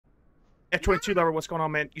F-22 lover, what's going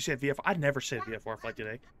on, man? You said VFR. I never said VFR flight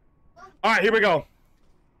today. All right, here we go.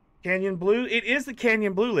 Canyon Blue. It is the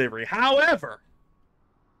Canyon Blue livery. However,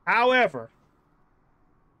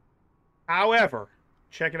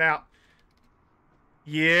 check it out.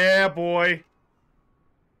 Yeah, boy.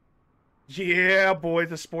 Yeah, boy,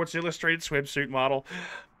 the Sports Illustrated swimsuit model.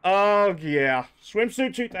 Oh, yeah.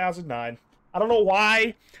 Swimsuit 2009. I don't know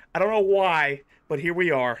why, but here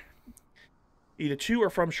we are. Either to or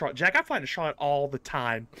from Charlotte. Jack, I fly to Charlotte all the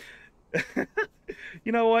time.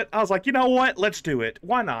 You know what? I was like, you know what? Let's do it.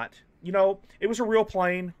 Why not? You know, it was a real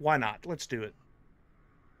plane. Why not? Let's do it.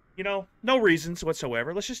 You know, no reasons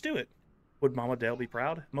whatsoever. Let's just do it. Would Mama Dale be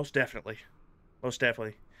proud? Most definitely. Most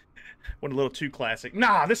definitely. Went a little too classic.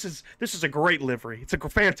 Nah, this is a great livery. It's a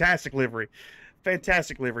fantastic livery.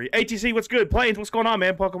 Fantastic livery. ATC, what's good? Planes, what's going on,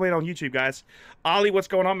 man? Welcome in on YouTube, guys. Ollie, what's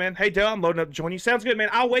going on, man? Hey, Dale, I'm loading up to join you. Sounds good, man.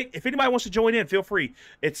 I'll wait. If anybody wants to join in, feel free.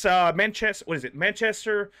 It's Manchester. What is it?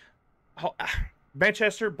 Manchester,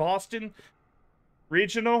 Boston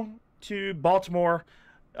Regional to Baltimore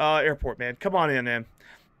Airport, man. Come on in, man.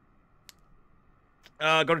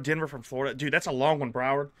 Go to Denver from Florida, dude. That's a long one,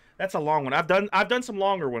 Broward. That's a long one. I've done some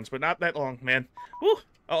longer ones, but not that long, man. Woo.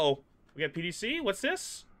 Uh-oh. We got PDC. What's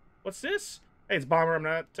this? What's this? Hey, it's Bomber. I'm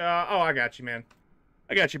not. Oh, I got you, man.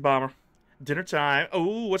 I got you, Bomber. Dinner time.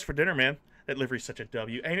 Oh, what's for dinner, man? That livery's such a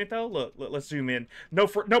W, ain't it though? Look, let's zoom in. No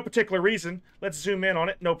particular reason. Let's zoom in on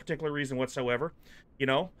it. No particular reason whatsoever. You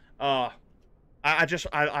know. I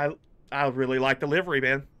really like the livery,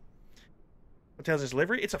 man. What tells this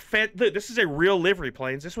livery? It's a look, this is a real livery,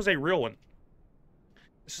 planes. This was a real one.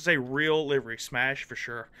 This is a real livery. Smash for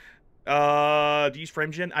sure. Do you use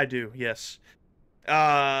frame gen? I do, yes.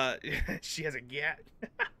 She has a gat.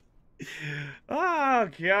 Oh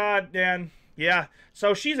god, man. Yeah.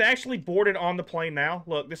 So she's actually boarded on the plane now.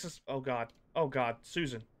 Look, this is oh god. Oh god.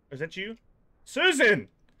 Susan. Is that you? Susan!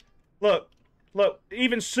 Look. Look.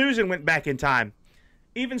 Even Susan went back in time.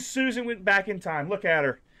 Even Susan went back in time. Look at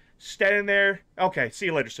her. Standing there. Okay, see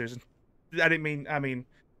you later, Susan. I mean,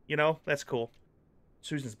 you know, that's cool.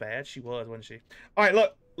 Susan's bad. She was, wasn't she? All right,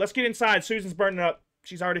 look. Let's get inside. Susan's burning up.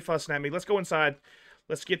 She's already fussing at me. Let's go inside.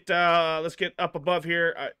 Let's get up above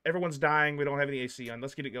here. Everyone's dying. We don't have any AC on.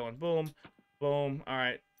 Let's get it going. Boom. Boom. All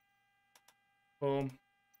right. Boom.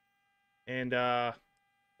 And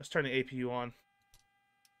let's turn the APU on.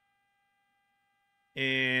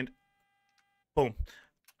 And boom.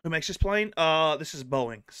 Who makes this plane? This is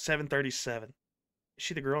Boeing 737. Is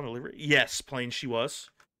she the girl on the livery? Yes, plane she was.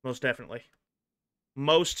 Most definitely.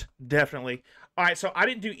 Most definitely. All right, so I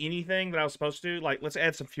didn't do anything that I was supposed to do. Like, let's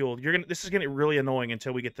add some fuel. This is gonna get really annoying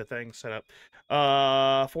until we get the thing set up.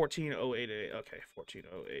 14088. Okay,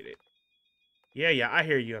 14088. Yeah, I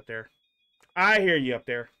hear you up there. I hear you up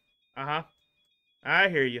there. Uh-huh. I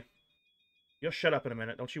hear you. You'll shut up in a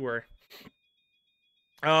minute, don't you worry.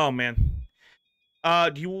 Oh man.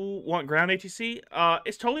 Do you want ground ATC?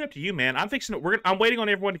 It's totally up to you, man. I'm fixing it. I'm waiting on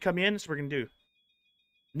everyone to come in, so we're gonna do.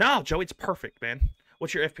 No, Joey, it's perfect, man.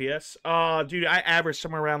 What's your FPS? Dude, I average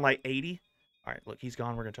somewhere around like 80. All right, look, he's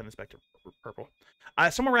gone. We're gonna turn this back to purple.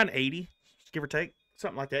 Somewhere around 80, give or take,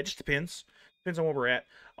 something like that. It just depends. Depends on where we're at.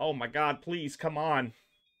 Oh my God, please, come on.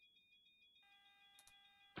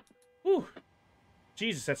 Whew.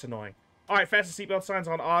 Jesus, that's annoying. All right, fasten seatbelt signs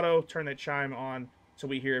on auto. Turn that chime on so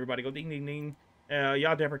we hear everybody go ding, ding, ding.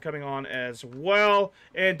 Yaw damper coming on as well.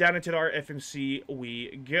 And down into our FMC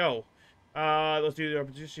we go. Let's do the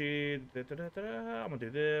opportunity. I'm gonna do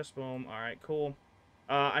this. Boom. All right, cool.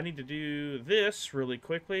 I need to do this really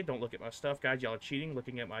quickly. Don't look at my stuff, guys. Y'all are cheating,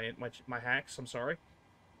 looking at my hacks. I'm sorry.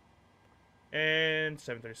 And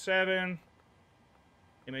 737.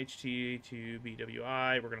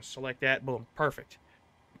 KMHT-KBWI. We're gonna select that. Boom. Perfect.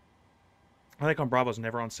 I think on Bravo's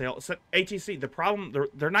never on sale. So ATC. The problem,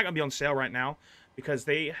 they're not gonna be on sale right now because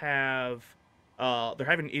they have they're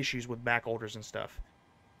having issues with back orders and stuff.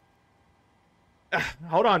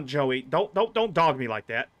 Hold on, Joey. Don't dog me like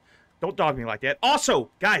that. Don't dog me like that.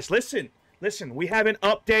 Also, guys, listen. We have an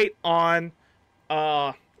update on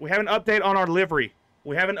our livery.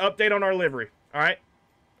 We have an update on our livery. All right.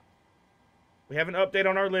 We have an update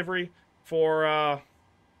on our livery for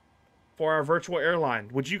our virtual airline.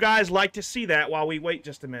 Would you guys like to see that while we wait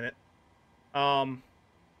just a minute?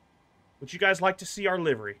 Would you guys like to see our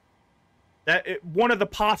livery? One of the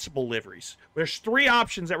possible liveries. There's 3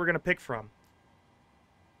 options that we're going to pick from.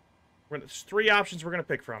 There's 3 options we're going to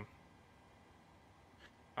pick from.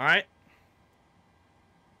 All right.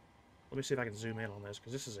 Let me see if I can zoom in on this,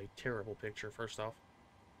 because this is a terrible picture, first off.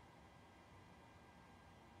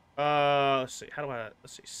 Let's see. How do I...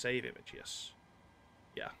 Let's see. Save image. Yes.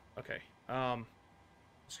 Yeah. Okay.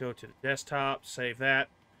 Let's Let's go to the desktop, save that.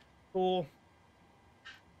 Cool.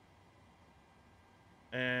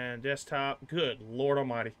 And desktop. Good Lord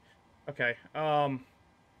Almighty. Okay. Where's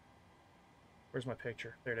my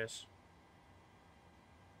picture? There it is.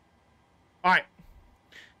 All right.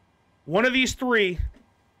 One of these three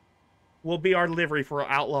will be our livery for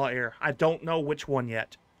Outlaw Air. I don't know which one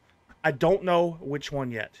yet. I don't know which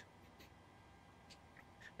one yet.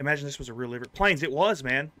 Imagine this was a real livery. Planes, it was,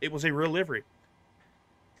 man. It was a real livery.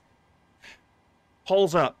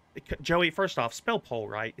 Polls up. Joey, first off, spell poll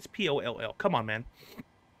right. It's P-O-L-L. Come on, man.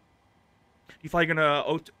 You fly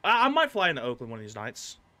gonna... I might fly into Oakland one of these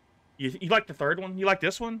nights. You like the third one? You like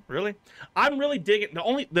this one? Really? I'm really digging... The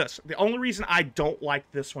only reason I don't like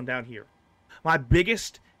this one down here, my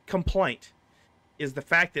biggest complaint is the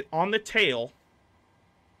fact that on the tail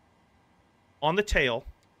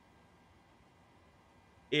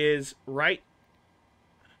is right...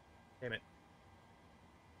 Damn it.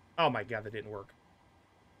 Oh my god, that didn't work.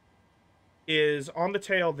 Is on the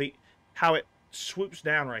tail, how it swoops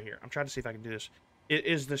down right here. I'm trying to see if I can do this. It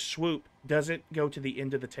is the swoop doesn't go to the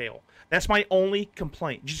end of the tail. That's my only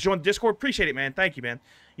complaint. Just join Discord. Appreciate it, man. Thank you, man.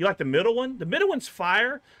 You like the middle one? The middle one's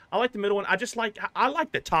fire. I like the middle one. I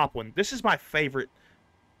like the top one. This is my favorite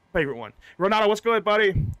one. Ronaldo, what's good,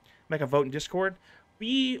 buddy? Make a vote in Discord.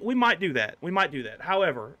 We might do that. We might do that.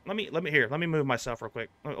 However, let me move myself real quick.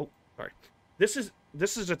 Oh, sorry. This is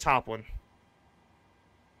the top one.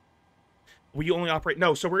 We only operate...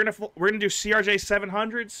 No, so we're gonna do CRJ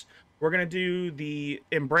 700s. We're gonna do the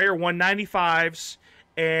Embraer 195s,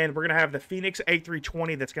 and we're gonna have the Phoenix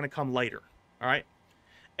A320 that's gonna come later. All right.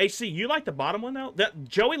 AC, you like the bottom one though?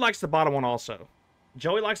 Joey likes the bottom one also.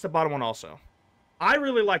 Joey likes the bottom one also. I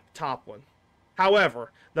really like the top one.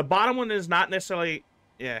 However, the bottom one is not necessarily...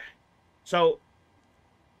 Yeah. So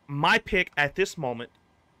my pick at this moment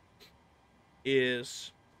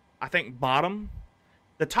is, I think, bottom.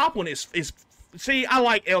 The top one is see, I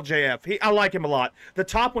like LJF. I like him a lot. The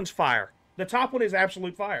top one's fire. The top one is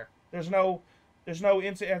absolute fire. There's no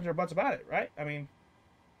ifs or buts about it, right? I mean,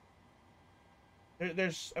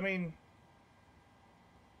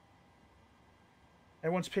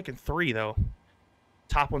 everyone's picking three though.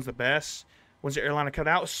 Top one's the best. When's the airline cut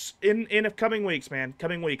out? In coming weeks, man.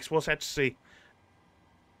 Coming weeks. We'll have to see.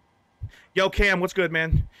 Yo, Cam, what's good,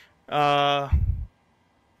 man?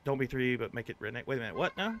 Don't be three, but make it redneck. Wait a minute,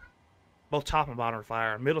 what now? Both top and bottom are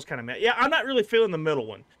fire. Middle's kind of mad. Yeah, I'm not really feeling the middle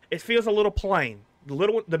one. It feels a little plain.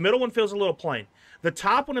 The middle one feels a little plain. The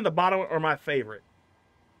top one and the bottom one are my favorite.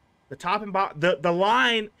 The top and bottom, the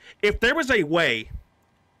line. If there was a way,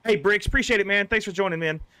 hey Briggs, appreciate it, man. Thanks for joining,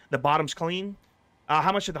 man. The bottom's clean.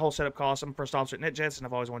 How much did the whole setup cost? I'm first officer at NetJets, and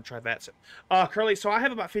I've always wanted to try that set. Curly, so I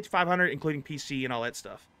have about 5,500, including PC and all that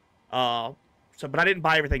stuff. But I didn't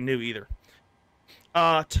buy everything new either.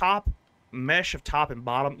 Top mesh of top and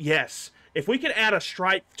bottom. Yes. If we could add a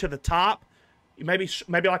stripe to the top, maybe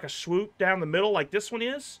like a swoop down the middle like this one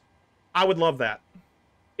is, I would love that.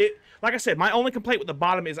 Like I said, my only complaint with the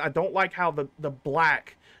bottom is I don't like how the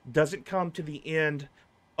black doesn't come to the end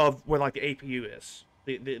of where like the APU is.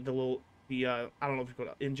 The little I don't know if you call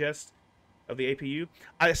it ingest of the APU.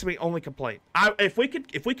 That's my only complaint. If we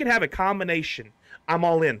could have a combination, I'm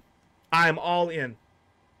all in. I'm all in.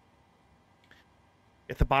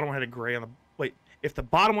 If the bottom one had a gray on the... Wait. If the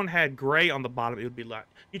bottom one had gray on the bottom, it would be like...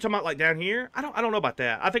 You talking about like down here? I don't know about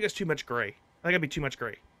that. I think it's too much gray. I think it'd be too much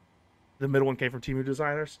gray. The middle one came from Temu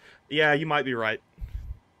Designers. Yeah, you might be right.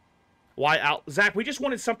 Why out... Zach, we just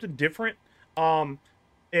wanted something different.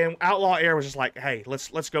 And Outlaw Air was just like, hey,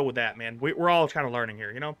 let's go with that, man. We're all kind of learning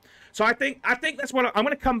here, you know? So I think that's what... I'm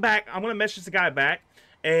going to come back. I'm going to message the guy back.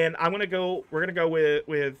 And we're going to go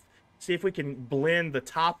with see if we can blend the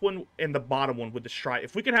top one and the bottom one with the stripe.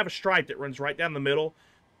 If we can have a stripe that runs right down the middle,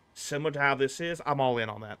 similar to how this is, I'm all in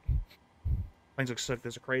on that. Things look sick.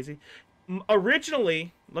 These are crazy.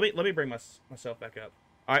 Originally, let me bring myself back up.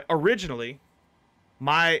 All right. Originally,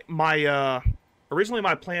 my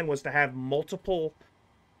plan was to have multiple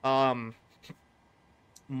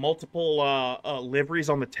liveries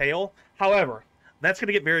on the tail. However, that's going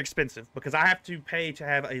to get very expensive because I have to pay to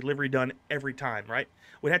have a livery done every time, right?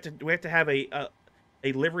 We have to have a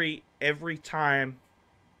livery every time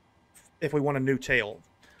if we want a new tail.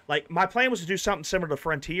 Like my plan was to do something similar to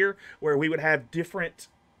Frontier, where we would have different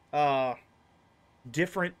tail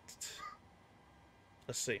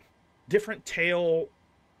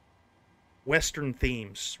Western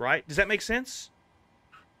themes, right? Does that make sense?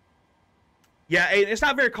 Yeah, it's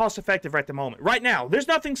not very cost effective right at the moment. Right now, there's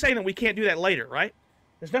nothing saying that we can't do that later, right?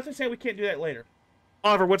 There's nothing saying we can't do that later.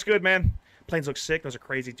 Oliver, what's good, man? Planes look sick. Those are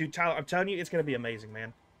crazy. Dude, Tyler, I'm telling you, it's going to be amazing,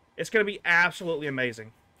 man. It's going to be absolutely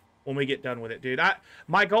amazing. when we get done with it, dude.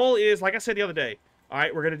 My goal is, like I said the other day, all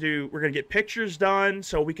right, we're gonna get pictures done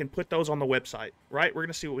so we can put those on the website, right? We're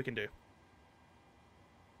gonna see what we can do.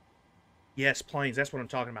 Yes, planes. That's what I'm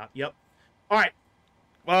talking about. Yep. All right.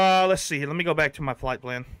 Let's see. Let me go back to my flight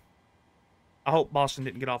plan. I hope Boston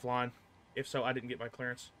didn't get offline. If so, I didn't get my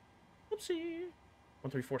clearance. Oopsie.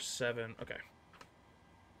 1347. Okay.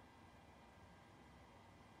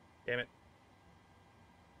 Damn it.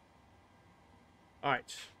 All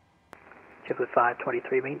right.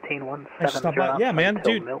 523, maintain 17. Yeah, man,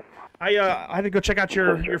 dude. I had to go check out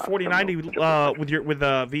your 4090 with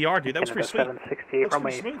VR, dude. That was pretty sweet. 768,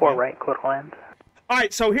 runway 4 right, quarter land. All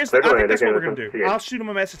right, so here's I think that's what we're gonna do. I'll shoot him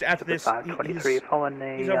a message after this. He's over in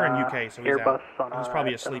UK, so he's Airbus out. He's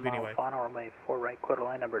probably asleep anyway. Final runway 4 right, quarter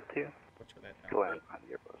line number 2. Go ahead on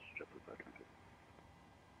the Airbus.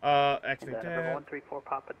 Activate that. Number 134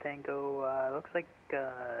 Papa Tango. Looks like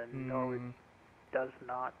Norway does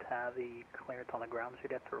not have the clearance on the ground, so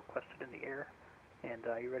you'd have to request it in the air. And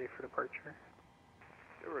are you ready for departure?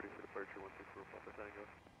 You're ready for departure, 164 Papa Tango.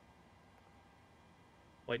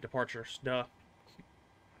 Late departures, duh.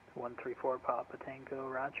 134 Papa Tango,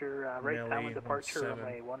 roger. Right Nelly, time of departure,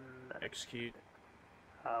 runway 1... Execute.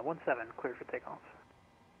 17, clear for takeoff.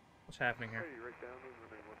 What's happening here? Hey, right down,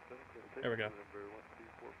 runway 17, there we go. Number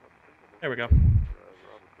 134 Papa Tango. There we go.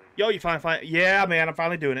 Yo, you finally... Yeah, man, I'm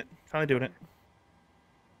finally doing it. Finally doing it.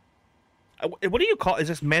 What do you call... Is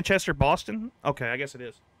this Manchester, Boston? Okay, I guess it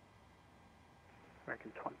is.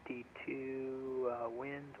 American 22,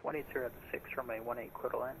 wind 180 at the 6, runway 18, clear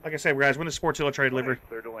to land. Like I said, guys, when the Sports Illustrated livery.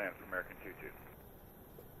 Clear to land for American 22.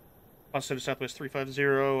 Boston to Southwest 350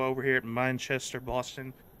 over here at Manchester,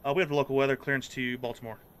 Boston. We have the local weather clearance to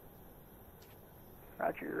Baltimore.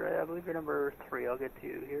 Roger, I believe you're number 3. I'll get to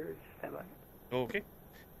you here. Just stand by. Okay.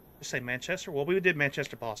 Just say Manchester. Well, we did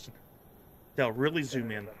Manchester, Boston. They'll really zoom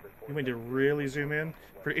in. You mean to really zoom in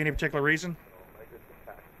for any particular reason?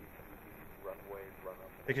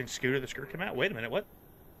 They can scooter the skirt come out. Wait a minute, what?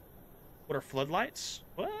 What are floodlights?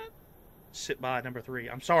 What? Sit by number 3.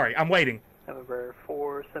 I'm sorry, I'm waiting. Number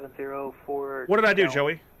 4704. What did I do,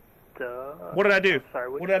 Joey? What did I do? Sorry,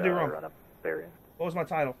 what did I do wrong? What was my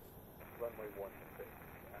title?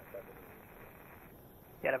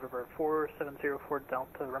 Yeah, number 4704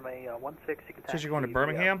 Delta, runway 16. Says you're going to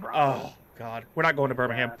Birmingham? Oh, God. We're not going to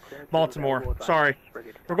Birmingham. Baltimore. Sorry.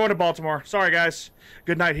 We're going to Baltimore. Sorry, guys.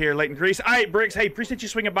 Good night here, late in Greece. All right, Briggs. Hey, appreciate you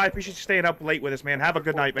swinging by. Appreciate you staying up late with us, man. Have a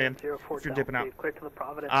good night, man. If you're dipping out.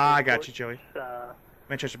 I got you, Joey.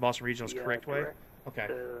 Manchester Boston Regional is correct way? Okay.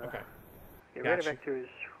 Okay. Your rate of vector is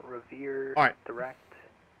Revere. All right. Direct.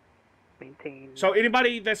 Maintain. So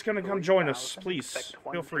anybody that's going to come join us, please,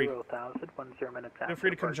 feel free. 10 minutes feel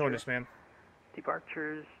free to come join us, man.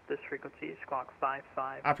 Departures, this frequency, squawk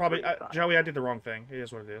 55. I probably, Joey, I did the wrong thing. It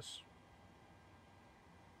is what it is.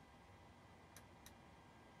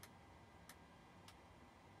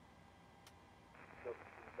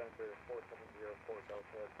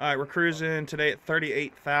 All right, we're cruising today at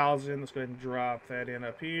 38,000. Let's go ahead and drop that in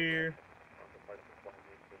up here.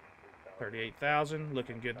 38,000,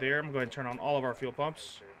 looking good there. I'm going to turn on all of our fuel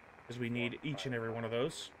pumps because we need each and every one of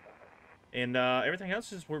those. And everything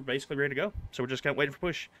else is we're basically ready to go. So we're just kind of waiting for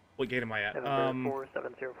push. What gate am I at?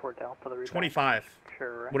 4704 Delta. 25.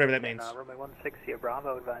 Sure. Whatever that means. Runway 16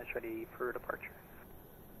 Bravo, advise ready for departure.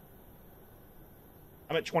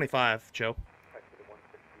 I'm at 25, Joe.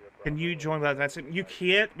 Can you join that VATSIM? You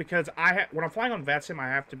can't because when I'm flying on VATSIM, I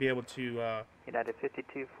have to be able to. United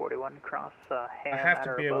 5241 cross. I have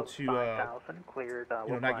to be able to. Cleared.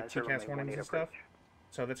 You know, not get TCAS warnings and stuff.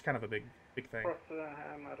 So that's kind of a big thing. Cross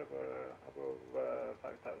ham at above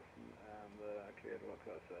 5,000 and cleared what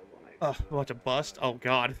was 18. Oh, about to bust? Oh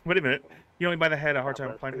God! Wait a minute. You only by the head a hard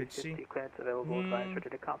time applying to HC. Clearance available. Advise ready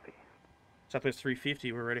to copy. Southwest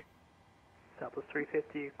 350. We're ready. Southwest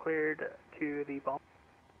 350 cleared to the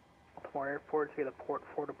Baltimore Airport via the port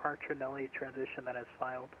for departure. Nelly transition that is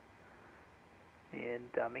filed.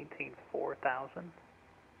 And maintain 4,000.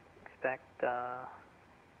 Expect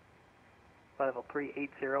level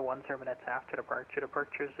 380, 10 minutes after departure.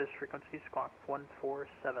 Departures this frequency, squawk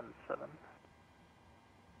 1477.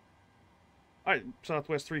 Alright,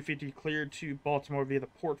 Southwest 350 cleared to Baltimore via the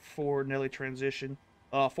port 4 Nelly transition.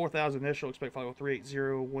 4,000 initial, expect flight level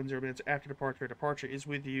 380, 10 minutes after departure. Departure is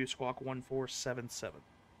with you, squawk 1477.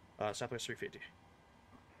 Southwest 350.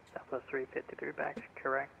 Southwest 353 back,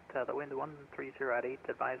 correct. The wind 130 at 8,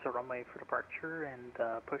 advise a runway for departure, and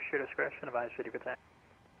push your discretion, advise ready for taxi.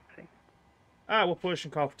 We'll push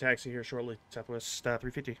and call for taxi here shortly, Southwest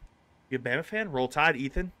 350. You a Bama fan? Roll Tide,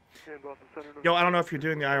 Ethan. Yo, I don't know if you're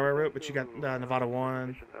doing the IRA route, but you got Nevada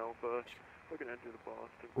 1. Looking into the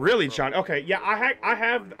Boston. Really, John? Okay, yeah, I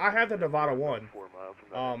have the Nevada one. 4 miles from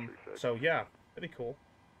that entry section. So yeah, that'd be cool.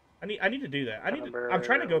 I need to do that. I'm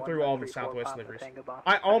trying to go through all the Southwest liveries.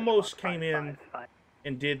 I almost came in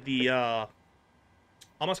and did the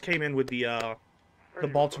almost came in with the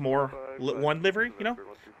Baltimore one livery. You know,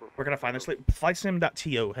 we're gonna find this.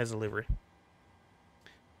 Flightsim.to has a livery.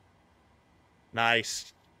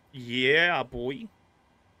 Nice. Yeah, boy.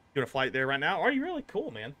 Doing a flight there right now. Are you really?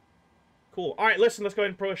 Cool, man. Cool. All right, listen. Let's go ahead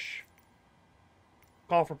and push.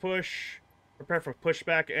 Call for push. Prepare for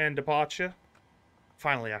pushback and departure.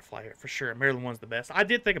 Finally, I fly here for sure. Maryland one's the best. I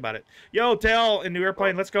did think about it. Yo, Dell in new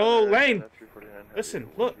airplane. Let's go, Lane. Listen,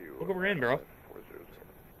 look what we're in, bro.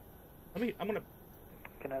 I'm gonna.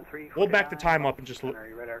 We'll back the time up and just a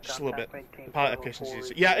little bit. The pilot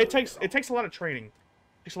applications. Yeah, it takes a lot of training.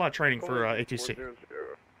 It takes a lot of training for ATC.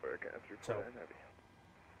 So.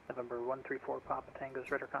 November 134 Papa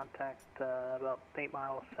Tango's radar contact about 8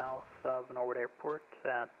 miles south of Norwood Airport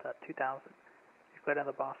at 2000. You cleared out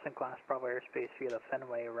the Boston class Bravo airspace via the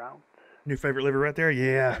Fenway route. New favorite livery right there?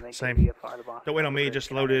 Yeah, same. Don't wait on me,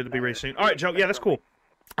 just loaded. It'll be ready soon. All right, Joe. Yeah, that's cool.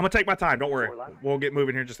 I'm going to take my time. Don't worry. We'll get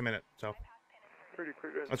moving here in just a minute. So I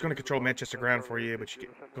was going to control Manchester ground for you, but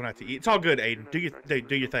you're going to have to eat. It's all good, Aiden. Do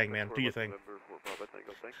your thing, man. Do your thing.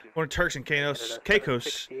 Going to Turks and Caicos.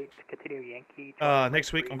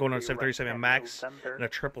 Next week, I'm going on a 737 MAX and a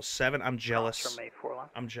 777. I'm jealous.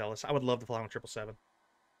 I'm jealous. I would love to fly on a 777.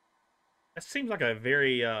 That seems like a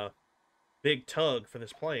very big tug for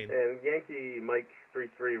this plane. And Yankee Mike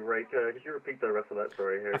 33, right? Could you repeat the rest of that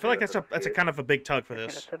story here? I feel like that's a kind of a big tug for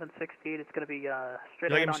this. 768. It's going to be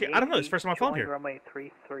straight like, on I don't know. It's the first time I've flown here. Runway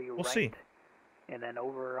 33 we'll see. And then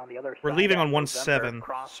over on the other We're side, leaving on 17,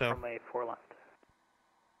 so runway 4 left.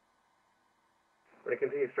 We're going to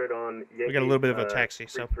continue straight on Yankee, we got a little bit of a taxi,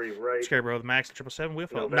 so right. Scary bro, the MAX 777 will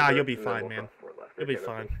float. Nah, you'll be fine, man. You'll be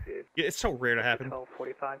fine. Yeah, it's so rare to happen.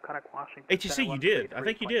 1245 Contact Washington. ATC, you did. I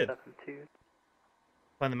think you did.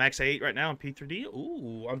 Flying the MAX 8 right now in P3D.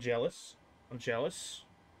 Ooh, I'm jealous. I'm jealous.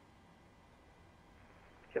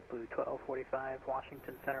 JetBlue 1245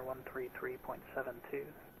 Washington Center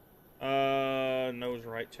 133.72. Nose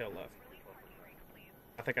right, tail left.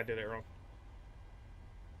 I think I did it wrong.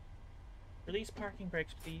 Release parking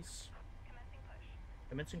brakes, please.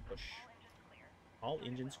 Commencing push. All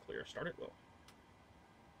engines clear. Start it low.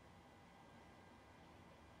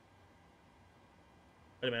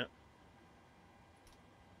 Wait a minute.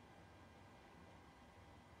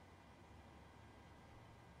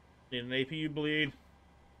 Need an APU bleed.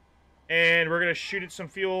 And we're going to shoot it some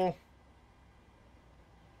fuel.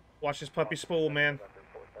 Watch this puppy spool, man.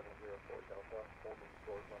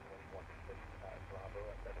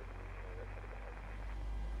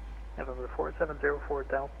 November 4704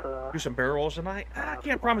 Delta. Do some barrel rolls tonight? I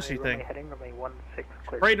can't promise anything. Heading runway 16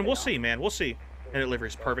 clear. Braden, we'll see, man. We'll see. And delivery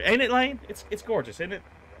is perfect. Ain't it, Lane? It's gorgeous, isn't it?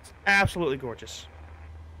 It's absolutely gorgeous.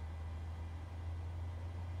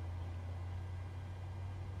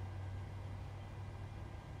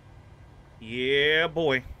 Yeah,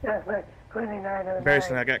 boy.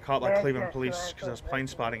 Embarrassing, I got caught by Cleveland police because I was plane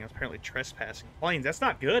spotting and apparently trespassing. Planes, that's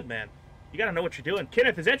not good, man. You gotta know what you're doing.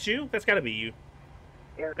 Kenneth, is that you? That's gotta be you.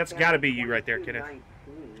 That's gotta be you right there, Kenneth.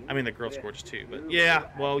 I mean, the girl's gorgeous too, but yeah,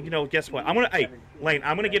 well, you know, guess what? Hey, Lane,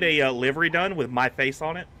 I'm gonna get a livery done with my face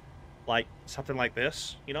on it. Like, something like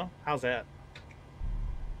this, you know? How's that?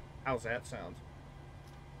 How's that sound?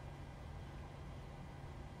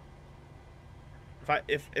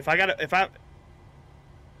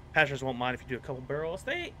 Passengers won't mind if you do a couple barrels.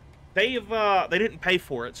 They didn't pay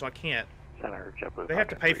for it, so I can't. They have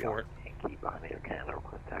to pay for it.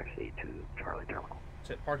 Taxi to Charlie Terminal.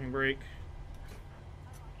 Set parking brake.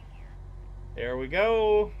 There we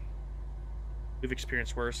go. We've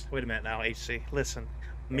experienced worse. Wait a minute now, HC. Listen,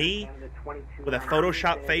 me with a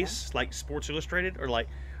Photoshop face like Sports Illustrated or like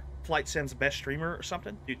Flight Sim's best streamer or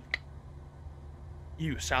something, dude.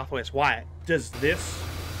 You Southwest, why does this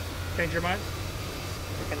change your mind?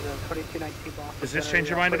 Does this change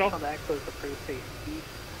your mind at all?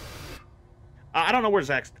 I don't know where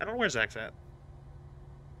Zach's. I don't know where Zach's at.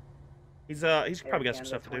 He's probably got some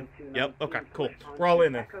stuff to do. Yep. Okay. Cool. We're all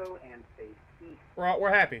in then. We're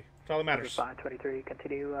happy. That's all that matters. 523.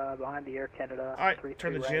 Continue behind the Air Canada. All right.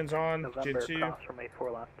 Turn the gens on. Gen 2.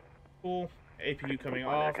 Cool. APU coming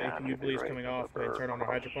off. APU bleeds coming off. Go ahead and turn on the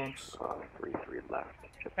hydro pumps. 33 left.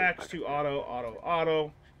 Packs to auto, auto,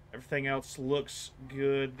 auto. Everything else looks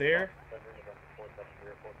good there.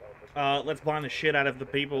 Let's blind the shit out of the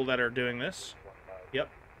people that are doing this. Yep.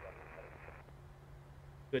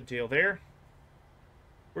 Good deal there.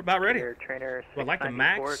 We're about ready. Well, like the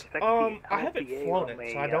MAX, I haven't flown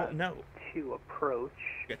it, so I don't know. to approach.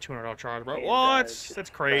 Got $200 charge, bro. And, what? just, That's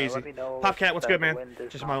crazy. let me know Popcat, what's if, good, the man? wind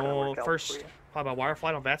is Just not my gonna little work out first for you. fly by wire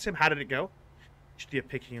flight on VATSIM. How did it go? Should be a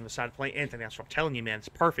picking on the side of the plane. Anthony, that's what I'm telling you, man. It's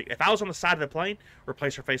perfect. If I was on the side of the plane,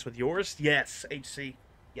 replace her face with yours. Yes, HC.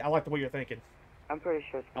 Yeah, I like the way you're thinking. I'm pretty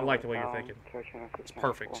sure it's I like the way you're thinking. It's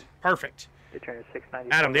perfect. Perfect. Detroit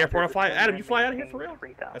 690. Adam, the airport I fly. Adam, you fly out of here for real?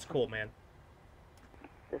 That's cool, man.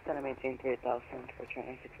 This time I maintain 3,000 for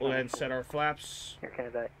China. We'll go ahead and set our flaps. Air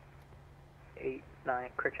Canada 89,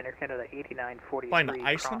 correction, Air Canada 8943. Flying to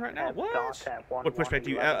Iceland right now? What? What pushback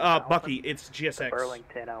do you? Bucky, it's GSX.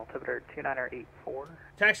 Burlington, altimeter 2984.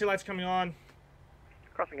 Taxi lights coming on.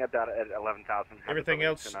 Crossing at data at 11,000. Everything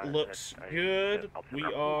else looks good. We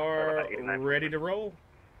are ready to roll.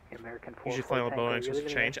 American Usually fly on Boeing, so it's a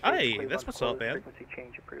change. Hey, that's what's up, man. Frequency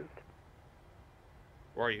change approved.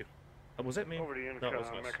 Where are you? Was that me? Over to you, No, it was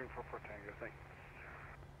us. American 44 Tango, thanks.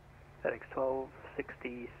 FedEx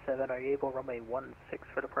 1267, are you able runway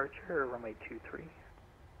 16 for departure or runway 23?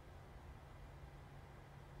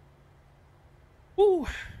 Ooh.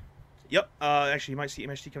 Yep. Actually, you might see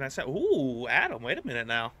MHT coming outside. Ooh, Adam, wait a minute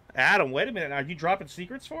now. Adam, wait a minute now. Are you dropping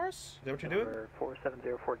secrets for us? Is that what you're doing? Number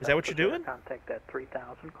 4704. Is that what you're doing? Contact at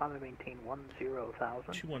 3000. Climb and maintain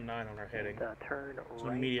 10,000. 219 on our heading. And, turn It's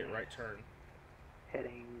right. an immediate right turn.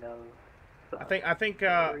 Heading of. I think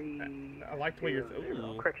I like the way you're.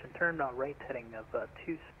 Ooh. Correction. Turn right heading of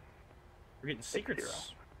 2. We're getting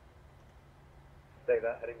secrets. Say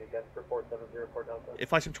that heading again for 4704 Delta. If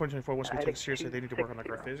Flight Sim 2024 wants to be taken seriously, they need to work on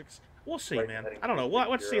their physics. We'll see, man. I don't know.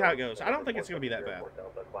 Let's see how it goes. I don't think it's going to be that bad.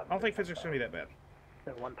 I don't think physics is going to be that bad.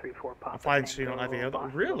 134 Papa. I'm flying soon on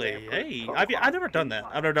IVA. Really? Hey, I've never done that.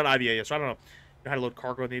 I've never done IVA yet, so I don't know. You know how to load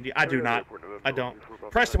cargo in the India? I do not. I don't.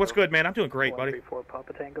 Preston, what's good, man? I'm doing great, buddy. 134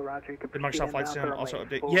 Papa Tango, Roger. Did Microsoft Flight Sim also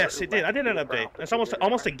update? Yes, it did. I did an update. It's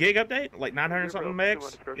almost a gig update, like 900 something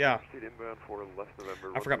megs. Yeah.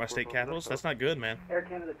 I forgot my state capitals. That's not good, man. Is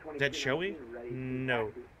that showy?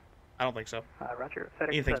 No, I don't think so. Roger.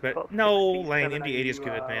 Anything's better. No, Lane. MD-80 is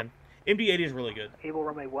good, man. MD-80 is really good. Able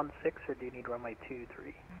runway 16, or do you need runway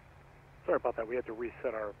 23? Sorry about that. We had to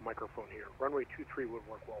reset our microphone here. Runway 23 would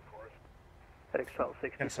work well for us. FedEx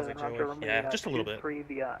 1267, Like Roger, runway yeah, just a little bit.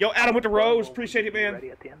 23 Yo, Adam with the rose. Appreciate it, man. Ready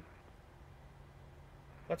at the end.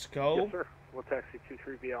 Let's go. Yes, sir. We'll taxi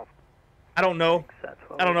 23B Alpha. I don't know.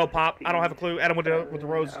 I don't know, Pop. I don't have a clue. Adam with the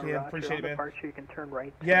rose again. Appreciate it, man. Departure, you can turn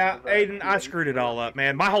right. Yeah, Aiden, I screwed it all up,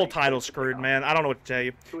 man. My whole title's screwed, man. I don't know what to tell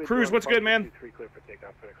you. Cruz, what's good, man?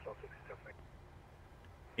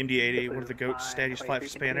 MD-80, what are the goats? Steadiest flight for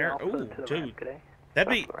Span Air. Ooh, dude. That'd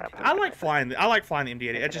be. I like flying the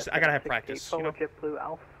MD-80. I gotta have practice, you know. JetBlue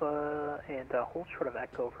Alpha and hold short of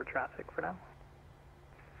Echo for traffic for now.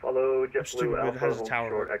 Follow stupid, JetBlue but Alpha, how does the hold tower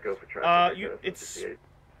short, work? Echo for traffic. It's.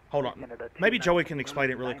 Hold on. Maybe Joey can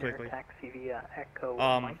explain it really quickly.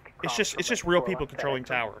 It's just real people controlling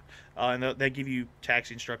tower, and they give you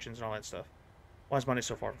taxi instructions and all that stuff. Why is Monday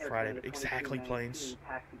so far from Friday? But exactly, planes.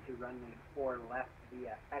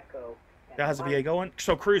 That has the VA going.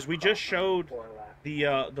 So Cruz, we just showed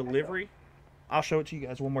the livery. I'll show it to you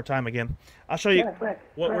guys one more time again. I'll show you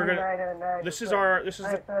what we're gonna. This is the,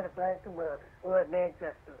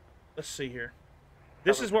 let's see here.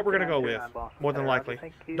 This is what we're gonna go with, more than likely.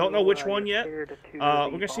 Don't know which one yet. We're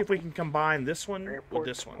gonna see if we can combine this one with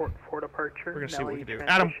this one. We're gonna see what we can do.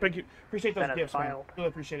 Adam, thank you. Appreciate those gifts, man. Really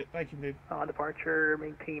appreciate it. Thank you, dude. On departure,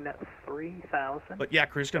 maintain at 3,000. But yeah,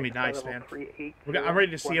 Cruz, it's gonna be nice, man. I'm ready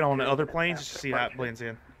to see it on the other planes just to see how it blends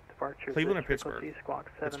in. Cleveland or Pittsburgh?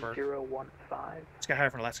 Pittsburgh. It's got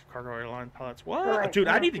hired from Alaska Cargo Airline pilots. What? Dude,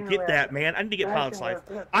 I need to get that, man. I need to get Pilot's Life.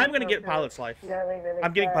 I'm going to get Pilot's Life.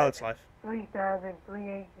 I'm getting Pilot's Life.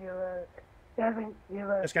 3,380.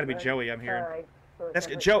 That's got to be Joey, I'm hearing. That's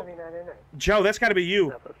Joe. Joe, that's got to be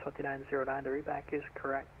you. 2909, the reback is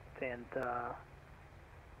correct, and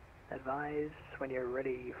advise when you're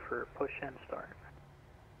ready for push and start.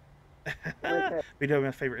 We do have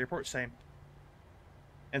my favorite airport, same.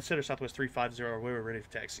 And Center Southwest 350, we were ready for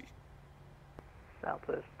taxi.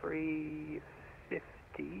 Southwest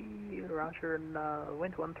 350, Roger, and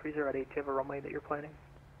wind 130 8. Do you have a runway that you're planning?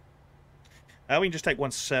 We can just take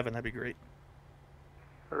 17, that'd be great.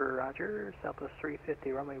 Roger, Southwest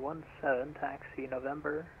 350, runway 17, taxi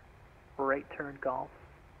November, right turn Golf,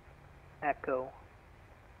 Echo,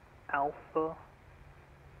 Alpha,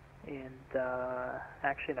 and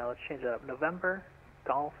actually no, let's change it up. November,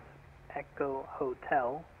 Golf, Echo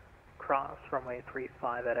Hotel, cross runway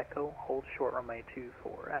 35 at Echo, hold short runway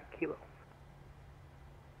 24 at Kilo.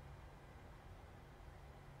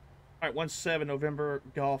 All right, 17 November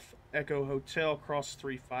Golf Echo Hotel, cross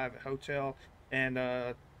 35 at Hotel, and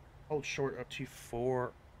hold short of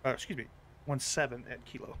 24. Excuse me, 17 at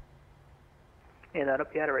Kilo. Yeah, that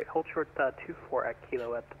up, you had it right. Hold short 24 at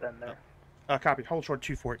Kilo at the bend there. Copy. Hold short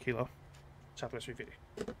 24 at Kilo. Southwest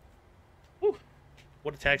 350. Woo.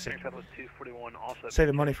 What a taxi. Southwest 241 also.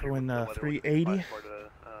 Saving money for when 380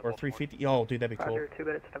 or 350. Oh, dude, that'd be cool.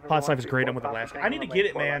 Pilot's Life is great. I'm with Alaska. I need to get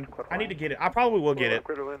it, man. I need to get it. I probably will get it.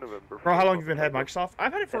 Bro, how long have you been had Microsoft?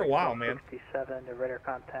 I've had it for a while, man. 67, the radar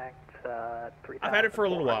contact, 3,000. I've had it for a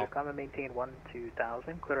little while. I'm going to maintain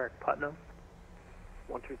 1-2000. Clear direct Putnam.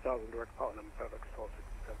 1-2000 direct Putnam, FedEx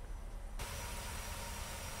 1267.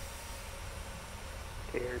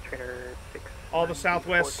 Air trainer 6. All the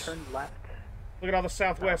Southwest. Turn left. Look at all the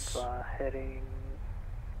Southwest. Heading.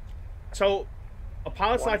 So, a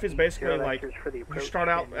pilot's life is basically like you start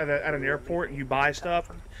out at an airport and you buy stuff.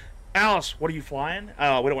 Alice, what are you flying? We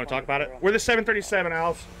don't want to talk about it. We're the 737,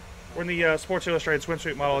 Alice. We're in the Sports Illustrated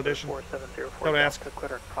swimsuit model edition. Don't ask.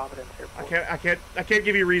 I can't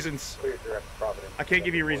give you reasons. I can't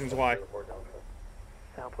give you reasons why.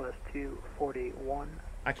 Southwest 241.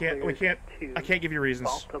 I can't give you reasons.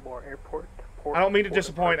 Baltimore Airport. I don't mean to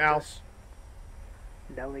disappoint, Alice.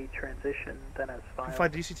 Nelly transition, then as You fly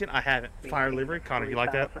DC-10? I haven't. Fire livery? Connor, you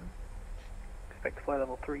like that? Expect to fly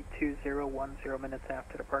level 32010 minutes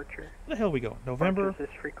after departure. Where the hell are we going? November? This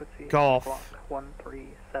frequency. Golf.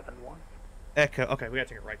 1371. Echo. Okay, we gotta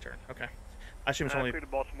take a right turn. Okay. I assume it's only...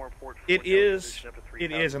 Baltimore, It is,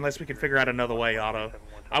 unless we can figure out another way, Otto.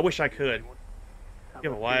 I wish I could. You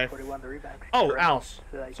have a wife. Oh, Alice.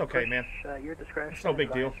 It's okay, man. Your discretion. It's no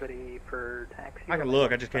big deal. For taxi. I can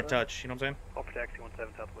look, I just can't touch. You know what I'm saying? Call for taxi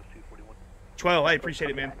 17 Southwest 241. 12, I appreciate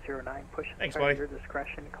it, man. 09, Thanks, buddy. Your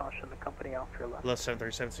discretion, caution the company off your left. Love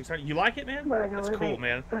 737 600. You like it, man? That's cool,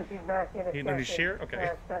 man. You need to share?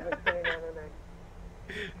 Okay.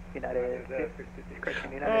 United,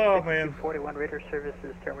 discretion, United Oh, man. 41 radar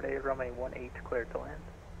services terminated, runway 18 cleared to land.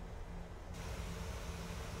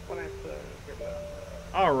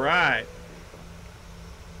 All right.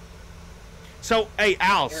 So, hey,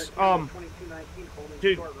 Alice,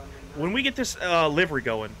 dude, when we get this livery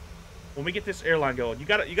going, when we get this airline going, you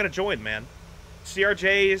gotta join, man.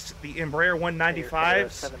 CRJs, the Embraer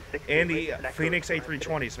 195s, and the Phoenix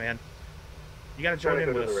A320s, man. You gotta join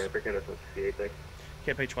in with us.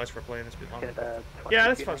 Can't pay twice for a plane. Yeah,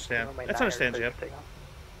 that's understand. That's understand, Jim.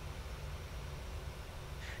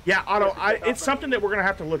 Yeah, Otto, it's something that we're gonna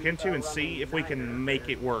have to look into and see if we can make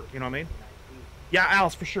it work. You know what I mean? Yeah,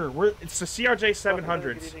 Alice, for sure. It's the CRJ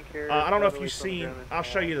 700s. I don't know if you've seen. I'll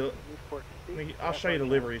show you the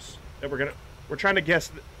liveries that we're trying to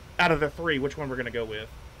guess out of the three which one we're gonna go with.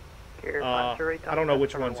 I don't know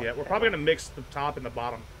which ones yet. We're probably gonna mix the top and the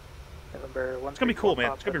bottom. It's gonna be cool,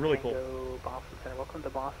 man. It's gonna be really cool. Welcome to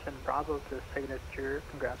Boston. Bravo to signature.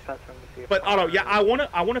 Congrats, Pastor. But Otto, yeah, I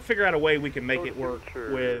wanna figure out a way we can make it work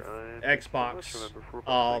with Xbox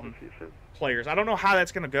players. I don't know how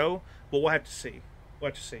that's gonna go, but we'll have to see.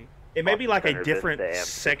 It may be like a different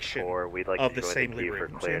section of the same livery. For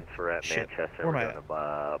clearance for at Manchester. Where am I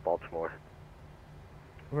at? Baltimore.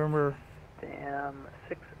 Remember? Damn,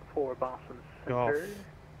 6-4 Boston Golf. Center.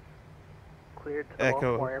 Cleared to Echo.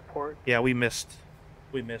 Baltimore Airport. Yeah, we missed.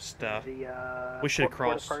 We should have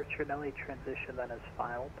crossed. Departure Nelly transition then is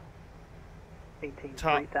filed. 18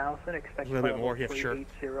 Top. 3,000. Expect A little bit more, yeah, for sure.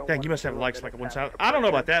 380. Dang, you must have likes like 1,000. I don't know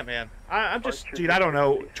about that, man. I'm just, dude, I don't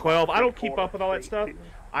know. 12. I don't keep up with all that stuff.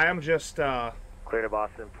 I am just, Clear to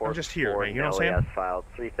Boston. I'm just here, man. You know what I'm saying? Filed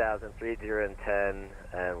 3,000, 30, and 10,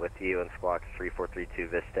 and with you and squawk 3432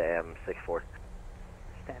 Vista M64.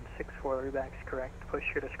 Stand 6-4, rebacks correct. Push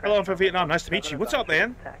your discretion. Hello, I'm from Vietnam. Nice to meet you. What's up,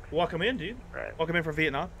 man? Welcome in, dude. Right. Welcome in from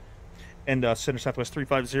Vietnam. And Center Southwest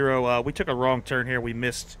 350. We took a wrong turn here. We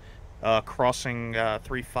missed crossing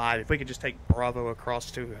 35. If we could just take Bravo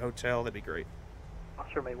across to a hotel, that'd be great.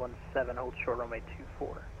 Oscar runway 17, hold short runway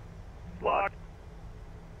 24. Lock.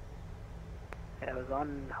 That was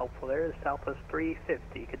unhelpful there. Southwest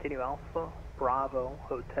 350. Continue Alpha, Bravo,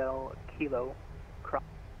 Hotel, Kilo.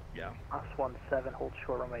 Yeah. Os 17, hold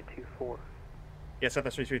short runway 24. Yeah,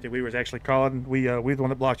 Southwest 350. We was actually calling. We the one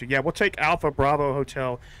that blocked you. Yeah, we'll take Alpha, Bravo,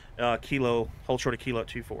 Hotel, Kilo, hold short of Kilo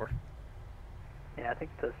 24. Yeah, I think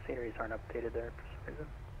the sceneries aren't updated there for some reason.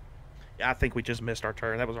 Yeah, I think we just missed our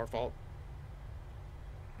turn. That was our fault.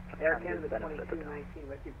 Air Canada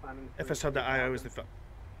 2219, FS.io is the phone.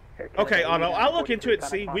 Okay, Otto, I'll look into it and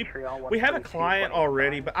see. We have a client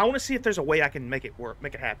already, but I want to see if there's a way I can make it work,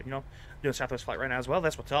 make it happen. You know, doing a Southwest flight right now as well.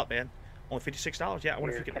 That's what's up, man. Only $56. Yeah, I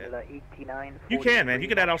wonder if you can. You can, man. You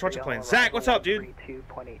can add all sorts of planes. Zach, what's up, dude?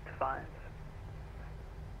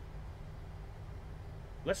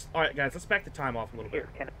 All right, guys. Let's back the time off a little bit.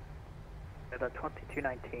 The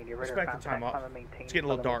 2219, you're ready Let's to back the time contact up. climate maintain. It's getting a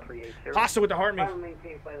little dark. 380. Costa with the heart me. Climate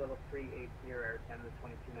maintain flight level 380, Air Canada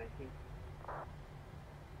 2219.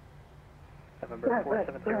 November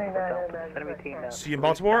 470 Delta, 17. See you in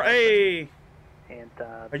Baltimore. Hey! And,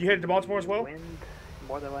 Are you headed to Baltimore as well? Wind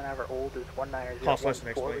more than 1 hour old is 190. Costs less than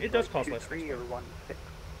explain. It does cost less than 3 or 16.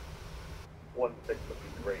 16 would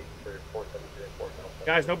be great for 473 and 4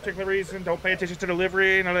 Guys, no particular reason. Don't pay attention to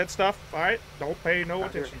delivery and all that stuff. All right? Don't pay no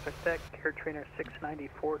attention. Deck, Air Trainer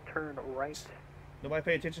 694, turn right. Nobody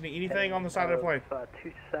pay attention to anything on the side of the plane.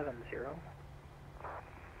 270.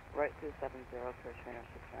 Right 270, Air Trainer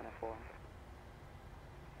 694.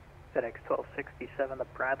 FedEx 1267, the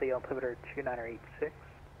Bradley altimeter 2986.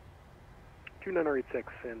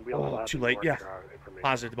 2986, and we'll Oh, allow too the late. Yeah. information.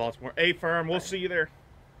 Positive to Baltimore. A firm. We'll see you there.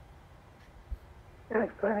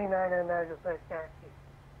 FedEx 2909,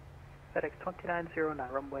 FedEx 2909,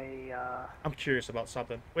 runway I'm curious about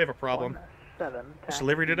something. We have a problem. 17. What's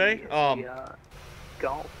delivery today?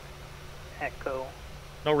 Golf, Echo,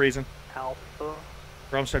 No reason. Alpha.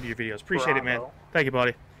 Bro, I'm studying your videos. Appreciate it, man. Bravo. Thank you,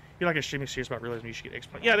 buddy. You're like extremely serious about realizing you should get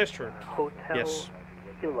explained. Yeah, that's true. Hotel Yes.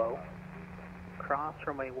 Kilo, cross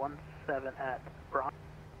runway 17 at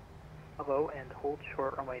Bravo, and hold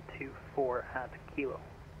short runway 24 at Kilo.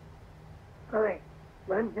 Alright,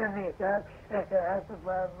 170 South, after Alpha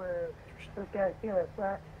Bravo, Hotel Kilo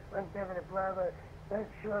Flat, 17 Bravo, that's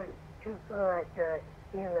short, 24 at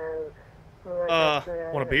Kilo.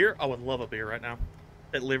 Want a beer? I would love a beer right now.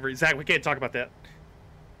 At livery. Zach, we can't talk about that.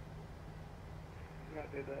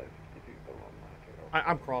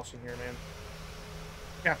 I'm crossing here, man.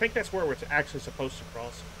 Yeah, I think that's where we're actually supposed to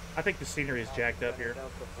cross. I think the scenery is jacked up here.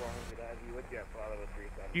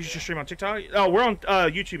 You should stream on TikTok? Oh, we're on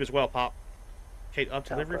YouTube as well, Pop. Kate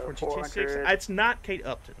Upton, delivery for GT6. It's not Kate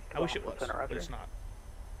Upton. I wish it was, but it's not.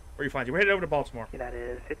 Where you find you? We're headed over to Baltimore. That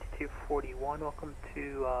is 5241. Welcome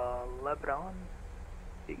to Lebanon.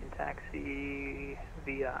 You can taxi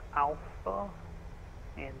via Alpha.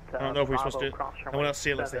 And, I don't know if we're supposed to. No one else see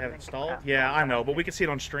it unless they have it installed. Yeah, I know, but we can see it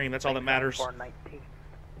on stream. That's all that matters.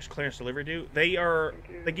 What's clearance delivery do? They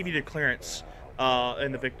give you the clearance,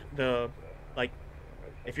 and the like,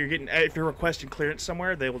 if you're requesting clearance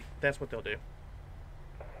somewhere, that's what they'll do.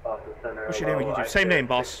 What's your name on YouTube? Same name,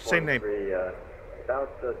 boss. Same name.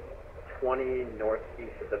 About the 20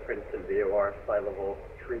 northeast of the Princeton VOR, flight level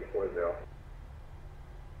 340.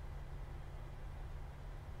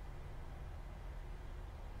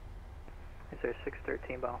 Is there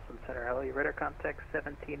 613 Boston Center LA? Radar contact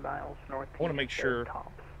 17 miles northeast. I want to make sure.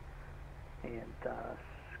 Tops. And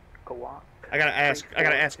Squawk. I gotta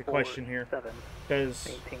ask a question here, because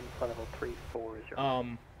maintain flight level 340.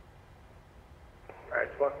 Alright,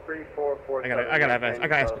 Squawk 3447. I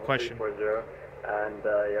gotta ask a question. And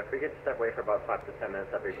yeah, if we could step away for about 5 to 10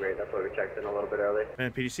 minutes, that'd be great. That's why we checked in a little bit early.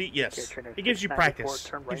 And PDC, yes. It gives you practice.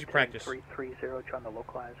 Gives you practice. 330, join the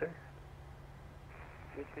localizer.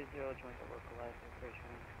 330, join the localizer,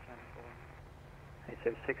 Hey,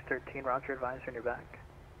 so 613, Roger, advisor, and you're back.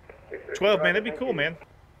 12, man, that'd be cool, man.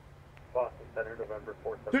 Boston Center, November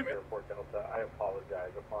 470 Airport Delta. I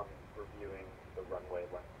apologize upon reviewing the runway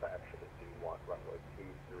length. I actually do want runway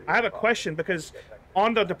 23. I have a question, because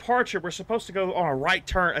on the departure, we're supposed to go on a right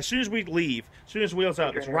turn. As soon as we leave, as soon as wheels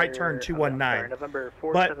up, it's right turn 219.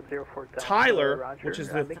 But Tyler, which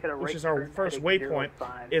is our first waypoint,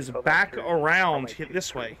 is back around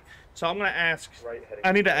this way. So I'm gonna ask.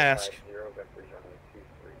 I need to ask.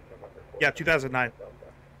 Yeah, 2009.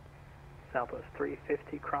 Southwest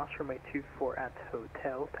 350, cross runway 24 at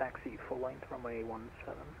Hotel, taxi full length runway 17.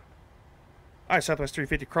 All right, Southwest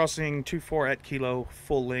 350, crossing 24 at Kilo,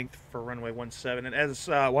 full length for runway 17. And as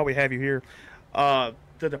while we have you here, the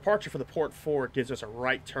departure for the Port 4 gives us a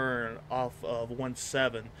right turn off of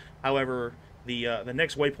 17. However, the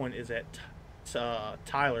next waypoint is at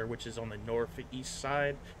Tyler, which is on the northeast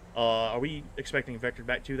side. Are we expecting vectored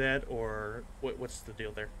back to that, or what's the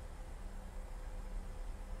deal there?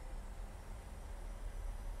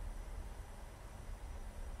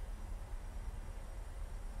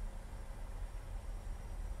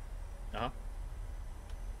 Uh-huh.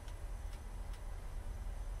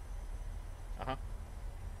 Uh-huh.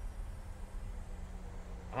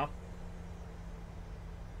 Uh-huh.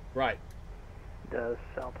 Right. Does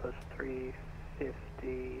Southwest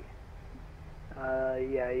 350.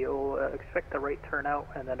 Yeah, you'll expect the right turnout,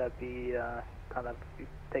 and then it'd be kind of, you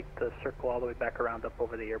take the circle all the way back around up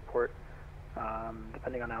over the airport.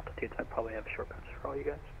 Depending on altitudes, I'd probably have shortcuts for all you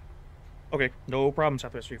guys. Okay, no problem,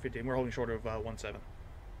 Southwest 350. And we're holding short of 17.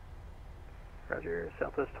 Roger,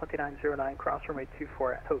 Southwest 2909, cross runway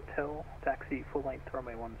 24 at Hotel, taxi full length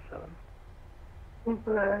runway 17. Ooh,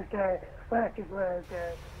 that's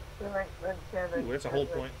a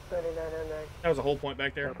hold point. That was a hold point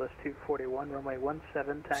back there. Southwest 241, runway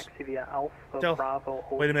 17, taxi via Alpha Tell- Bravo.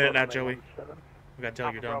 Hold Wait a minute short, now, runway Joey. 17. I gotta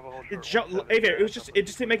tell you, Bravo, Dom. hold short, It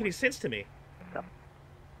just didn't make any sense to me.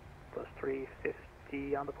 Plus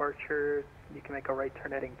 350 on departure. You can make a right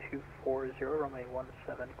turn heading 240, runway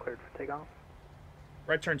 17, cleared for takeoff.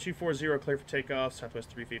 Right turn 240, clear for takeoff, Southwest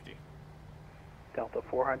 350. Delta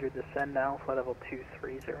 400, descend now, flight level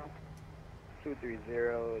 230.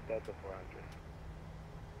 230, Delta 400.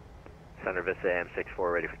 Center Vista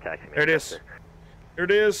AM64 ready for taxi. There it is. There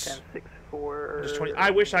it is. 1064. Just 20. I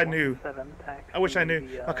wish I knew. 17, taxi I wish I knew.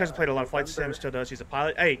 via My cousin played a lot of flight sim, November. still does. He's a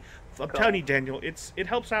pilot. Hey, I'm telling you, Daniel, it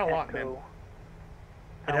helps out a lot, man. Echo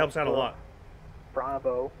It helps out a Alpha lot.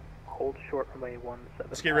 Bravo, hold short, runway 17.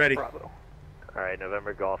 Let's get ready. Bravo. Alright,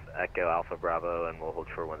 November Golf Echo Alpha Bravo, and we'll hold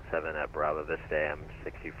for 17 at Bravo Vista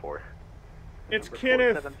AM64. It's Number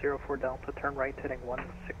Kenneth. 4704 Delta, turn right heading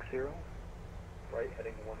 160. Right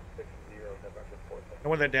heading 160, November 4th. No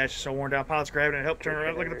wonder that dash is so worn down. Pilot's grabbing it. Help turn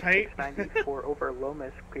around. Look at the paint. 694 over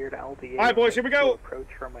Lomas, cleared LDA. All right, boys, here we go. Approach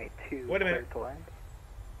runway 2. Wait a minute. Cleared to land.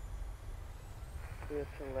 Clear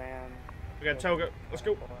to land. We got Toga. Let's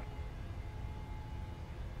go.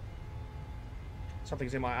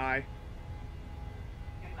 Something's in my eye.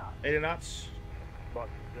 80 knots.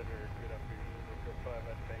 Boston Center, good afternoon. Look 5 at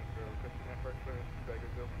Bank Road, Christian Network clearance, Dragon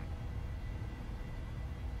go.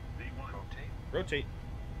 D1. Rotate.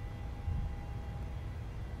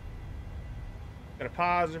 Got a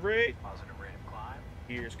positive rate. Positive rate of climb.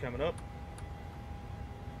 Gears coming up.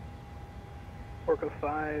 Orca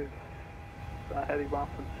 5, heavy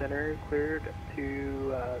Boston Center, cleared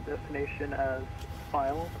to destination as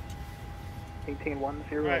filed.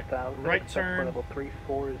 1810, Right. 1000. Right turn. Level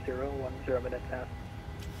 340, 10 minutes after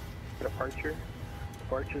departure.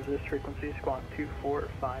 Departures this frequency, squawk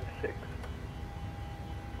 2456.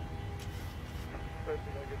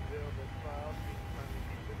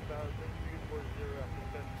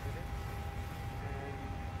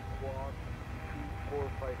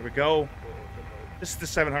 Here we go. This is the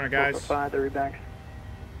 700, Orca guys. 5, the rebacks.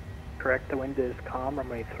 Correct, the wind is calm,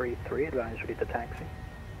 runway 33, advisory to taxi.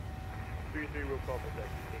 33 will call for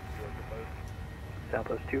taxi, thank you, Orca 5.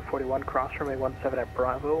 Southwest 241, cross runway 17 at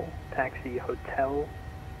Bravo, taxi Hotel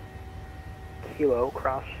Kilo,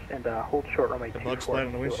 cross and hold short runway The 24. bug slide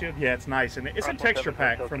on the windshield. Yeah, it's nice, and it's a texture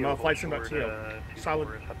pack from FlightSim.to. Solid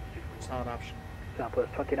option.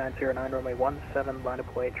 Southwest 2909, runway 17, line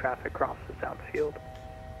of way, traffic crosses outfield.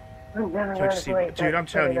 Dude, I'm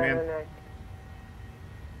telling you, man.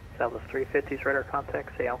 Southwest 350's radar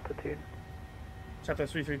contact, say altitude.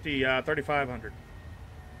 Southwest 350, 3500.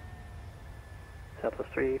 Southwest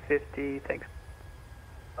 350, thanks.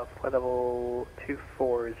 Flight level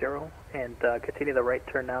 240, and continue the right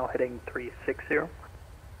turn now, heading 360.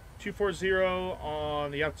 240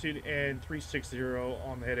 on the altitude and 360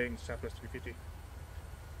 on the heading, Southwest 350.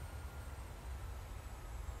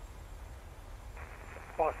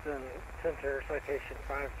 Boston Center, citation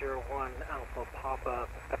 501 Alpha Papa,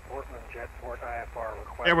 Portland Jetport IFR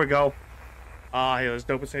request. There we go. Ah, it was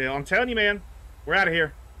dope as hell. I'm telling you, man. We're out of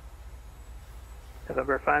here.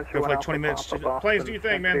 November 501 Go for like Alpha 20 minutes. Papa, Planes, do your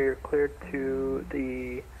thing, man. You're cleared to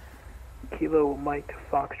the Kilo Mike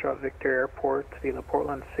Foxtrot Victor Airport via the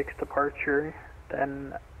Portland 6 departure,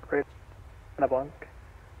 then right in a bunk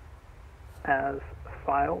as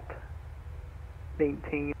filed.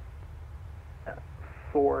 Maintain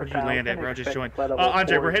Where'd you land at, bro? I just joined.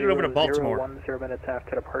 Andre, we're headed over to Baltimore. 10 minutes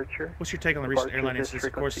after departure. What's your take on the recent airline incidents?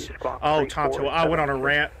 Of course. Squawk Oh, Tonto, I went on a 3476.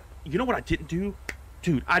 rant. You know what I didn't do?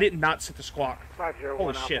 Dude, I did not set the squawk. 501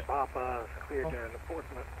 Holy Alpha shit. Papa is cleared to the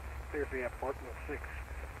Portland, cleared via Portland 6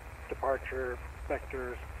 departure,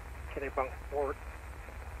 vectors, Kitty Bunk Port,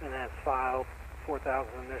 and that's filed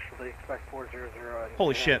 4000 initially, expect 400. And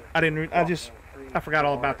Holy shit. I forgot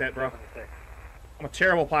all about that, bro. 76. I'm a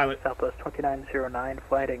terrible pilot. Southwest 2909,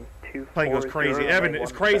 flighting 240. Plane goes crazy. Evan,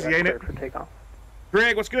 it's crazy, ain't it? For takeoff.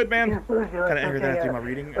 Greg, what's good, man? Kind of angry that I do my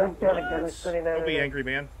reading. Don't be angry,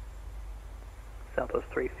 man. Southwest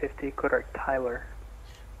 350, Quebec Tyler.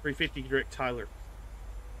 350, Greg Tyler.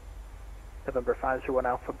 November 501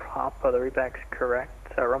 Alpha Papa, the reback's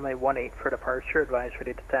correct. Runway 18 for departure, advise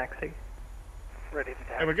ready to taxi. Ready to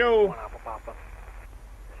taxi. There we go. 1 Alpha Papa.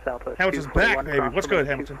 Southwest Hamilton's back, 241, baby. cross What's good, runway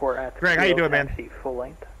Hamilton? 24 at Greg, how you Kilo, doing, man? taxi full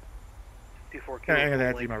length. 24 Kind of angry that I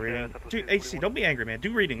have to do my reading. Dude, AC, don't be angry, man.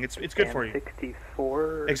 Do reading. It's good for you.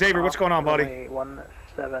 64. Xavier, what's going on, buddy?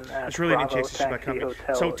 17 at It's really neat, Bravo, Jason. She's about taxi coming.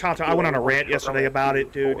 hotel So, Tonto, I went on a Kilo, rant short yesterday runway about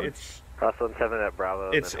it, dude. 24. Cross 17 at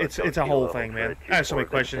Bravo. It's a whole thing, man. I have so many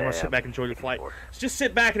questions. I want to sit back and enjoy the flight. Just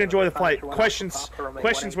sit back and enjoy the flight. Questions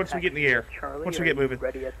once we get in the air. Once we get moving.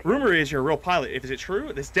 Rumor is you're a real pilot. Is it true?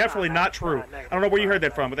 It's definitely not true. I don't know where you heard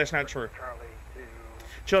that from, but that's not true.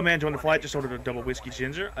 Chill, man. Join the flight. Just ordered a double whiskey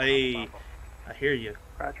ginger. Hey, I hear you.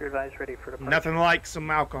 Roger, advise ready for departure. Nothing like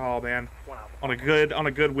some alcohol, man. On a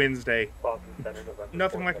good Wednesday.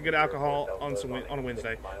 Nothing like a good alcohol on a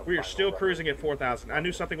Wednesday. We are still cruising at 4,000. I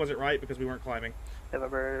knew something wasn't right because we weren't climbing.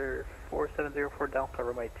 November 4704 Delta,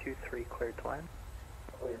 runway 23 cleared to land.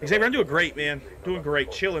 Xavier, I'm doing great, man. Doing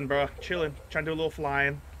great. Chilling, bro. Chilling. Trying to do a little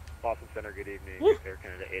flying. Boston Center, good evening. Air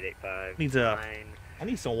Canada 885. Needs I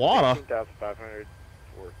need some water. 2,500.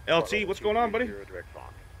 LT, what's going on, buddy?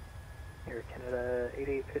 Air Canada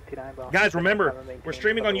 8859 Boston. Guys, remember, we're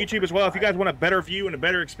streaming on YouTube as well. If you guys want a better view and a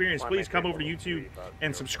better experience, please come over to YouTube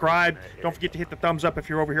and subscribe. Don't forget to hit the thumbs up if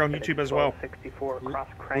you're over here on YouTube as well.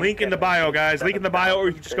 Link in the bio, guys. Link in the bio, or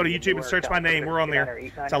you can just go to YouTube and search my name. We're on there.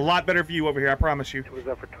 It's a lot better view over here, I promise you.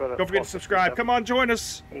 Don't forget to subscribe. Come on, join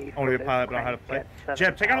us. Only the pilot, but I know how to play.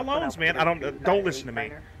 Jeb, take out loans, man. Don't listen to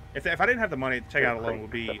me. If I didn't have the money, take out a loan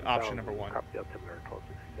would be option number one.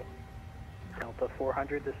 Delta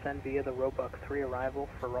 400 descend via the Roebuck 3 arrival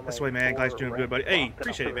for runway. This way, man. Glad you're doing good, buddy. Hey,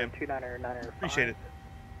 appreciate it, man. Appreciate it.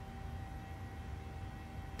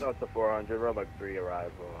 Delta 400, Roebuck 3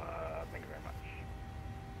 arrival. Thank you very much.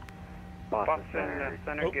 Boston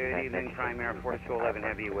Center, good evening. Prime Air 4211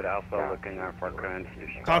 Heavy with Alpha looking for current.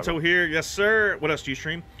 Tonto here, yes, sir. What else do you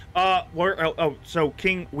stream? So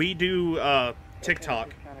King, we do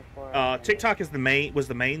TikTok. TikTok was the main,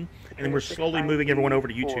 and then we're slowly moving everyone over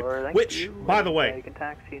to YouTube. Which, by the way,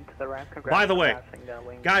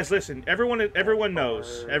 guys, listen. Everyone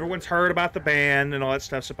knows. Everyone's heard about the ban and all that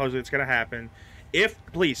stuff. Supposedly it's going to happen.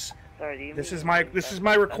 Please, this is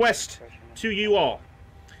my request to you all.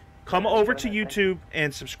 Come over to YouTube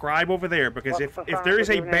and subscribe over there, because if there is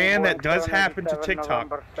a ban that does happen to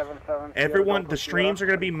TikTok, the streams are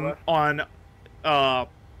going to be on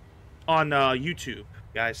YouTube.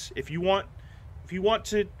 Guys, if you want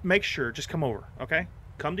to make sure, just come over, okay?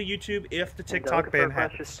 Come to YouTube if the TikTok ban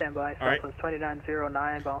happens. All right?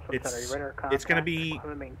 It's going to be,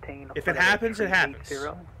 if it happens, it happens.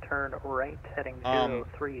 Turn right, heading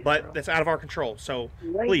 030. But that's out of our control. So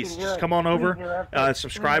please just come on over,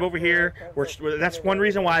 subscribe over here. That's one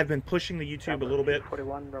reason why I've been pushing the YouTube a little bit,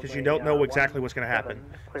 because you don't know exactly what's going to happen.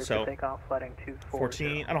 So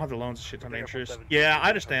 14. I don't have the loans and shit on the interest. Yeah, I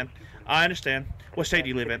understand. What state do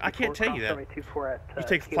you live in? I can't tell you that. You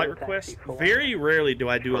take flight requests? Very rarely do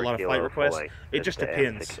I do a lot of flight requests. It just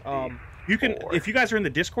depends. You can, if you guys are in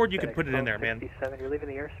the Discord, you can put it in there, man. You're leaving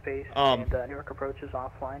the airspace, and Newark approach is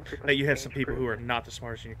offline. You have some people who are not the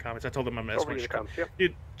smartest in your comments. I told them I'm going to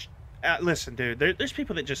dude. Listen, dude. There's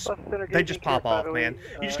people that just pop off, man.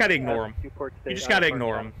 You just gotta ignore them. You just gotta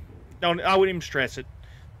ignore them. I wouldn't even stress it.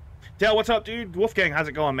 Dell, what's up, dude? Wolfgang, how's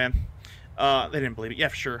it going, man? They didn't believe it. Yeah,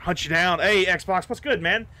 for sure. Hunt you down. Hey, Xbox, what's good,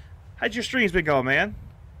 man? How'd your streams been going, man?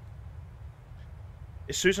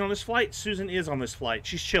 Is Susan on this flight? Susan is on this flight.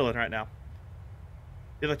 She's chilling right now.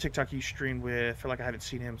 The other TikTok you streamed with, I feel like I haven't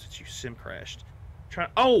seen him since you sim crashed. You're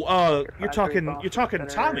talking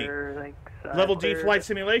Tommy. Level D flight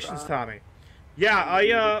simulations, Tommy. Yeah,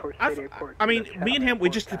 I mean, me and him, we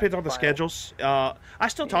just depend on the schedules. I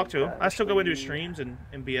still talk to him. I still go into his streams and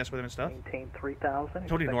BS with him and stuff.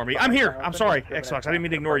 Don't ignore me. I'm here. I'm sorry, Xbox. I didn't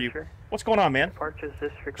mean to ignore you. What's going on, man?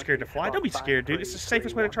 Scared to fly? Don't be scared, dude. It's the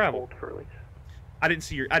safest way to travel. I didn't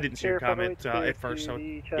see your comment at first, so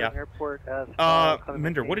yeah.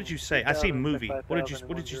 Minder, what did you say? I see movie. What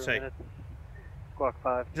did you say?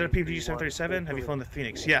 Is that a PMDG 737? Have you flown the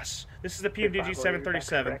Phoenix? Yes. This is the PMDG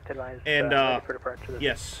 737, and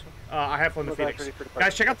yes, I have flown the Phoenix.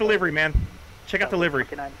 Guys, check out the livery, man. Check out the livery.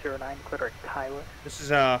 This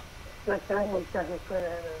is yeah.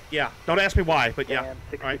 Don't ask me why, but yeah. All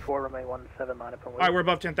right. All right, we're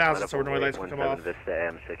above 10,000, so we're no lights will come off.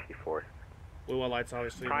 Blue lights,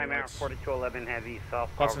 obviously. Prime Air 4211 Heavy,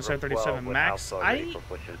 South. Boston 737 Max.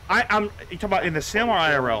 I'm. You talking about in the sim or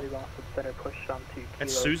IRL?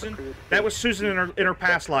 That's Susan. That was Susan in her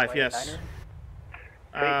past life. Yes.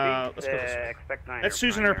 Let's go this way. That's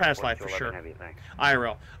Susan in her past life for sure.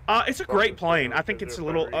 IRL. It's a great plane. I think it's a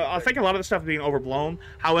little. I think a lot of the stuff is being overblown.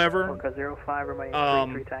 However,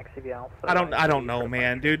 I don't know,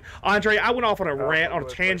 man, dude. Andre, I went off on a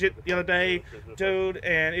tangent the other day, dude,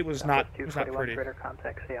 and it was not pretty. I don't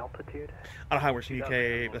know how it works in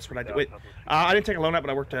UK. That's what I did. Wait, I didn't take a loan out, but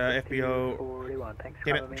I worked FBO.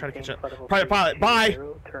 Damn it, I'm trying to catch up. Private pilot. Bye.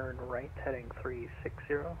 Turn right, heading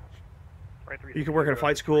 360. You could work at a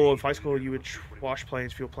flight school. In flight school, you would wash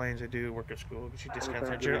planes, fuel planes. They do work at school. But you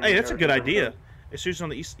discounts there. Hey, that's a good idea. Is Susan on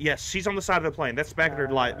the east? Yes, she's on the side of the plane. That's back in her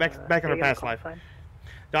life, back in her past life.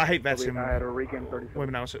 No, I hate vets. Wait a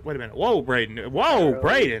minute. Whoa, Braden. Whoa,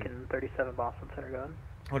 Braden. 37 Boston Center going.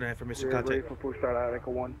 Hold on for missing contact.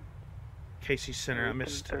 KC Center. I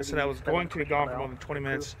missed. I said I was going to be gone for more than 20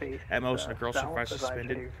 minutes at most, and a girl supervisor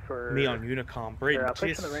suspended me on HoneyComb. Braden,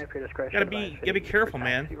 gotta be careful,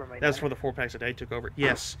 man. That's where the 4 packs a day took over.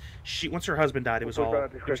 Yes, once her husband died, it was terrible.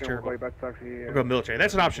 We'll go military.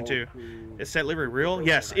 That's an option too. Is that livery real?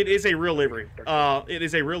 Yes, it is a real livery. It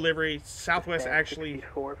is a real livery. Southwest actually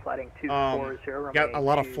got a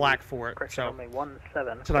lot of flack for it. So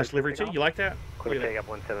it's a nice livery too. You like that? Quick take up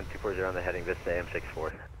 17240 on the heading Vista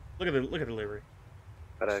M64. Look at the livery.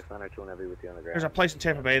 FedEx 902 Heavy with you on the ground. There's a place in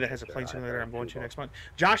Tampa Bay that has a plane simulator I'm going to next month.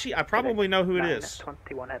 Joshy, I probably know who it is.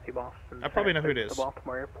 21 Heavy Boston. I probably know who it is.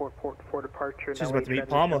 Baltimore Airport port for departure. She's about to meet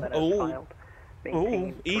Palma. Oh,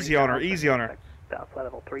 easy on her, easy on her.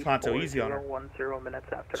 Tonto, easy on her.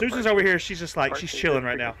 Susan's over here. She's just like, she's chilling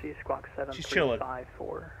right now. She's chilling.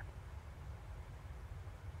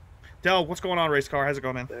 Del, what's going on, race car? How's it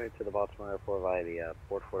going, man? To the Baltimore Airport via the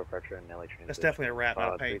port for departure and Nelly train. That's definitely a rat,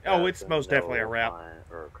 not a paint. Oh, it's most definitely a rat.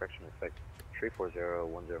 Or correction, expect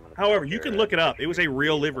 34010. However, you can look it up. It was a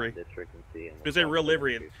real livery. It was a real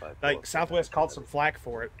livery, and like Southwest called some flack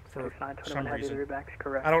for it for some reason.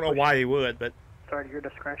 I don't know why he would, but Sorry, your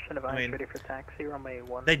discretion. If I'm ready for taxi, runway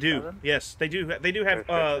 17. They do. Yes, they do. They do have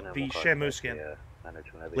the Shamu skin.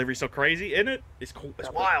 Livery's so crazy, isn't it? It's cool.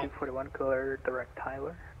 It's wild. 241 color direct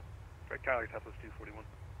Tyler. Direct Tyler, Southwest 241.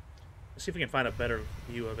 Let's see if we can find a better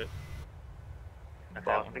view of it.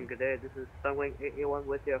 Boston, good day. This is Sunwing 881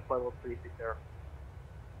 with you, flight level 360.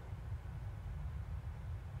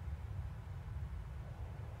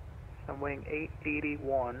 Sunwing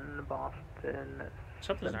 881, Boston.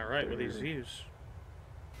 Something's not right with these views.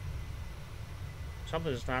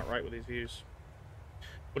 Something's not right with these views.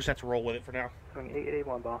 We'll just have to roll with it for now. Sunwing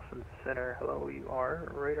 881, Boston Center. Hello, you are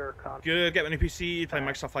radar contact. Good. Got my new PC. Playing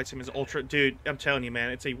Microsoft Flight Sim is Ultra. Dude, I'm telling you,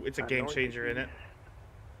 man, it's a game changer, isn't it?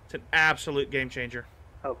 It's an absolute game changer.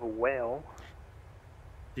 Of a whale.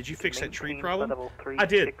 Did you fix that tree problem? I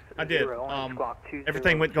did.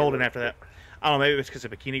 Everything went golden after that. I don't know, maybe it's because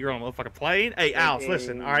of Bikini Girl on a motherfucking plane. Hey, Alice,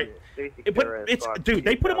 listen, all right. Dude,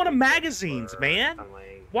 they put them on the magazines, man.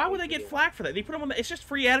 Why would they get flack for that? They put them on. It's just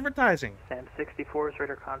free advertising. Sam 64 is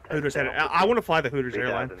radar contact. Hooters had it. I want to fly the Hooters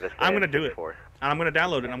airline. I'm gonna do it. I'm gonna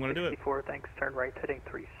download it. I'm gonna do it. 64, thanks. Turn right, heading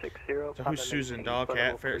 360. So who's Susan? Dog,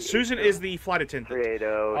 cat, fair. Susan is the flight attendant.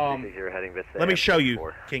 380, heading Vista. Let me show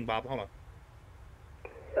you, King Bob. Hold on.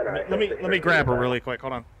 Let me grab her really quick.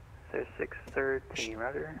 Hold on. So 613,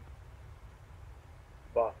 Rudder.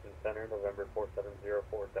 Boston Center, November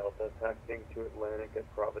 4704 Delta, taxiing to Atlantic at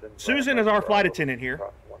Providence. Susan is our flight attendant here.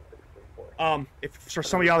 If for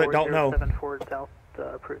some of y'all that don't know,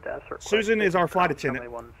 Susan is our flight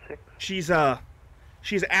attendant. She's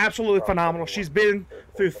absolutely phenomenal. She's been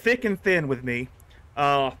through thick and thin with me.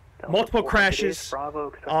 Multiple crashes.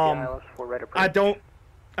 I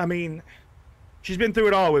mean, she's been through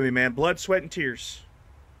it all with me, man. Blood, sweat, and tears.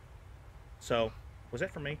 So. Was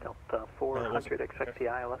that for me? Delta 400, expect the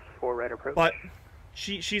ILS 4 right approach. But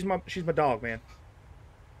she's my dog, man.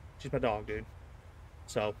 She's my dog, dude.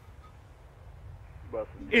 So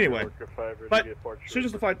anyway, but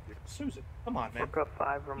Susan's the flight. Susan, come on, man.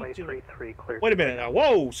 5 runway 33 clear. Wait a minute now.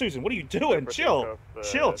 Whoa, Susan, what are you doing? Chill. What are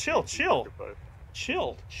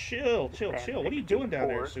you doing down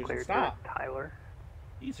there, Susan? Stop. Tyler.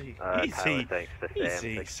 Easy,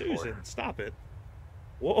 Susan. Stop it.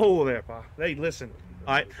 Whoa there, Pa. Hey, listen.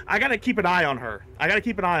 All right, I gotta keep an eye on her. I gotta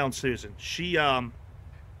keep an eye on Susan. She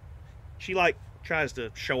like tries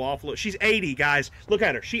to show off a little. She's 80, guys. Look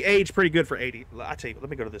at her. She aged pretty good for 80. I tell you,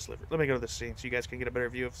 let me go to this liver. Let me go to this scene so you guys can get a better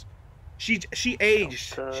view of. She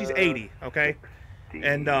aged. She's 80. Okay.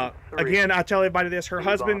 And again, I tell everybody this: her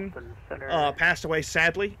husband passed away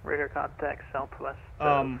sadly. Radar contact Southwest.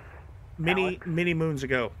 Many moons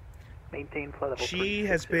ago. Maintain flight level. She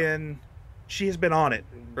has been on it,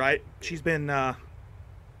 right? She's been,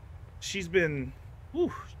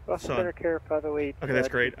 whew, son. Okay, that's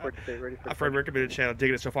great. I've heard recommended channel,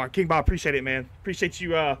 digging it so far. King Bob, appreciate it, man. Appreciate you,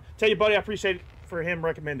 tell your buddy I appreciate it for him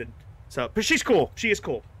recommended. So, but she's cool. She is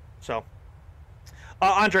cool. So,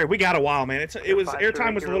 Andre, we got a while, man.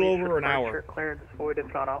 Airtime was a little over an hour. Clearance void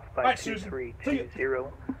if not off by 2320.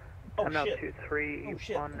 I'm now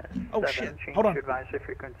 2317. Hold on. Change to advisory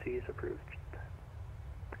frequency is approved.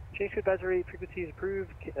 Change to advisory frequency is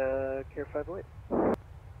approved. Care 508.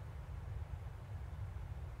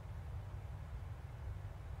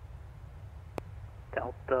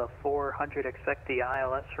 Delta 400, expect the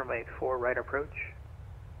ILS runway 4 right approach.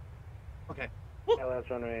 Okay. ILS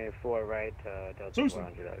runway 4 right, Delta Susan.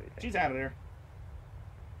 400. She's out of there.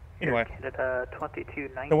 Anyway. Canada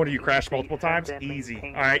 2219. No wonder you crashed multiple times? Easy.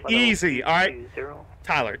 Alright, easy. Alright.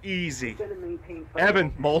 Tyler, easy.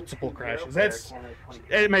 Evan, multiple crashes.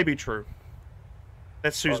 It may be true.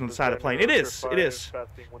 That's Susan on the side of the plane. It is. It is.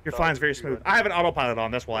 Your flying's very smooth. I have an autopilot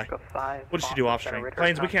on, that's why. What did she do off stream?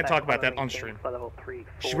 Planes, we can't talk about that on stream.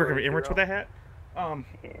 She's working for Emirates with that hat?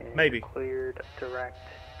 Maybe. Cleared direct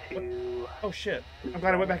to... Oh shit. I'm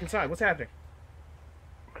glad I went back inside. What's happening?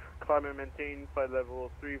 Climb and maintain flight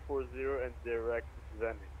level 340 and direct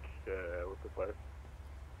Zenit with the flight.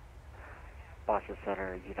 Boston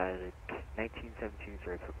Center, United 1917,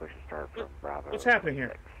 sorry for push start from Bravo. What's happening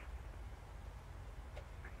here?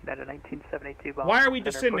 United 1972. Why are we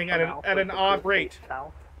descending at an odd rate?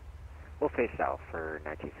 South. We'll face south for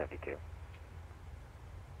 1972.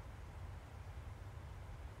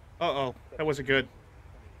 Uh-oh. That wasn't good.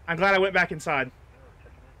 I'm glad I went back inside.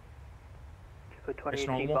 It's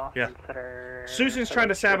normal? Yeah. Center, Susan's trying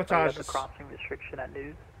to sabotage us. Crossing restriction at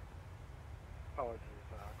news. Apologies,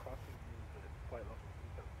 crossing news at flight level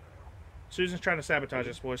 370. Susan's trying to sabotage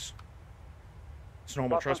us, boys. It's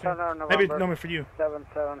normal, trust me. Maybe it's normal for you.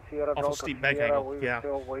 77 Sierra Awful Delta steep bank Sierra, angle. Yeah.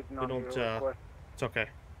 still waiting We on don't, your request. it's okay.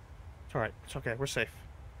 It's alright. It's okay. We're safe.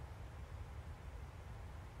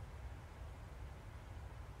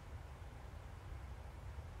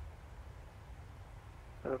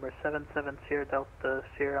 November 77 Sierra Delta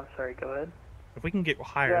Sierra, I'm sorry, go ahead. If we can get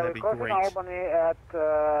higher, Yeah, that'd be we're great. crossing Albany at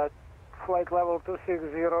flight level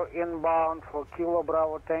 260 inbound for Kilo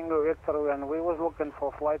Bravo Tango Victor, and we was looking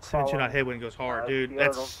for flight 72 knot power. headwind goes hard, dude.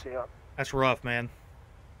 Sierra Delta Sierra. That's rough, man.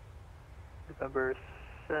 November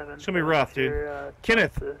 7. It's gonna be rough, dude. Sierra,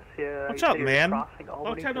 Kenneth, Delta Sierra, what's you up, said you're man? crossing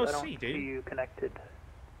Albany, time no but I don't see, dude. you connected.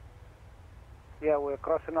 Yeah, we're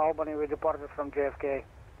crossing Albany. We departed from JFK.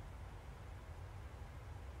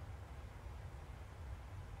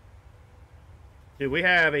 Dude, we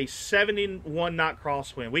have a 71 knot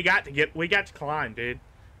crosswind. We got to climb, dude.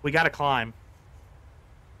 We got to climb.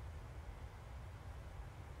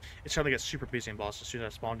 It's starting to get super busy in Boston as soon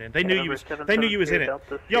as I spawned in. They knew you was in it.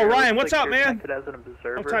 Yo, Ryan, what's up, man? As an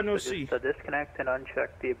observer, Long time no so see. just, disconnect and uncheck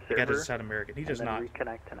the observer. The guy doesn't sound American. He does and then not.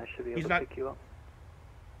 Reconnect, and I should be He's able not. to pick you up.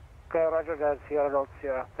 Okay, roger, guys. Sierra Delta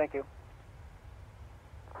Sierra. Thank you.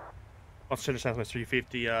 Boston Center Southwest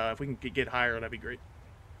 350. If we can get higher, that'd be great.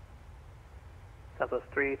 Southwest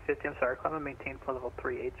 350, I'm sorry, climb and maintain flight level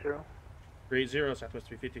 380. 380, Southwest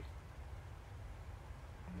 350.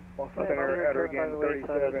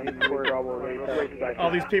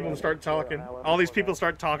 All these people start talking. All these people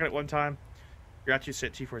start talking at one time. You're actually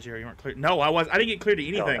set T40. You weren't clear. No, I didn't get cleared to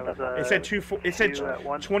anything. It said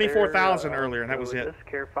 24,000 earlier, and that was it.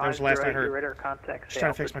 That was the last I heard. Just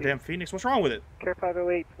trying to fix my damn Phoenix. What's wrong with it? Care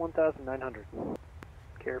 508, 1,900.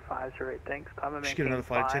 Care 5's right, thanks. Climb and Just get maintain another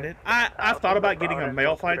flight 5, attendant. I've thought about getting a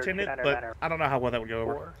male flight attendant, but I don't know how well that would go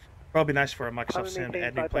over. 4. Probably nice for a Microsoft Sim to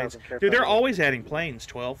add new planes. 5,000, Dude, they're always adding planes,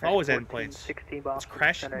 12. Always adding 14, planes. 16 It's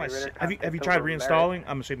crashing my... Have you tried over reinstalling?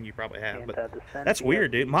 I'm assuming you probably have, And, but descend that's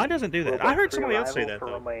weird, dude. Mine doesn't do that. I heard somebody else say that,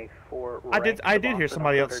 though. I did hear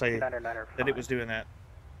somebody else say that it was doing that.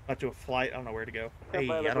 About to a flight, I don't know where to go. Hey,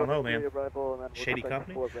 I don't know, man. Shady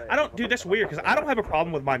company? I don't... Dude, that's weird, because I don't have a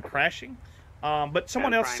problem with mine crashing. But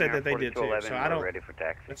someone else said that they did, too, so I don't...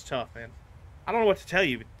 That's tough, man. I don't know what to tell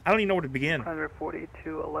you. I don't even know where to begin.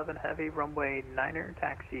 4211 heavy, runway 9er,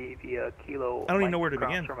 taxi via Kilo. I don't even know where to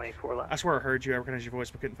begin. Runway 4 left. I swear I heard you. I recognized your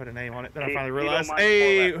voice, but couldn't put a name on it. Then I finally realized.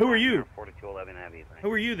 Hey, who are you? 4211 heavy.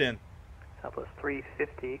 Who are you then? Southwest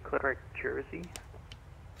 350, Clitterick, Jersey.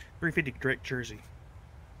 350 direct Jersey.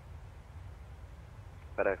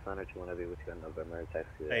 FedEx 901 heavy with you on November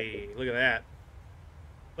taxi. Hey, look at that.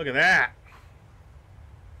 Look at that.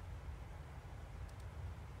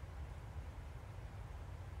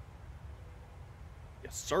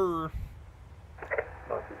 Yes, sir.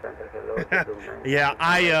 Yeah,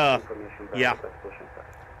 I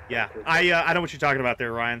know what you're talking about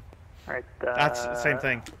there, Ryan. Alright, That's the same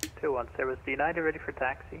thing. 2-1, Service United, ready for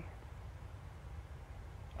taxi.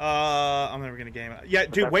 I'm never gonna game it. Yeah,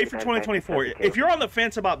 dude, wait for 2024. If you're on the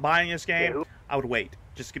fence about buying this game, I would wait.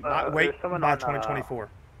 Just wait by 2024.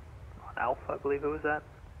 On Alpha, I believe it was that.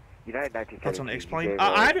 United That's on 1972. X-Plane.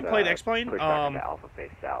 I haven't played X-Plane. Alpha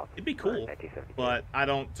face south. It'd be cool, but I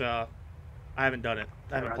don't. I haven't done it.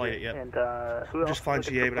 I haven't played it yet. And who else? Just flying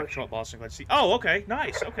GA, but I control Boston. Glad to see. Oh, okay,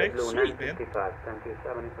 nice. Okay, sweet, man.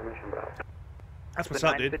 That's what's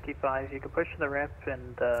up, dude. 955. You can push the ramp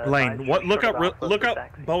and. Lane, what? Look up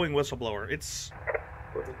taxi. Boeing whistleblower. It's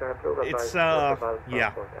It's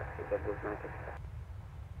yeah.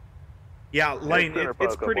 Yeah, Lane,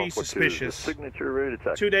 it's pretty suspicious. Signature ready to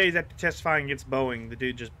attack. 2 days after testifying against Boeing, the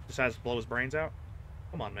dude just decides to blow his brains out.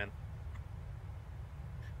 Come on, man.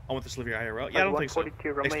 I want this to live your IRL. Yeah, I don't think so.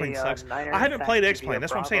 X-Plane sucks. I haven't played X-Plane.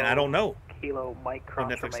 That's what I'm saying. I don't know. Kilo Mike On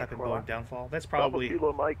cross Netflix, type in Romeo Boeing downfall. That's probably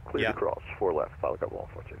Kilo Mike, clear yeah. across, 4 left, pilot got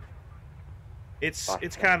 142.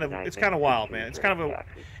 It's kind of wild, man. It's kind of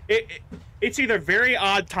it's either very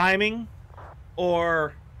odd timing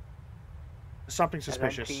or something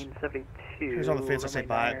suspicious. 1772. Who's on the fence? I say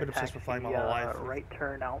bye. I've been obsessed with flying my whole life. Right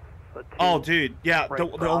turn Alpha 2. Oh, dude, yeah,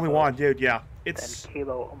 the only one, dude, yeah. It's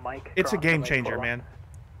Kilo Mike it's a cross game Romeo changer, 4 man.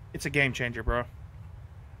 It's a game changer, bro.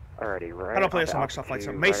 Alrighty, right. I don't play this on Microsoft Flight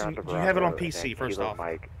Sim. Mason, you have it on PC, first off.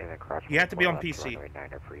 You have to be on PC.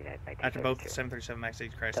 After both 737 MAX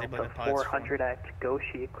 8 crash, they blame the pilots. 400 at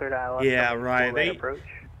Goshi, cleared ILS. Yeah, right.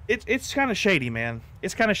 It's kind of shady, man.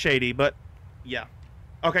 It's kind of shady, but yeah.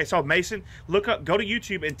 Okay, so Mason, look up, go to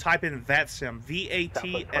YouTube and type in VATSIM.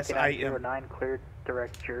 VATSIM. Cleared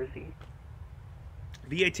direct Jersey.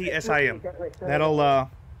 VATSIM.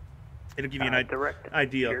 It'll give you an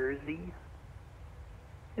idea. Jersey.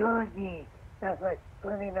 Georgie, that's like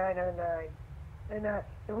 2909. And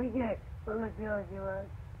we get Southwest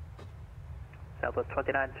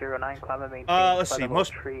 2909, climate maintain. Let's see.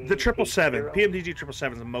 The 777, PMDG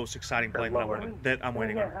 777 is the most exciting plane that I'm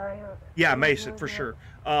waiting on. Yeah, Mason for sure.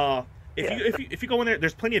 If you go in there,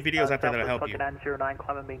 there's plenty of videos out there that'll help you. 2909,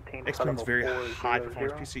 climate maintain. X-Plane's very high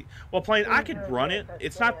performance PC. Well, plane, I could run it.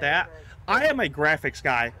 It's not that. I am a graphics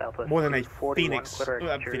guy more than a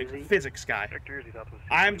physics guy.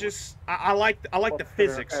 I'm just I like the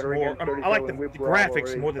physics more. I like the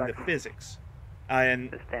graphics more than the physics.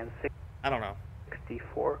 And I don't know.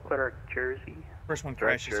 64, clear Jersey. First one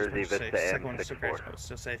crashes is safe. Second one is still crash mode.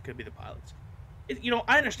 Still safe. Could be the pilots. You know,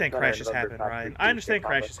 I understand crashes happen, Ryan. I understand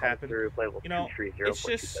crashes happen. You know, it's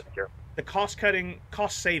just the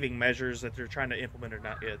cost-saving measures that they're trying to implement are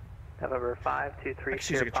not it. November 523. I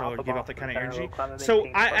can use a controller to give off that kind of energy. So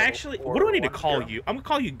I actually, what do I need to call you? I'm gonna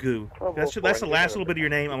call you Goo. That's the last little bit of your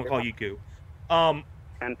name. I'm gonna call you Goo.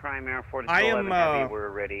 And Primary 42 I am. We're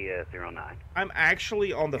ready 09. I'm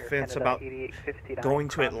actually on the fence about going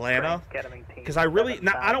to Atlanta because I really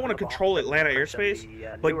I don't want to control Atlanta airspace,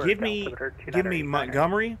 but give me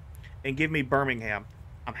Montgomery and give me Birmingham.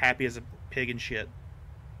 I'm happy as a pig in shit.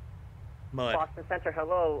 Mud. Boston Center,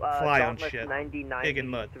 hello. Fly on shit. Pig and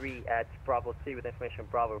mud. 3 at Bravo 3 with information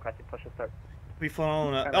Bravo requesting push and start. We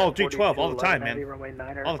flown D12 all the time, man.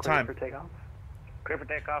 All the time. Clear for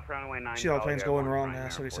takeoff, runway 9. See all the planes going wrong now,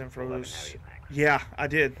 77 for loose. Yeah, I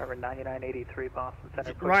did. Number 9983 Boston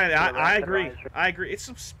Center. Ryan, I agree. I agree. It's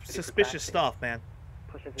some suspicious stuff, man.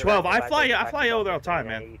 12. I fly over there all the time,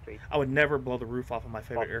 man. I would never blow the roof off of my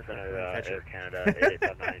favorite aircraft.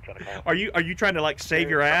 Are you trying to like save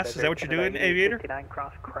your ass? Is that what you're doing, Aviator? 59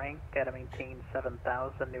 cross crank at maintain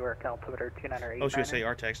 7000 Newark altimeter 2908. I was gonna say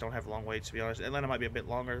RTX don't have long waits, to be honest. Atlanta might be a bit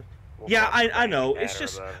longer. Yeah, I know. It's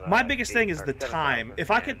just my biggest thing is the time.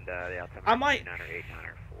 If I could, I might.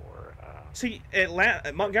 See,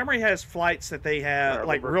 Montgomery has flights that they have,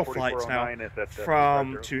 like real flights now,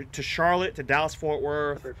 from to Charlotte, to Dallas Fort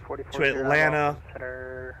Worth, to Atlanta.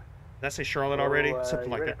 Did I say Charlotte already? Something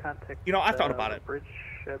like that. You know, I thought about it.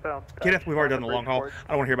 Kenneth, we've already done the long haul. I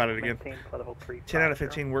don't want to hear about it again. 10 out of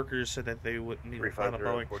 15 workers said that they wouldn't need to fly on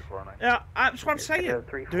Boeing. Yeah, that's what I'm saying,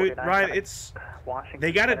 dude. Right? It's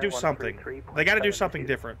they got to do something. They got to do something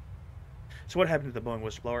different. So what happened to the Boeing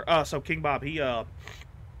whistleblower? So King Bob, he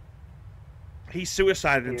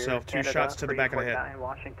suicided himself. 2 shots to the back of the head.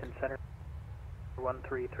 Washington Center.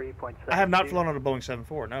 133.7. I have not flown on a Boeing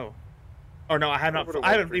 747. No. Or no, I have not.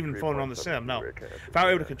 I haven't even flown on the sim. No. If I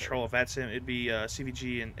were able to control a VATSIM, it'd be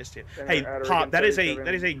CVG and STM. Hey, Pop, that is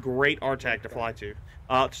a great RTAC to fly to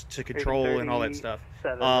control and all that stuff.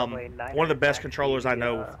 One of the best controllers I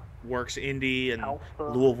know works Indy and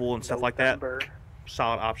Louisville and stuff like that.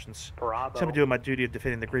 Solid options. So I'm doing my duty of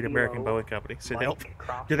defending the great American Boeing company. So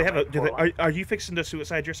do they have are you fixing to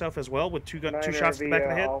suicide yourself as well with 2 shots to the back of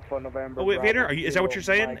the head? Oh wait, Vader, is that what you're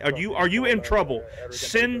saying? Are you in trouble?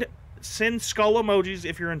 Send skull emojis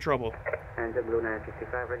if you're in trouble.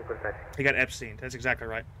 You got Epstein. That's exactly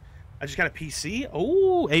right. I just got a PC.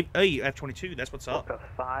 Oh, F-22. That's what's up.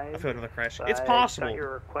 I feel another crash. It's possible.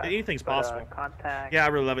 Anything's possible. Yeah, I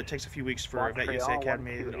really love it. It takes a few weeks for that USA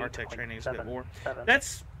Academy. The RTEC training is a bit more.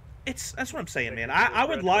 That's what I'm saying, man.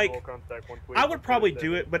 I would probably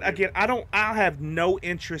do it, but again, I have no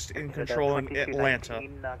interest in controlling Atlanta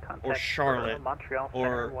or Charlotte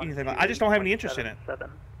or anything. I just don't have any interest in it.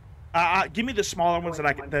 Give me the smaller ones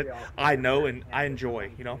that I know and I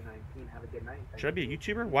enjoy. You know. Should I be a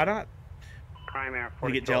YouTuber? Why not?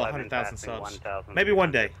 We get Dell 100,000 subs. Maybe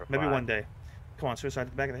one day. Maybe one day. Come on, suicide to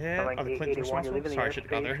the back of the head. Are the Clintons responsible? Sorry, I should have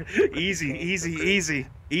gone there. Easy, easy, easy,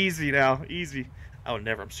 easy now, easy. Oh,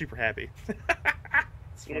 never. I'm super happy.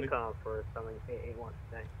 HoneyComb for something 881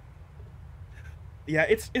 today. Yeah,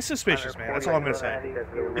 it's suspicious, man. That's all I'm gonna say.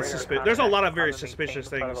 It's suspicious. There's a lot of very suspicious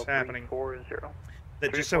things happening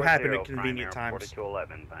that just so happen at convenient times.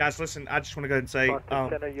 Guys, listen. I just want to go ahead and say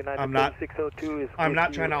I'm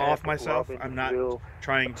not trying to off myself. I'm not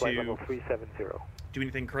trying to do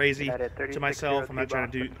anything crazy to myself. I'm not trying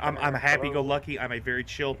to do. I'm happy-go-lucky. I'm a very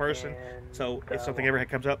chill person. So if something ever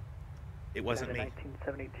comes up, it wasn't me.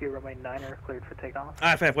 1972 runway 9er cleared for takeoff.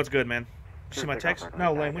 IFF, what's good, man? Did you see my text?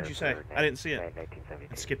 No, Lane, what'd you say? I didn't see it.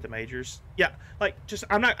 And skip the majors. Yeah, like just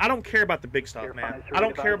I don't care about the big stuff, man. I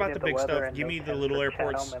don't care about the big stuff. Give me the little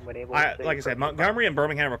airports. Like I said, Montgomery and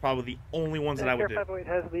Birmingham are probably the only ones that I would do.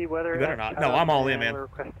 You better not. No, I'm all in, man.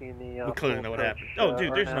 We clearly know what happened. Oh,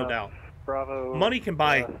 dude, there's no doubt. Money can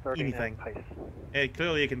buy anything. And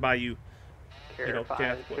clearly it can buy you. You know,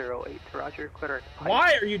 508 Roger, clear.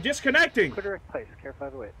 Why are you disconnecting? Clear place, care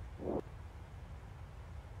 508.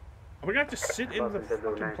 Are we gonna have to sit in the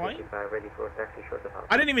fucking plane?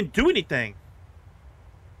 I didn't even do anything.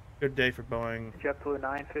 Good day for Boeing. JetBlue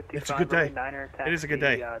 955. It's a good day. It is a good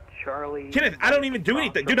day. Charlie. Kenneth, I don't even do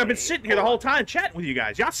anything, dude. I've been sitting here the whole time chatting with you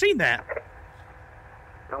guys. Y'all seen that?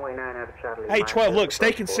 Hey, 12. Look,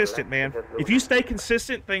 stay consistent, man. If you stay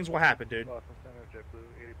consistent, things will happen, dude.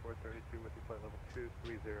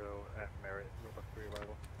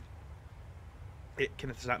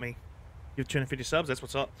 Kenneth, is not me. You have 250 subs. That's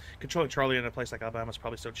what's up. Controlling Charlie in a place like Alabama is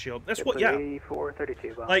probably so chill. That's what. Yeah.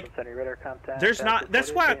 Like, there's not.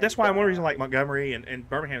 That's why. That's why one reason like Montgomery and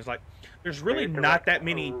Birmingham is like, there's really not that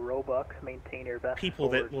many people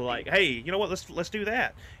that will like, hey, you know what? Let's do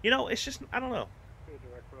that. You know, it's just I don't know.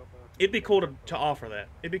 It'd be cool to offer that.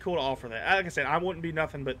 It'd be cool to offer that. Like I said, I wouldn't be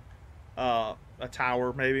nothing but a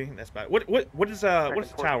tower maybe. That's about it. What is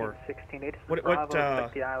the tower?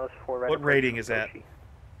 What rating is that?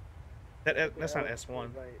 That's not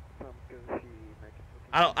S1.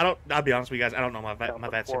 I'll be honest with you guys. I don't know my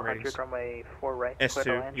VATSIM ratings.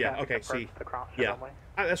 S2. Yeah. Okay. C. Yeah.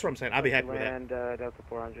 That's what I'm saying. I'll be happy with that. Delta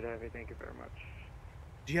 400 Heavy. Thank you very much.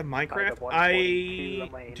 Do you have Minecraft?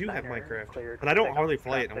 I do have Minecraft, but I don't hardly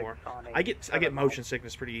play it anymore. I get motion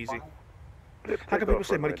sickness pretty easy. How come people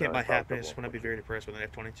say money can't buy happiness when I'd be very depressed with an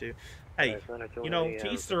F-22? Hey, you know,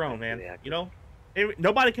 to each their own, man. You know,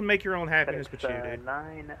 nobody can make your own happiness but you, dude.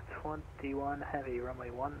 921 Heavy,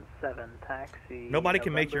 runway 17, taxi. Nobody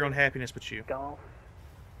can make your own happiness but you. Golf,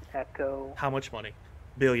 Echo. How much money?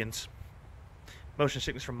 Billions. Motion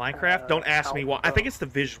sickness from Minecraft? Don't ask me why. I think it's the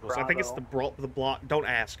visuals. I think it's the block. Don't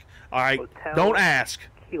ask. All right? Don't ask.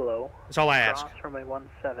 Kilo. That's all I ask.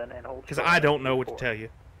 Because I don't know what to tell you.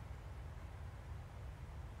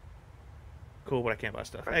 Cool, but I can't buy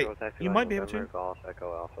stuff. Hey, you might be able to. Golf,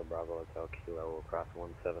 Echo, Alpha, Bravo, Hotel, Kilo, will cross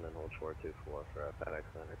 17 and hold short 24 for FedEx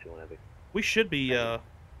Center 2 Heavy. We should be,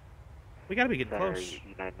 we gotta be getting close.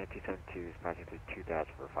 United 1972 is passing through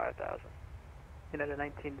 2,000 for 5,000. United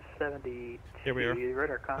 1970. Here we are.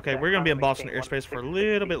 Okay, we're gonna be in Boston airspace for a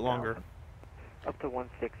little bit longer. Up to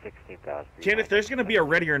 16,000. Kenneth, there's gonna be a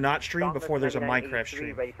Ready or Not stream before there's a Minecraft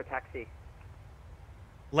stream. Ready for taxi.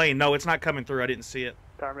 Lane, no, it's not coming through. I didn't see it.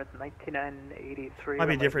 Dartmouth 1983. Might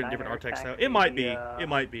be different RTX though. It might be. It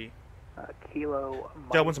might be. Kilo.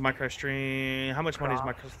 Delwin's a Minecraft stream. How much money is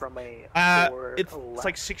Minecraft? It's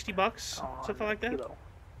like $60, something like that. Kilo.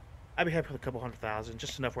 I'd be happy with a couple $100,000,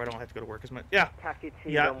 just enough where I don't have to go to work as much. Yeah,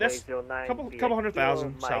 yeah, that's a couple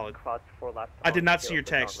 $100,000 solid. I did not see your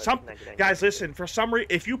text. Guys, listen. For some reason,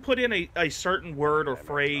 if you put in a certain word or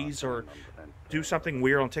phrase or do something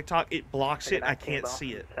weird on TikTok, it blocks it. I can't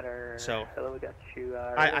see it. So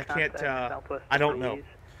I can't. I don't know.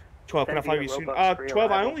 12, can I fly you soon?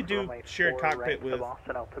 12, I only do shared cockpit with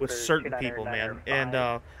certain people, man. And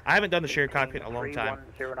I haven't done the shared cockpit in a long time.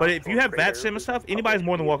 But if you have VATSIM and stuff, anybody's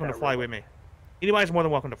more than welcome to fly with me. Anybody's more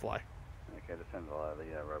than welcome to fly. Okay, descend the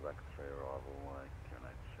Roebuck 3 arrival.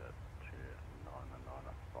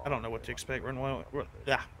 I don't know what to expect. Runway.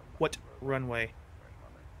 What runway?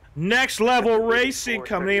 Next level racing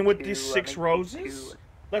coming in with these 6 roses.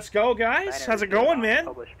 Let's go, guys. How's it going, man?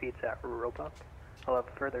 Published speeds at Roebuck. I'll have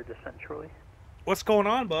further descent shortly. What's going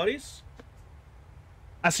on, buddies?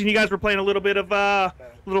 I seen you guys were playing a little bit of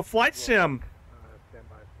little flight sim.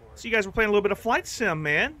 So you guys were playing a little bit of flight sim,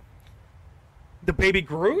 man. The baby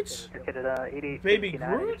Groots? Baby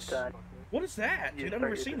Groots? What is that, dude? I've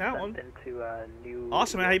never seen that one. Into, new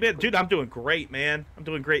Awesome, man. How you been? Dude, I'm doing great, man. I'm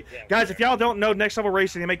doing great. Guys, if y'all don't know Next Level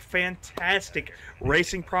Racing, they make fantastic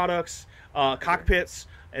racing products, cockpits,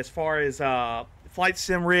 as far as flight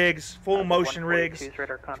sim rigs, full motion rigs.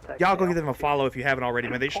 Y'all go give them a follow if you haven't already,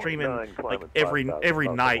 man. They're streaming like every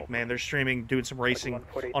night, man. They're streaming, doing some racing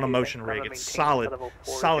on a motion rig. It's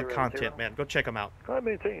solid content, man. Go check them out. I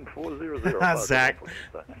maintain 400. Zach.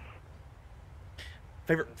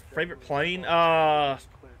 Favorite plane? I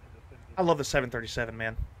love the 737,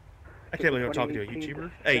 man. I can't believe I'm talking to a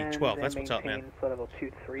YouTuber. Hey, 12, that's what's up, man.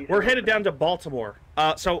 We're headed down to Baltimore.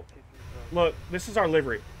 So, look, this is our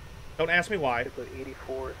livery. Don't ask me why.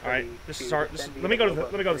 All right, this is our. Let me go to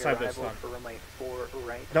the side of this one.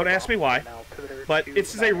 Don't ask me why, but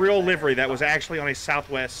this is a real livery that was actually on a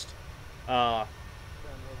SouthWest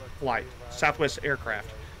flight, SouthWest aircraft.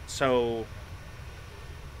 So,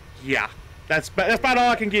 yeah, that's about all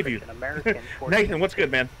I can give you. Nathan, what's good,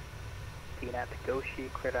 man?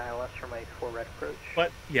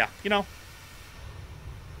 But yeah, you know,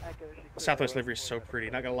 Southwest livery is so pretty.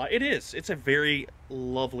 Not gonna lie, it is. It's a very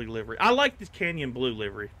lovely livery. I like this Canyon Blue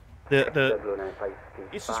livery.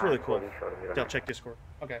 It's just really cool. I'll check Discord.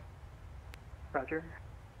 Okay. Roger.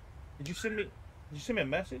 Did you send me a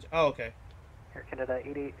message? Oh, okay. Air Canada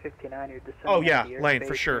 8859. You're descending. Oh yeah, Lane,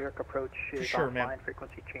 for sure. New York approach is for sure, offline. man.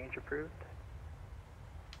 Frequency change approved.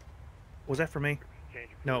 Was that for me?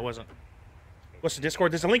 No, it wasn't. What's the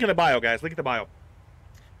Discord? There's a link in the bio, guys. Link in the bio.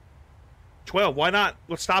 12, why not?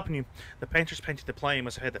 What's stopping you? The painters painted the plane.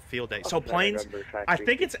 Must have had the field day. So planes, I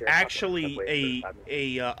think it's actually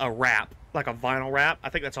a wrap, like a vinyl wrap. I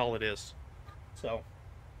think that's all it is. So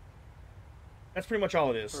that's pretty much all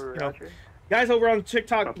it is. You know, guys over on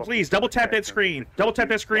TikTok, please double tap that screen. Double tap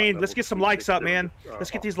that screen. Let's get some likes up, man. Let's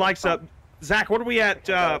get these likes up. Zach, what are we at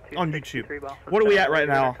on YouTube? What are we at right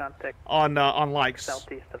now on likes?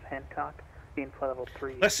 Southeast of Hancock. Level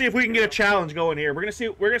 3. Let's see if we can get a challenge going here. We're gonna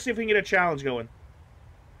see if we can get a challenge going.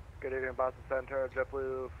 Good evening, Boston Center,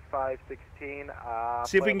 JetBlue 516.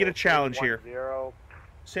 See if we can get a challenge here.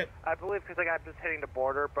 Sit. I believe because I'm just hitting the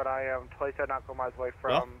border, but I am 27 nautical miles away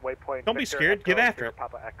from waypoint. Don't be scared. Get after it.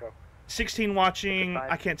 Papa Echo. 16 watching.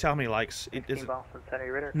 I can't tell how many likes. It is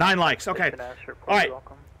 9 likes. Okay. All right.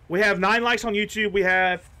 We have 9 likes on YouTube. We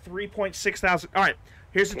have 3.6 thousand. All right.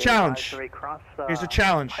 Here's the challenge. Here's the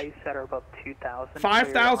challenge.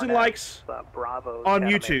 5,000 likes on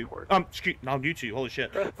YouTube. Excuse, not on YouTube. Holy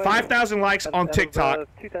shit. 5,000 likes on TikTok.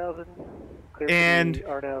 And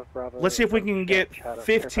let's see if we can get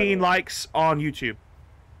 15 likes on YouTube.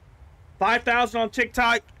 5,000 on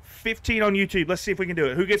TikTok, 15 on YouTube. Let's see if we can do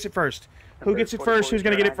it. Who gets it first? Who gets it first? Who's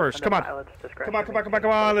gonna get it first? Come on. Come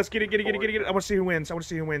on. Let's get it. I want to see who wins. I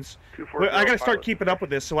gotta start keeping up with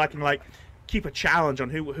this so I can like keep a challenge on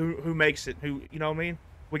who makes it. Who, you know what I mean?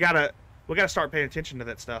 We gotta start paying attention to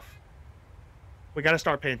that stuff.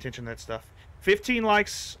 15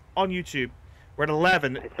 likes on YouTube. We're at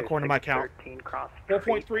 11 according to my count.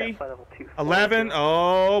 4.3, 11.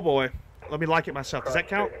 Oh boy. Let me like it myself. Does that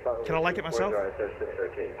count? Can I like it myself?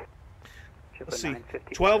 Let's see.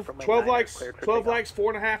 12 likes.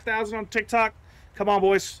 4,500 on TikTok. Come on,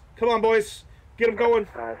 boys. Get them going.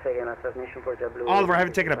 Oliver, I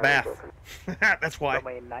haven't taken a bath. That's why.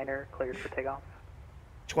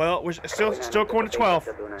 12. We're still according to 12.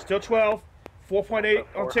 Still 12. 4.8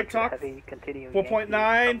 on TikTok.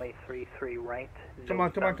 4.9. Come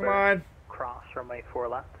on. Cross runway 4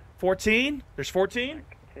 left. 14. There's 14.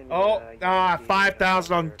 Oh,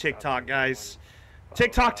 5,000 on TikTok, guys.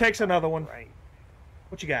 TikTok takes another one.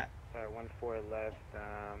 What you got? 14 left.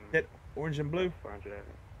 Hit orange and blue. 400.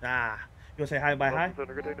 You want to say hi by hi? Come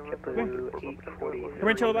here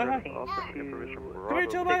and tell by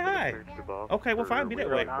hi. Okay, well, fine. Be that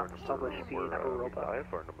way.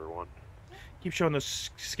 Keep showing those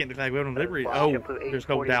skin flag. We have no livery. Oh, there's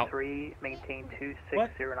no doubt.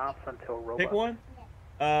 What? Pick one.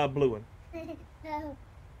 Blue one.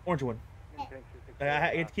 Orange one.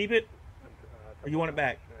 I get to keep it? Or you want it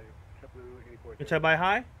back? You tell by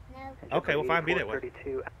hi? No. Okay, well, fine. Be that way.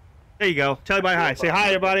 There you go. Tell everybody hi. Say hi,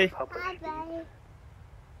 everybody. Hi,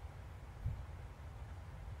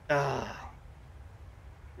 buddy.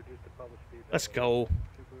 Let's go.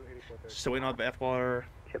 Still waiting on the bathwater.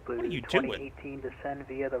 What are you doing?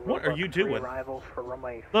 What are you doing?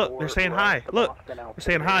 Look, they're saying hi. Look, they're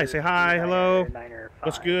saying hi. Say hi. Hello.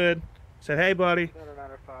 What's good? Say hey, buddy.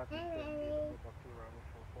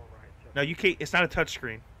 No, you can't. It's not a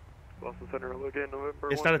touchscreen. Boston Center, again,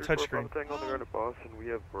 November. It's not a touchscreen. On the ground at Boston, we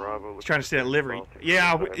have Bravo. He's trying to say that livery.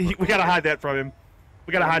 Yeah, we gotta hide that from him.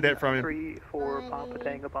 We gotta hide that from him. 3-4 Papa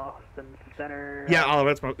Tango Boston Center. Yeah, oh,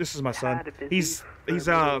 this is my son. He's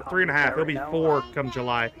 3.5. He'll be 4 come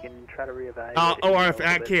July. You can try to reevaluate. Or if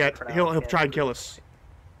I can't, he'll try and kill us.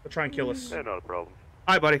 He'll try and kill us. Yeah, not a problem.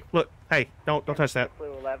 All right, buddy. Look, hey, don't touch that.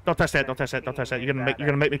 Don't touch that. Don't touch that. Don't touch that. You're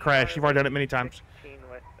gonna make me crash. You've already done it many times.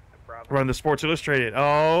 Run the Sports Illustrated.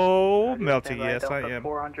 Oh, Melty, yes, I am.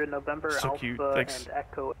 400 November So Alpha cute. Thanks. and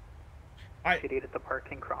Echo. Alright. At the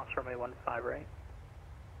parking cross runway 15, right?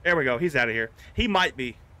 There we go. He's out of here. He might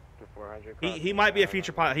be. He might be a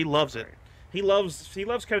future pilot. He loves it. He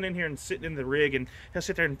loves coming in here and sitting in the rig, and he'll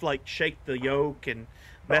sit there and like shake the yoke and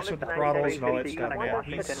mess with the throttles and all that stuff, man.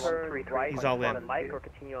 He's all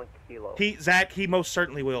in. Zach, he most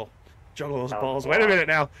certainly will juggle those balls. Wait a minute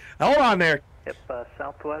now. Hold on there. Yep,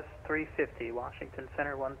 Southwest 350, Washington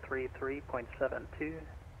Center 133.72.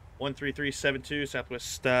 13372,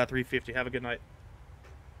 Southwest 350. Have a good night.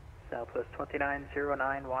 Southwest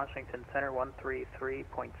 2909, Washington Center 133.72.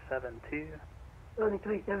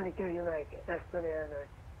 2372, you like it. That's pretty nice.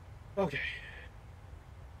 Okay.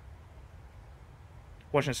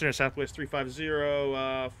 Washington Center, Southwest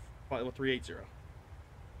 350, flight level 380.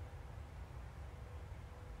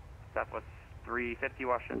 Southwest 350,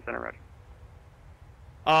 Washington Center, Roger.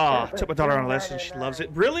 Took my daughter on a lesson. She loves it.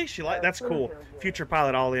 Really? That's cool. Future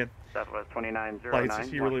pilot all in. Southwest 2909.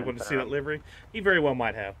 He really wanted to see that livery. He very well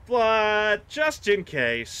might have. But just in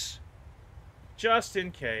case,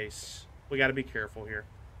 we got to be careful here.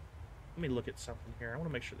 Let me look at something here. I want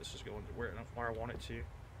to make sure this is going to where I want it to.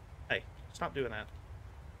 Hey, stop doing that.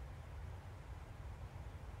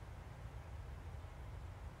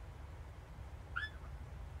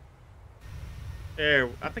 There,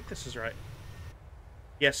 I think this is right.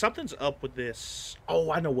 Yeah, something's up with this.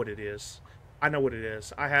 Oh, I know what it is. I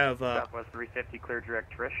have, Southwest 350, clear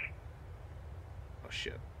direct Trish. Oh,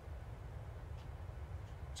 shit.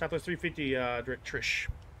 Southwest 350, direct Trish.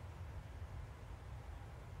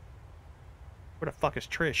 Where the fuck is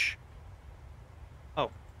Trish?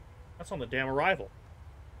 Oh, that's on the damn arrival.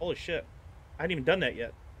 Holy shit. I hadn't even done that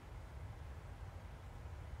yet.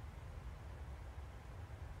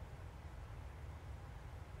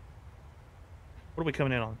 What are we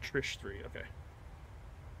coming in on? Trish 3, okay.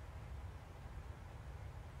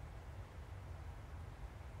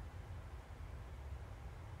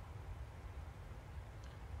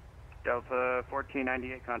 Delta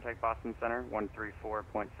 1498, contact Boston Center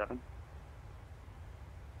 134.7.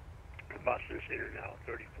 Boston Center now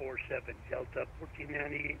 34.7, Delta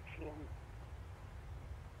 1498, slow.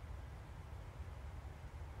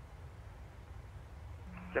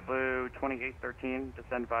 JetBlue 2813,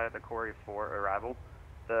 descend via the Corey 4 arrival.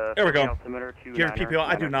 There we go. Altimeter Here, PPL,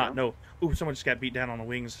 I do not know. Ooh, someone just got beat down on the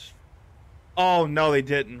wings. Oh, no, they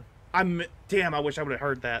didn't. Damn, I wish I would have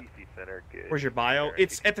heard that. Where's your bio?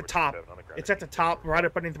 It's at the top. It's at the top, right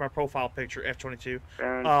up underneath my profile picture, F22.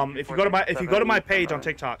 If you go to my page on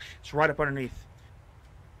TikTok, it's right up underneath.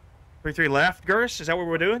 33 left, Gurs? Is that what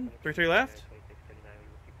we're doing? 33 left?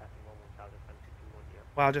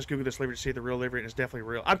 Wow, I just googled this livery to see the real livery, and it's definitely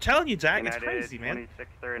real. I'm telling you, Zach, it's crazy, man.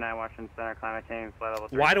 2639 Washington Center, climate change, flight level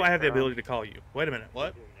 3. Why do I have the ability to call you? Wait a minute,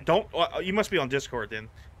 what? You must be on Discord then.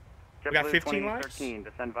 We got 15 likes?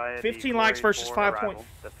 15 likes versus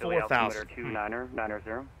 5.4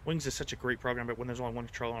 thousand. Wings is such a great program, but when there's only one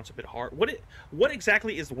controller on, it's a bit hard. What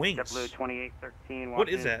exactly is Wings? JetBlue 2813, what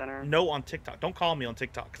is that? Center. No on TikTok. Don't call me on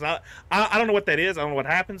TikTok, because I don't know what that is. I don't know what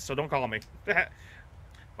happens, so don't call me.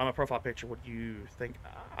 On my profile picture, what do you think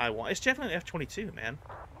I want? It's definitely an F-22, man.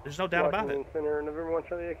 There's no doubt about it. Center, November 1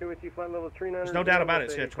 Charlie Echo with you, flight level 39. There's no doubt about it.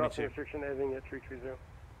 It's F-22. Restriction ending at 330. All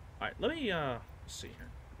right, let me see here.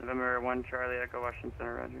 November 1 Charlie Echo, Washington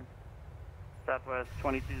Center, Roger. Southwest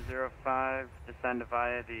 2205, descend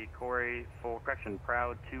via the Corey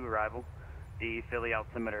Proud 2 arrival. The Philly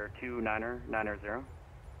altimeter 2990.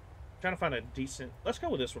 Trying to find a decent. Let's go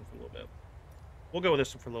with this one for a little bit. We'll go with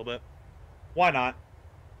this one for a little bit. Why not?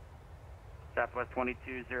 Southwest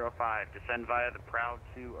 2205, descend via the Proud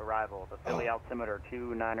 2 arrival. The Philly altimeter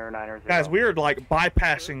 2990. Guys, we're like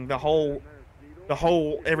bypassing the whole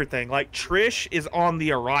everything. Like Trish is on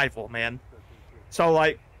the arrival, man. So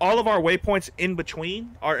like all of our waypoints in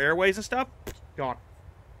between our airways and stuff, gone.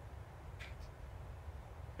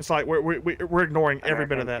 It's like we're ignoring every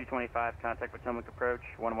bit of that. 225, contact Potomac approach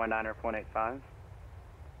 119.85.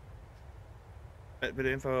 Bit of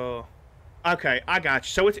info. Okay, I got you.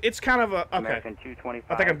 So it's kind of a okay. American 225.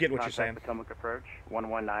 I think I'm getting what you're saying. Potomac approach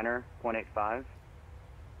 119.85.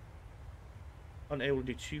 Unable to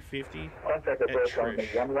do 250 Contact at approach on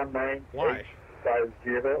Trish. 119. Why? 50,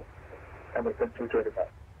 Emerson 225.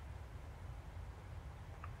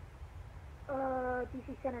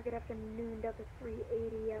 DC Center, good afternoon. Delta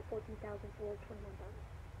 380, 14,000 for 21,000.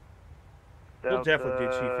 We'll definitely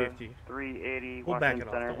do 250. 380, We'll back Washington it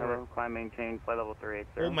off, Center, don't hello, worry. climb maintain, flight level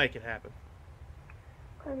 380. We'll make it happen.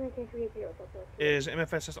 Climb maintain 380, Delta. Is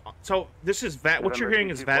MFSS on? So this is VAT. What you're hearing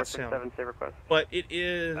is VAT sim, but it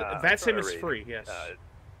is VAT sim is free. Yes.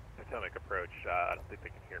 Potomac approach. I don't think they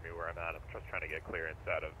can hear me where I'm at. I'm just trying to get clearance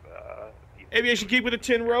out of. Aviation Geek with the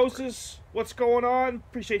 10 roses. What's going on?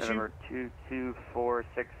 Appreciate you. Number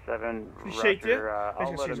 22467. Appreciate you.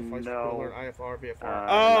 I'll let them know. IFR, VFR.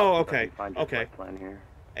 Oh, okay. Okay.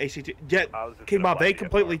 ACT. Yeah, King Bob. They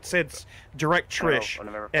completely said direct Trish,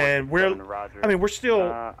 and we're. I mean, we're still.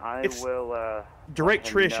 It's direct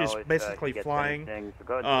Trish is basically flying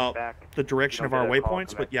the direction of our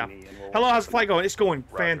waypoints. But yeah. Hello, how's the flight going? It's going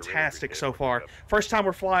fantastic so far. First time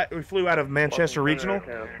we flew out of Manchester Regional.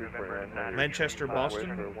 Manchester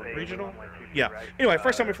Boston Regional. Yeah. Anyway,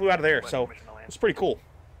 first time we flew out of there, so it's pretty cool.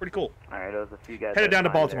 Pretty cool. All right, those are a few guys. Headed down to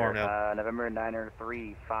Baltimore now. November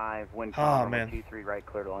 935, wind oh, calm, man. 23 right,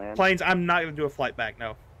 clear to land. Planes, I'm not going to do a flight back,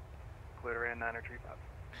 no. Clear to land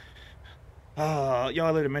 935. Yo, I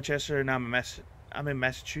live in Manchester, and I'm in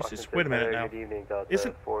Massachusetts. Wait a minute now.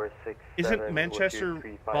 Isn't Manchester,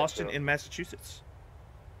 Boston in Massachusetts?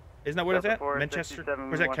 Isn't that where it's at? Manchester?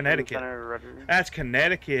 Or is that Connecticut? That's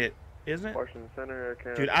Connecticut, isn't it?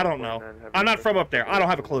 Dude, I don't know. I'm not from up there. I don't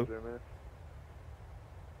have a clue.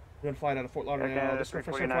 We're going to fly out of Fort Lauderdale now. This is my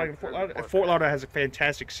first time flying to Fort Lauderdale. Fort Lauderdale has a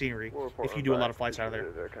fantastic scenery if you do a lot of flights out of there.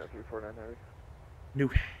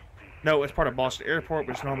 No, it's part of Boston Airport,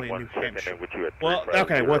 but it's normally in New Hampshire. Well,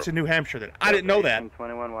 okay, well, it's in New Hampshire then. I didn't know that.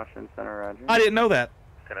 1821 Washington Center, roger. I didn't know that.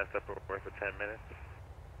 Can I step over for 10 minutes?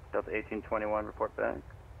 Delta 1821, report back.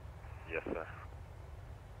 Yes, sir.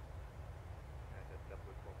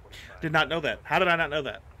 Did not know that. How did I not know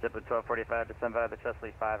that? Zip at 1245, descend via the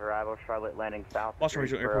Chesley 5 arrival, Charlotte landing south. Boston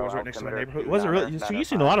Regional Airport was right next to my neighborhood. Was it really? So you've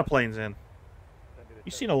seen a lot of planes in.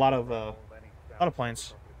 You've seen a lot of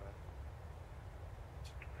planes.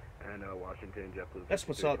 And Washington, JetBlue. That's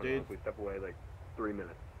what's up, dude. We step away like 3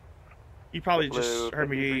 minutes. You probably just heard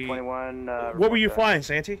me. What were you flying,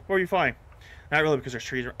 Santi? What were you flying? Not really, because there's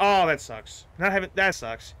trees. Oh, that sucks. That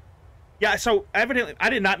sucks. Yeah, so evidently, I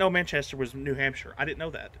did not know Manchester was New Hampshire. I didn't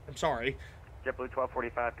know that. I'm sorry. JetBlue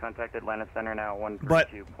 1245, contact Atlanta Center now,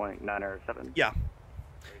 132.907. Yeah.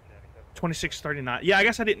 2639. Yeah, I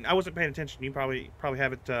guess I wasn't paying attention. You probably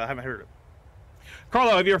haven't heard it.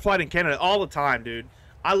 Carlo, have you ever flown in Canada? All the time, dude.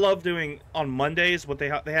 I love doing on Mondays what they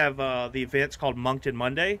have the events called Moncton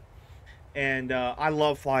Monday, and I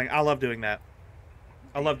love flying. I love doing that.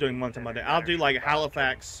 I love doing Moncton Monday. I'll do like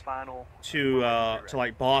Halifax to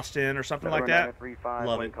like Boston or something like that.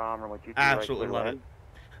 Love it. Absolutely love it.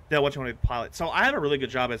 They'll want you to pilot. So I have a really good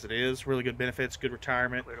job as it is. Really good benefits, good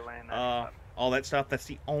retirement, all that stuff. That's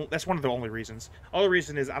one of the only reasons. Other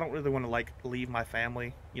reason is I don't really want to like leave my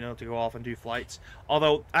family, to go off and do flights.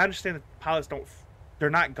 Although I understand that pilots they're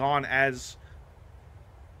not gone as.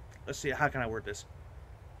 Let's see, how can I word this?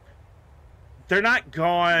 They're not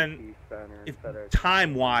gone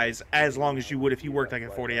time-wise as long as you would if you worked like a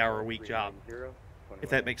 40-hour-a-week job, if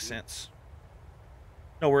that makes sense.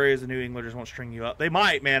 No worries, the New Englanders won't string you up. They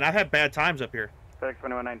might, man. I've had bad times up here. FedEx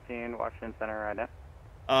 2119, Washington Center right You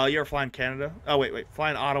now. ever flying Canada? Oh, wait.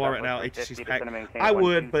 Flying Ottawa right now. HCC's packed. I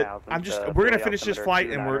would, but we're going to finish this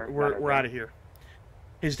flight, and we're out of here.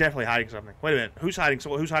 He's definitely hiding something. Wait a minute. Who's hiding?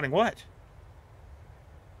 Who's hiding what?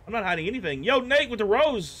 I'm not hiding anything. Yo, Nate with the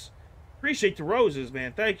rose. Appreciate the roses,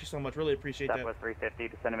 man. Thank you so much. Really appreciate that. Southwest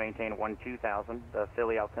 350, descend and maintain 12000. The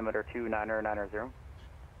Philly altimeter 29090.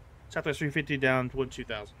 Southwest 350 down to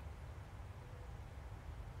 12000.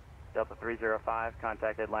 Delta 305,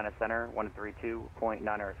 contact Atlanta Center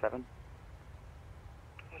 132.907.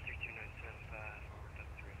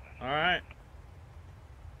 All right.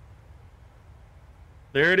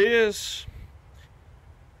 There it is.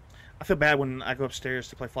 I feel bad when I go upstairs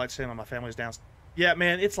to play flight sim and my family's downstairs. Yeah,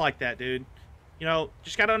 man, it's like that, dude.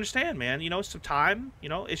 Just got to understand, man. It's some time.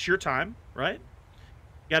 It's your time, right?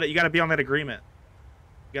 You got to be on that agreement.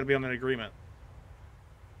 You got to be on that agreement.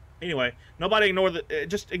 Anyway,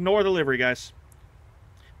 just ignore the livery, guys.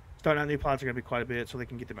 Starting out new pilots are going to be quite a bit, so they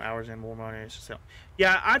can get them hours in, more money. So,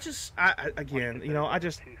 yeah, I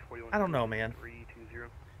don't know, man.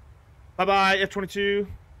 Bye-bye, F-22.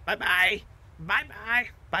 Bye-bye. Bye-bye.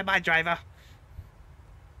 Bye-bye, driver.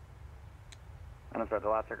 I'm going to start the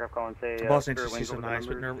last aircraft call and say... Boston is so nice,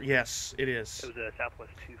 but nervous. Yes, it is. It was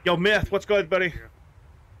Southwest 2. Yo, Myth, what's good, buddy?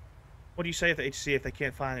 What do you say at the HC if they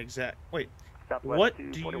can't find the exact... Wait. What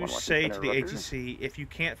do you say to the ATC if you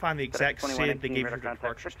can't find the exact SID they gave you for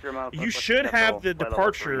departures? You should have the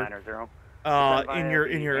departure in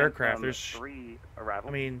your aircraft. There's 3 arrival.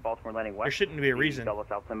 I mean, Baltimore landing west. there shouldn't be a reason.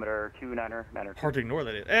 Dulles altimeter 29er. Hard to ignore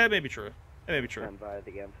that. It may be true. It may be true. And via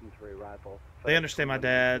the Anson's arrival. They understand my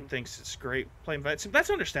dad thinks it's great playing vets. That's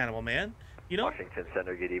understandable, man. You know, Washington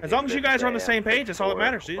Center, good evening. as long as you guys are on the same page, that's all that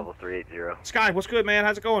matters, dude. Level 380. Sky, what's good, man?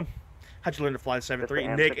 How's it going? How'd you learn to fly the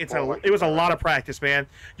 7.3? Nick, it was a lot of practice, man.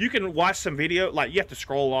 You can watch some video, like you have to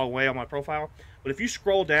scroll a long way on my profile, but if you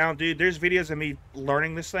scroll down, dude, there's videos of me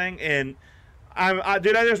learning this thing, and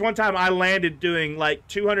dude, there's one time I landed doing like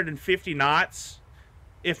 250 knots,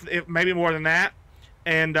 if maybe more than that,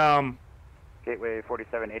 and Gateway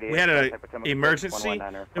 4788. we had an emergency.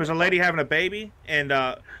 There was a lady having a baby, and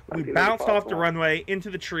we bounced off the runway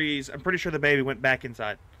into the trees. I'm pretty sure the baby went back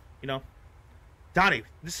inside. You know, Donnie,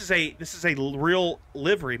 this is a real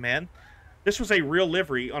livery, man. This was a real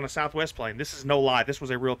livery on a Southwest plane. This is no lie. This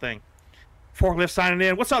was a real thing. Forklift signing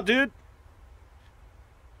in. What's up, dude?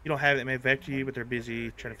 You don't have it, may vet you, but they're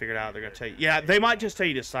busy trying to figure it out. They're gonna tell you. Yeah, they might just tell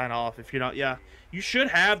you to sign off if you're not. Yeah, you should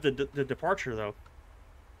have the departure though.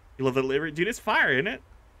 You love the delivery, dude. It's fire, isn't it?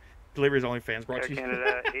 Delivery's only fans brought to you.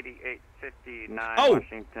 Canada 8859. Oh,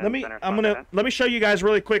 Washington, let me show you guys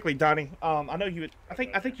really quickly, Donnie. I know you. I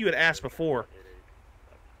think you had asked before.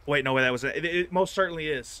 Wait, no way. That was it. It most certainly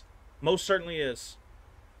is. Most certainly is.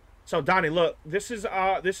 So, Donnie, look. This is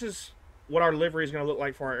what our livery is going to look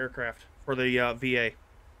like for our aircraft for the VA.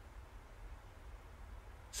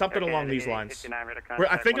 Something along these lines.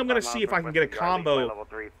 I think I'm going to see if I can get a combo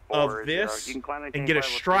of this and get a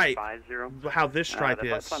stripe. How this stripe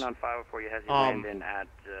is.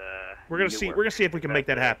 We're gonna see if we can make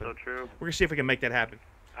that happen. We're gonna see if we can make that happen.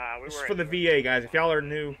 This is for the VA guys. If y'all are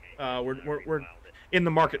new, we're in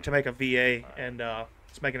the market to make a VA, and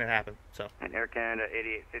it's making it happen. So. And Air Canada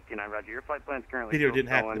 8859, Roger. Your flight plan's currently video didn't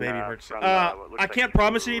happen. The baby emergency. I can't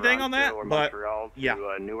promise anything on that, but yeah.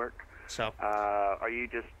 Newark. So. Are you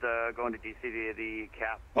just going to DC via the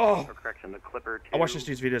cap? Oh. Or correction, the Clipper 2? I watch this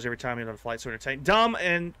dude's videos every time he's on a flight, so entertaining. Dumb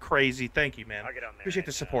and crazy. Thank you, man. Appreciate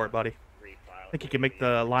the support, buddy. I think you can make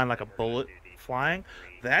the line like a bullet flying.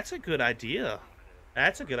 That's a good idea.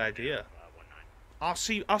 That's a good idea. I'll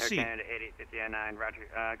see. Air Canada 8859, Roger.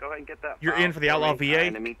 Go ahead and get that. You're in for the Outlaw VA.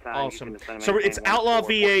 In the meantime, awesome. So it's Outlaw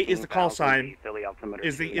VA is the call sign.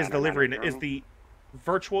 Is the livery is the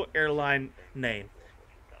virtual airline name.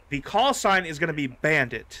 The call sign is going to be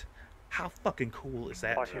Bandit. How fucking cool is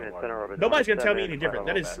that? Nobody's going to tell me any different.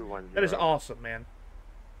 That is awesome, man.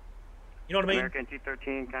 You know what I mean? American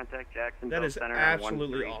 213, contact Jacksonville that is Center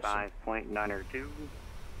absolutely awesome. 135.902.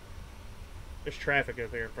 There's traffic over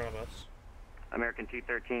there in front of us. American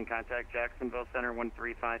 213, contact Jacksonville Center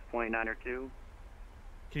 135.902. Can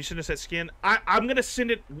you send us that skin? I'm going to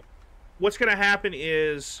send it. What's going to happen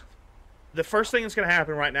is... The first thing that's going to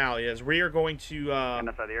happen right now is we are going to... and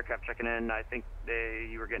that's the aircraft checking in. I think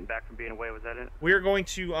you were getting back from being away. Was that it? We are going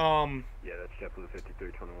to... yeah, that's JetBlue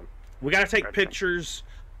 5321. We got to take pictures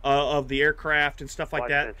of the aircraft and stuff like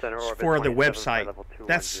that for the website.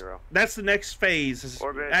 That's the next phase.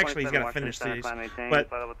 Actually, he's got to finish these.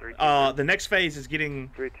 But the next phase is getting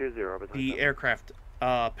the aircraft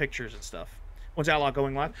pictures and stuff. When's Outlaw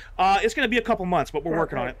going live? It's going to be a couple months, but we're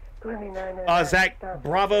working on it. Zach,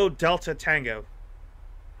 Bravo Delta Tango.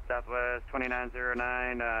 Southwest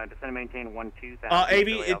 2909, descend and maintain 12000.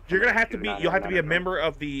 AV, you're gonna have to be. You'll have to be a member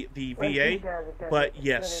of the VA, but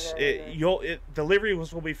yes, delivery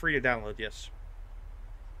will be free to download. Yes.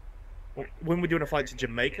 When we're doing a flight to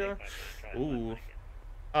Jamaica, ooh.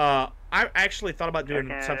 I actually thought about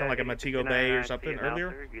doing something like a Montego Bay or something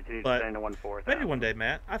earlier, but maybe one day,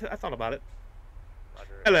 Matt. I thought about it.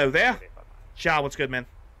 Hello there, Shaw. What's good, man?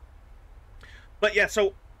 But yeah,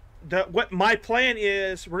 so what my plan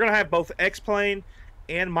is, we're gonna have both X-Plane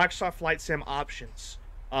and Microsoft Flight Sim options.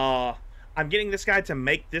 I'm getting this guy to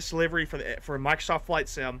make this livery for Microsoft Flight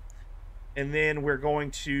Sim, and then we're going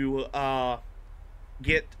to I'm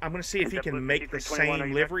gonna see if he can make the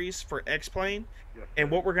same liveries for X-Plane. And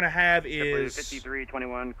what we're gonna have is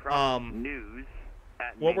 5321 news.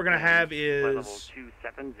 What we're going to have is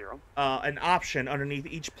an option underneath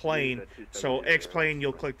each plane. So X-Plane,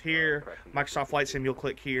 you'll click here. Microsoft Flight Sim, you'll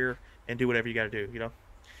click here and do whatever you got to do, you know?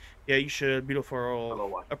 Yeah, you should.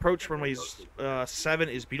 Beautiful. Approach runway 7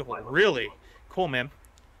 is beautiful. Really cool, man.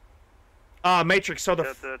 Matrix, so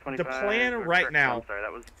the plan right now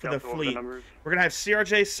for the fleet, we're going to have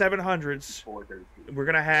CRJ 700s. We're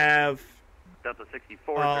going to have... Delta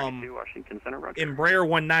 6432, Washington Center, Roger. Embraer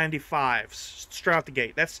 195s straight out the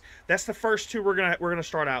gate. That's the first two we're gonna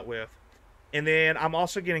start out with, and then I'm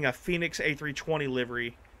also getting a Phoenix A320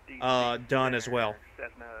 livery done as well.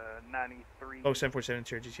 Cessna 93. Oh, 747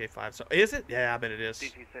 interior GTA 5. So is it? Yeah, I bet it is.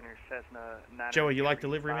 DC Center Cessna 93. Joey, you like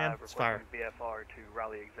delivery, man? It's fire. BFR to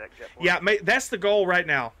Raleigh exec jet. Yeah, mate, that's the goal right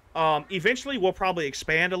now. Eventually we'll probably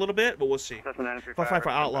expand a little bit, but we'll see. If I fly for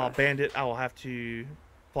Outlaw Bandit, I will have to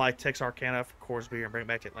fly Texarkana for Coors Beer and bring it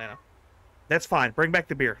back to Atlanta. That's fine. Bring back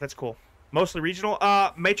the beer. That's cool. Mostly regional.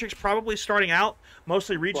 Matrix probably starting out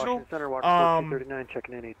mostly regional. Washington Center, Watch 39,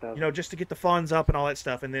 checking in 8,000. You know, just to get the funds up and all that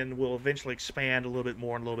stuff, and then we'll eventually expand a little bit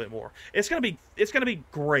more and a little bit more. It's gonna be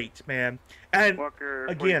great, man. And Walker,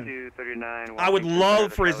 again, 4239, I would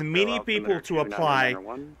love for as many people to apply.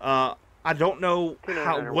 I don't know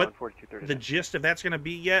what the gist of that's gonna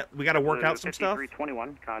be yet. We got to work out some stuff.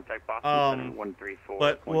 321, contact Boston 134.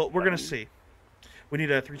 But we're gonna see. We need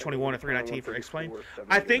a 321 or 319 for X-Plane.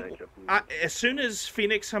 I think as soon as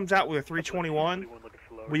Phoenix comes out with a 321,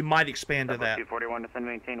 we might expand to that.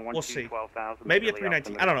 We'll see. Maybe a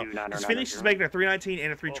 319. I don't know. Because Phoenix is making a 319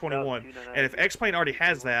 and a 321. And if X-Plane already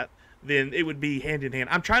has that, then it would be hand in hand.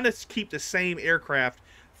 I'm trying to keep the same aircraft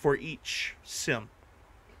for each sim.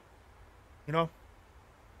 You know?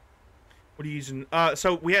 What are you using?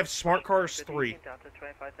 So we have Smart Cars 3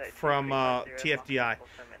 from TFDI.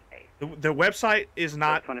 The website is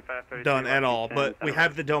not done at all, but we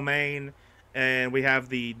have the domain and we have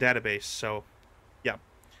the database. So, yeah.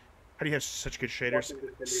 How do you have such good shaders?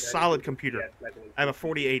 Solid computer. I have a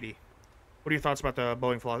 4080. What are your thoughts about the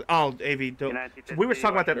Boeing flaws? Oh, AV. We were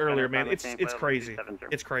talking about that earlier, man. It's crazy.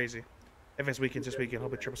 It's crazy. FS weekends this weekend.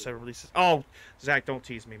 Hope it 777 releases. Oh, Zach, don't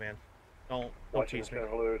tease me, man. Don't tease me.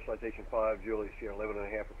 Hello, Citation 5, Julie, Sierra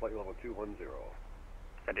 11.5 for flight level 210.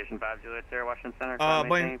 Citation 5, Juliet Sierra, Washington Center.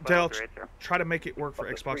 Blaine, Dale, try to make it work for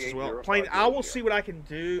Xbox as well. Plain, I will see what I can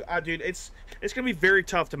do. Dude, it's gonna be very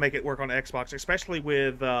tough to make it work on Xbox, especially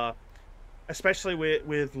with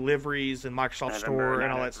liveries and Microsoft Store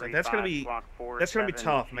and all that stuff. That's gonna be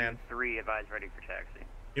tough, man. 3 advised ready for taxi.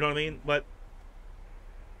 You know what I mean? But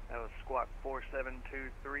that was squawk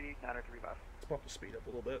 4723 935. Let's bump the speed up a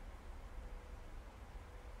little bit.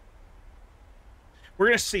 We're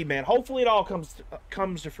gonna see, man. Hopefully, it all comes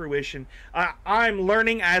to fruition. I'm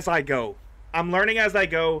learning as I go.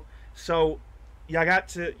 So, I got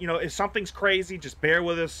to, if something's crazy, just bear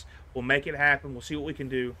with us. We'll make it happen. We'll see what we can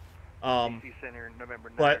do. But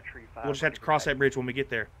we'll just have to cross that bridge when we get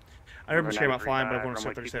there. I never been scared about flying, but I've gone to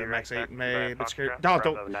 737 Max 8 in May. But scared.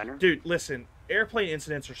 Don't, dude. Listen, airplane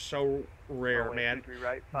incidents are so rare, man.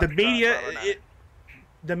 The media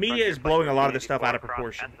is blowing a lot of this stuff out of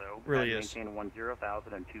proportion. Really is. 10,000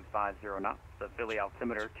 knots. The Philly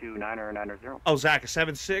altimeter 2990. Oh, Zach, a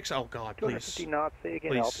 7.6? Oh, God, please. 250 knots, say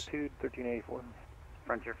again, please. altitude 1384.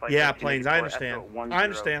 Frontier flight yeah, planes, I understand. I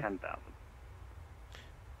understand.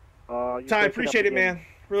 Ty, I appreciate it, man.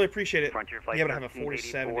 Really appreciate it. Yeah, but I have a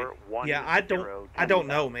 4070. Yeah, I don't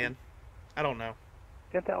know, man. I don't know.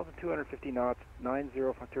 10,250 knots, 90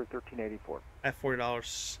 Frontier 1384. At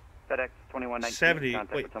 $40. FedEx 2119. 70.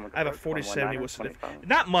 Wait, I have a 4070. What's the difference?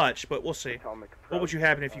 Not much, but we'll see. What would you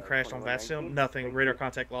happen if you crashed on VASSIM? Nothing. Radar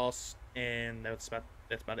contact loss, and that's about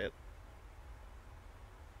it.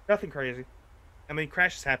 Nothing crazy. I mean,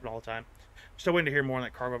 crashes happen all the time. Still waiting to hear more on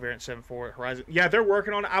that cargo variant 7.4 at Horizon. Yeah, they're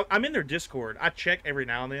working on it. I'm in their Discord. I check every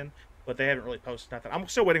now and then, but they haven't really posted nothing. I'm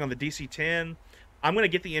still waiting on the DC-10. I'm going to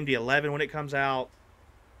get the MD-11 when it comes out.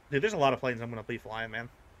 Dude, there's a lot of planes I'm going to be flying, man.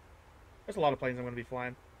 There's a lot of planes I'm going to be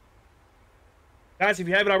flying. Guys, if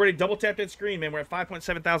you haven't already, double tap that screen, man. We're at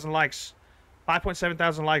 5.7 thousand likes. 5.7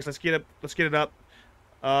 thousand likes. Let's get it up. Let's get them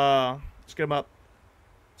up.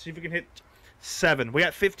 See if we can hit 7. We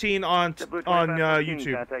got 15 on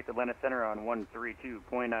YouTube. Contact Atlanta Center on 132.907. Over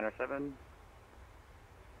to Atlanta,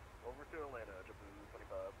 JetBlue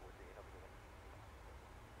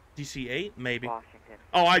 2514. DC-8, maybe. Washington.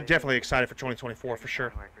 Oh, I'm definitely excited for 2024 for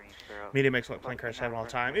sure. Media makes like plane crash happen all the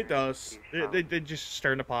time. It does. They just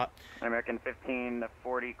stir in the pot. American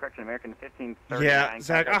 1540, correction, American 1539. Yeah,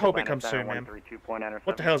 Zach, I hope it comes soon, man.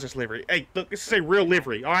 What the hell is this livery? Hey, look, this is a real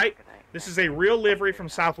livery, all right? This is a real livery from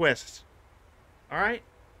Southwest. All right?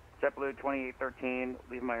 JetBlue 2813,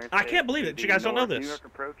 leave my airspace. I can't believe it. You guys don't know this. New York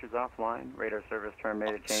approach is offline. Radar service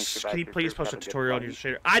terminated. Change. Can you please post a tutorial on your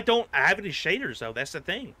shader? I don't have any shaders, though. That's the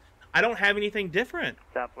thing. I don't have anything different.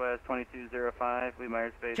 Southwest 2205, leave my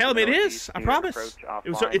airspace. Caleb, it is. I promise.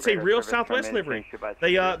 It's a real Southwest livery.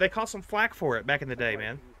 They caught some flack for it back in the day,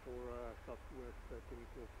 man.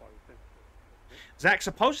 Zach,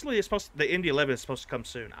 supposedly the MD-11 is supposed to come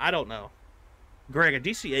soon. I don't know. Greg, a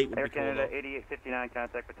DC-8 would Air be cool, Canada though. 8859,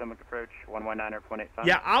 contact Potomac approach 119.85.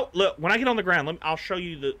 Yeah, look, when I get on the ground, I'll show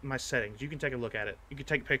you my settings. You can take a look at it. You can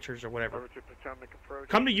take pictures or whatever. Over to Potomac approach.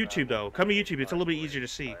 Come to YouTube, though. Come to YouTube. It's a little bit easier to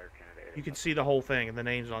see. You can see the whole thing and the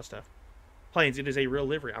names and all that stuff. Planes, it is a real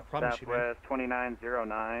livery. I promise you, man. Southwest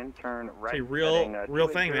 2909, turn right. It's a real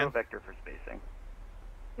thing, man. Vector for spacing.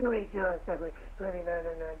 280,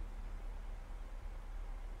 2909.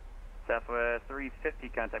 Southwest 350,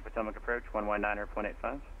 contact Potomac approach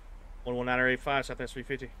 119.85. 119.85, Southwest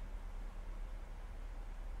 350.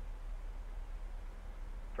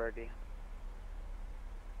 Fergie.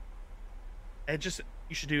 And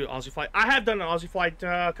you should do Aussie flight. I have done an Aussie flight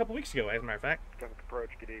a couple weeks ago, as a matter of fact. Potomac approach,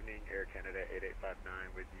 good evening. Air Canada 8859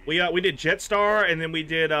 with you. We did Jetstar, and then we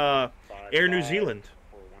did Air New Zealand.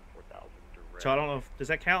 So I don't know does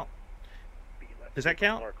that count? Does that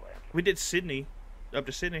count? We did Sydney, up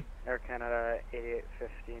to Sydney. Air Canada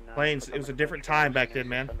 8859. Planes, it was a different time back then,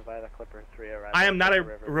 man. Via the Clipper 3 arrival. I am not a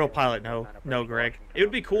real pilot, no, Greg. It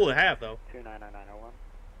would be cool to have, though. 299901.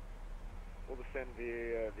 We'll descend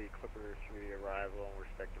via the Clipper 3 arrival, and we're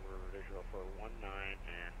expecting river visual for 19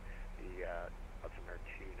 and the Hudson Air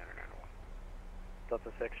 29901.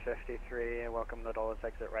 Delta 653, welcome to Dulles,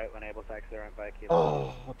 exit right when able to exit around by Kilo.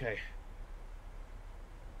 Oh, okay.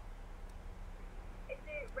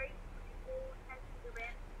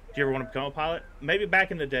 Do you ever want to become a pilot? Maybe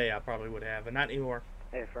back in the day I probably would have, but not anymore.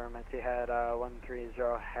 Hey, Affirmative, head 130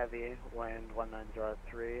 heavy, wind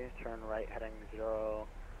 1903, turn right heading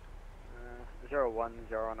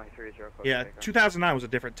 010-930. Yeah, 2009 was a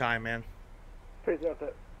different time, man. Please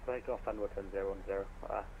take off and within 010,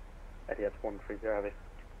 Etihad 130 heavy.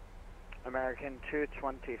 American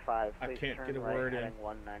 225, please I can't turn get a right word heading in.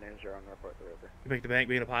 190 and report the river. You make the bank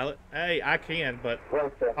being a pilot? Hey, I can, but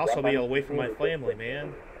also be away from my family,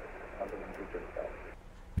 man.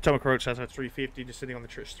 Potomac Road, Southwest 350, just sitting on the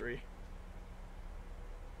Trish 3.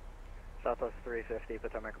 Southwest 350,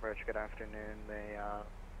 Potomac approach, good afternoon. The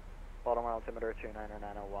Baltimore altimeter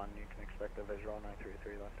 29901, you can expect a visual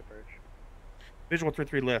 933 left approach. Visual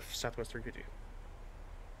 33 left, Southwest 350.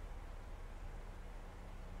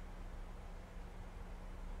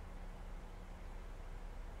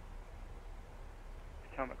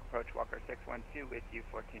 Potomac approach, Walker 612 with you,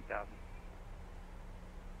 14,000.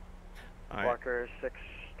 Right. Walker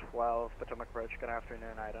 612, Potomac approach, good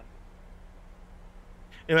afternoon, Addon.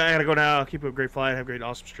 Anyway, I gotta go now. Keep up a great flight. Have a great,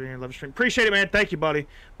 awesome stream. Love your stream. Appreciate it, man. Thank you, buddy.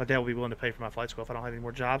 My dad will be willing to pay for my flight school if I don't have any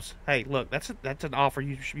more jobs. Hey, look, that's an offer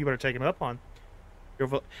you better take him up on.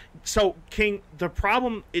 So, King, the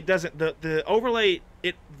problem, it doesn't, the overlay,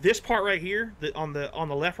 this part right here, on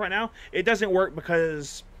the left right now, it doesn't work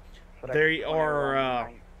because they are.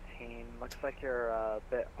 Looks like you're a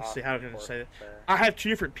bit Let's off. see how can I say that. I have two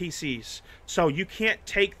different PCs, so you can't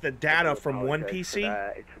take the data from one PC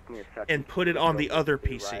and put it on the other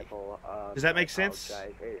PC. Does that make sense?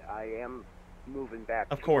 I am moving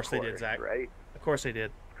back. Of course they did, Zach. Right? Of course they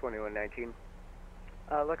did. 2119.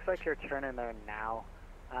 Looks like you're turning there now.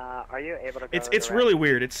 Are you able to go It's really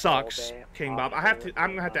weird. It sucks, King Bob. I'm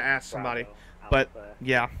gonna have to ask somebody, but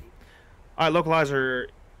yeah. All right, localizer.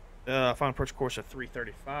 Final approach course of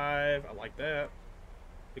 335. I like that.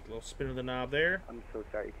 Big little spin of the knob there. I'm so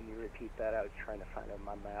sorry. Can you repeat that? I was trying to find it on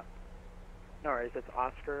my map. No worries. It's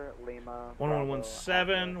Oscar Lima.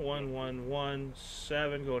 1117,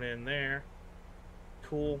 1117 going in there.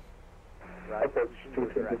 Cool. Right.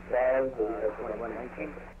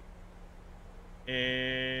 2119.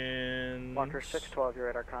 And Walker 612, your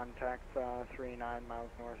radar contact 39 miles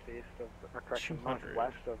northeast of, or correction,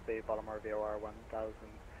 northwest of the Baltimore VOR 1000,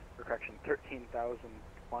 or correction,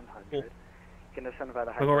 13,100. Cool. You can descend by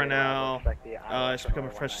the I'll go right now. It's become a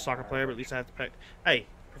professional soccer player, but at least I have to pick. Hey,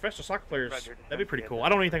 professional soccer players, that'd be pretty cool. I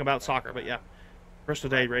don't know anything about soccer, but yeah. First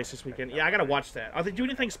day race this weekend. Yeah, I gotta watch that. Are they doing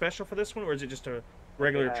anything special for this one, or is it just a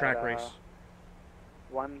regular track race?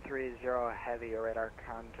 130 heavy, your radar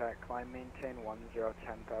contact, climb maintain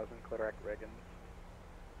 10,000, clear direct Riggins.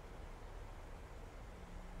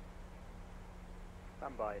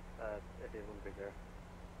 Stand by, it won't be there.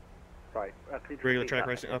 Right, regular track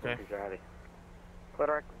racing, okay. Clear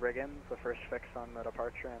direct Riggins, the first fix on the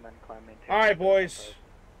departure, and then climb maintain. Alright, boys.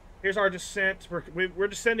 Here's our descent. We're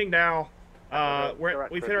descending now.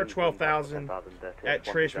 We've hit our 12,000 at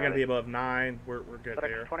Trish. We got to be above 9. We're good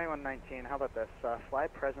there. 2119. How about this? Fly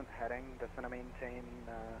present heading. Descend and maintain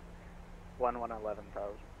 11,000.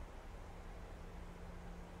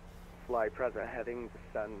 Fly present heading.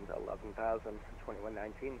 Descend 11,000.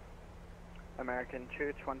 2119. American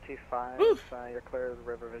 225, you're clear of the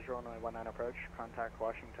river visual on 19 approach. Contact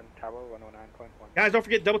Washington Tower 109.1. Guys, don't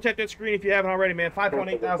forget, double tap that screen if you haven't already, man.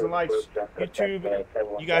 5.8 thousand likes. YouTube,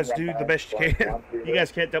 you guys do the best you can. You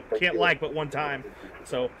guys can't like but one time.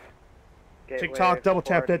 So, TikTok, double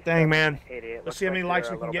tap that thing, man. Let's see how many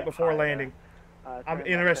likes we can get before landing. I'm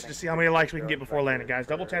interested to see how many likes we can get before landing, guys.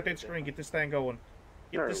 Double tap that screen, get this thing going.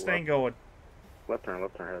 Get this thing going. Left turn,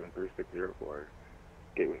 heading 3604.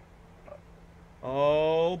 Gateway.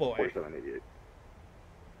 Oh, boy. 4788.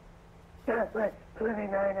 Southwest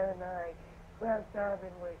 2909. Cloud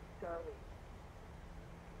Darwin with Charlie.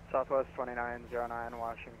 Southwest 2909,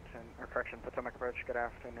 Washington, or correction, Potomac approach, good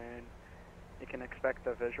afternoon. You can expect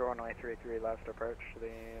a visual on 33 left approach, the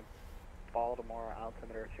Baltimore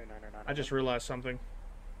altimeter 299. I just realized something.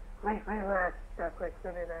 Wait, last. Southwest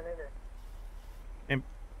 2909.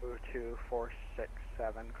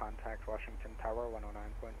 22467, contact Washington Tower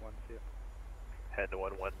 109.12. Head to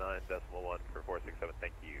 119.1 for 467,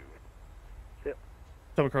 thank you. Yep.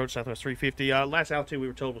 Potomac Road, Southwest 350. Last altitude we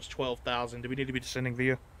were told was 12,000. Do we need to be descending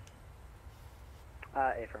via?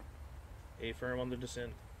 A-firm. A-firm on the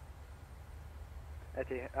descent.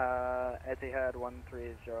 Etihad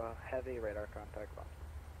 130, heavy radar contact lost.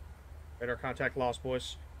 Radar contact lost,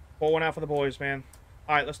 boys. Pour one out for the boys, man.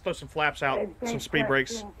 All right, let's throw some flaps out, some speed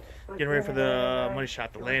brakes. Getting ready for the money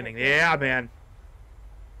shot, the landing. Yeah, man.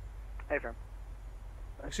 A-firm.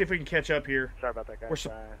 Let's see if we can catch up here. Sorry about that, guys. We're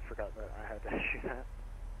I forgot that I had to shoot that.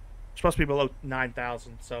 supposed to be below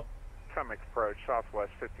 9,000, so. Potomac approach,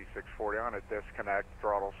 Southwest 5640 on a disconnect,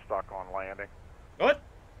 throttle stuck on landing. What?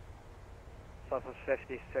 Southwest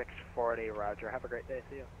 5640, roger. Have a great day,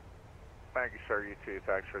 see you. Thank you, sir. You too.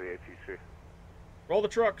 Thanks for the ATC. Roll the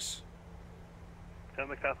trucks.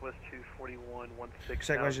 Potomac Southwest 241, 16.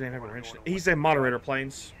 Zach, why'd you name him? He's a moderator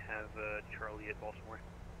planes. We have Charlie at Baltimore.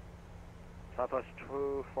 Southwest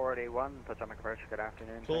 241, Potomac approach, good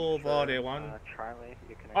afternoon. 241. Charlie,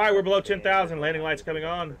 you can. All right, we're below 10,000. Landing lights coming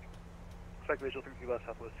on. Expect visual 3 left,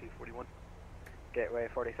 Southwest 241. Gateway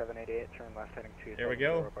 4788, turn left heading 270. There we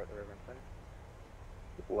go. Report the river inside.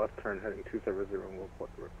 Left turn heading 270 and we'll report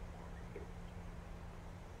the river.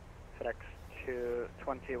 FedEx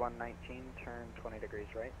 2119, turn 20 degrees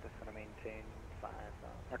right, descend and maintain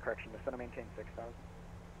 5,000. Correction, descend and maintain 6,000.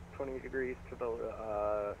 20 degrees to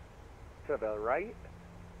the right,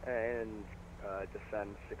 and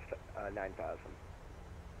descend 9,000.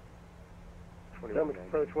 Potomac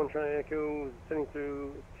approach 1 Charlie Echo, sending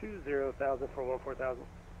through 20,000 for 14,000.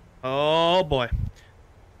 Oh, boy.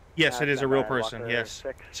 Yes, it is a real person, yes.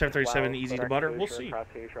 737, easy to butter. We'll see. Cross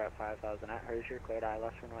Hoosier at 5,000 at Hoosier, cleared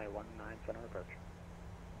ILS runway 19 center approach.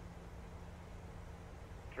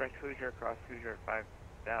 Direct Hoosier, across Hoosier at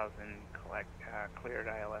 5,000, cleared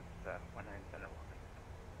ILS 19 center.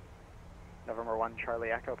 November 1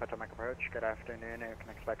 Charlie Echo, Potomac approach, good afternoon. You can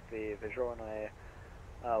expect the visual runway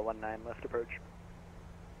 19 left approach.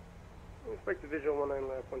 Expect the visual 19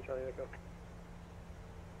 left, 1 Charlie Echo.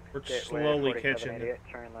 We're slowly catching.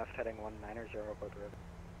 Turn left heading 190, report the river.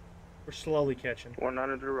 We're slowly catching.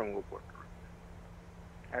 190 and we'll report.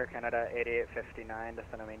 Air Canada 8859,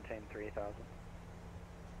 descend and maintain 3,000.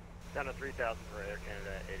 Down to 3,000 for Air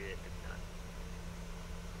Canada 8859.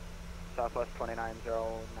 Southwest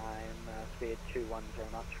 2909, speed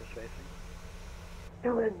 210 knots for spacing.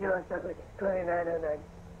 210, Southwest 2909.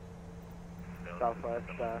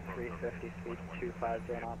 Southwest 350, speed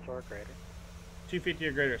 250 knots or greater. 250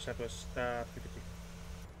 or greater, Southwest 350.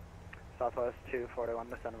 Southwest 241,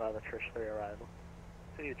 descend via the Trish 3 arrival.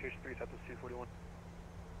 City of Trish 3, Southwest 241.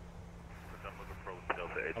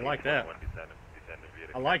 I like that.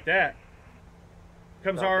 I like that.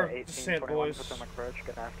 Comes our descent, boys. Potomac approach,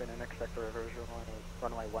 good afternoon. Expect the river visual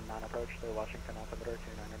runway 19 approach through Washington altimeter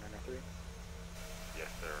 2993.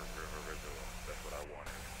 Yes, sir. River visual. That's what I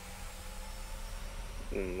wanted.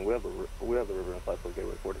 We have the river inside for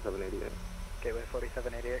Gateway 4788. Gateway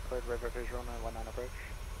 4788, cleared river visual runway 19 approach.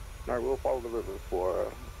 Alright, we'll follow the river for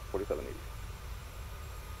 4780.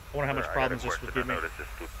 I wonder how much problems this would give me. Notice this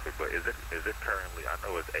quickly. Is it currently? I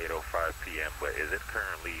know it's 8:05 p.m., but is it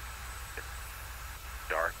currently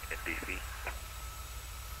dark in DC?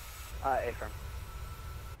 A-firm.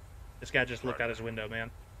 This guy just looked out his window,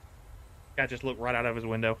 man. Guy just looked right out of his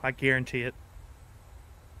window. I guarantee it.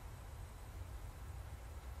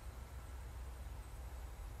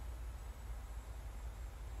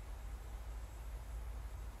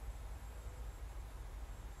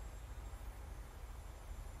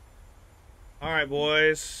 All right,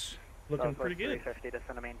 boys. Looking pretty good. 350,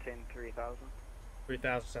 descend and maintain 3,000.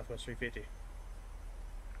 3,000, Southwest 350.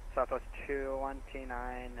 Southwest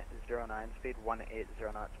 21909, speed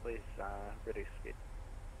 180 knots, please reduce speed.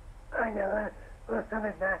 I know, we're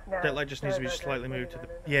coming back now. That light just needs to be slightly moved to the...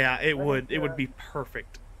 Yeah, it would. It would be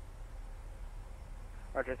perfect.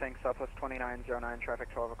 Roger, thanks. Southwest 2909, traffic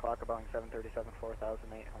 12 o'clock, Boeing 737,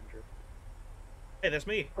 4800. Hey, that's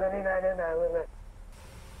me. 2909, limit.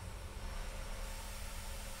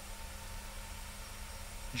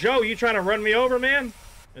 Joe, you trying to run me over, man?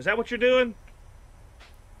 Is that what you're doing?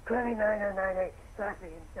 29098,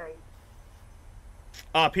 traffic in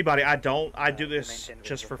sight. Peabody, I don't. I do this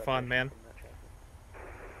just for fun, man.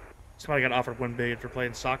 Somebody got offered $1 billion for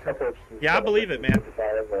playing soccer. Yeah, I believe it, man.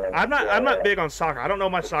 I'm not big on soccer. I don't know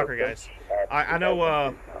my soccer guys. I know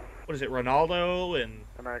what is it, Ronaldo and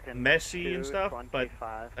Messi and stuff, but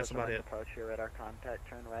that's about it. Approach your radar contact,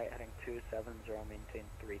 turn right, heading 270, maintain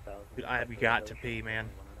 3000. Dude, I have got to pee, man.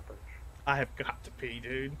 I have got to pee,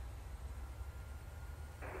 dude.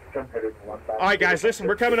 Alright guys, listen,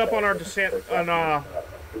 we're coming up on our descent on our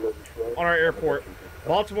airport.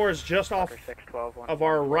 Baltimore is just off of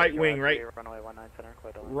our right wing, right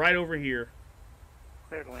over here.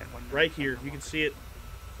 Right here. You can see it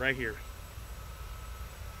right here.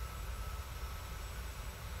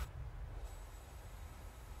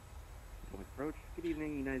 Good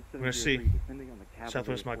evening, United I'm gonna see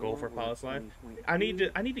Southwest my goal for Pilot's Life. I need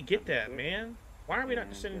to get that, man. Why are we not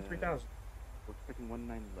descending 3000? We're expecting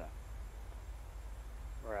 19 left.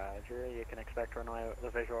 Roger, you can expect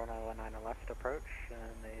the visual runway 19 left approach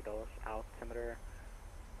and the Dulles altimeter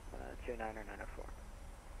 29904.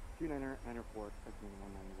 29904, expecting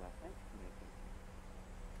 19 left. Thanks.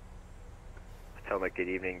 Potomac, good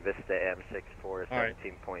evening. Vista M64,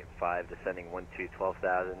 17.5, descending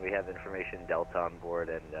 12,000. We have information Delta on board,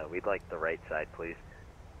 and we'd like the right side, please.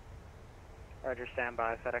 Roger,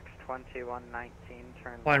 standby. FedEx 2119,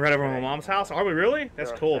 turn. Flying right over my mom's house? Are we really?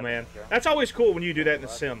 That's cool, man. That's always cool when you do that in the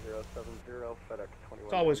sim.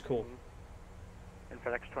 It's always cool. And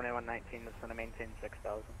FedEx 2119, descend and maintain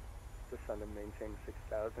 6,000. Descend and maintain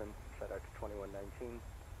 6,000, FedEx 2119.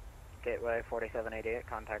 Gateway 4788,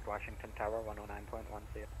 contact Washington Tower 109.1,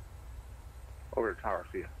 see you. Over to Tower,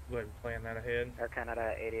 see you. Go ahead and plan that ahead. Air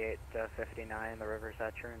Canada 8859, the river's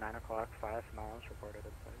at your 9 o'clock, 5 miles reported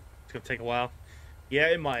at site. It's going to take a while. Yeah,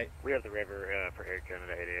 it might. We have the river for Air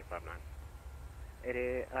Canada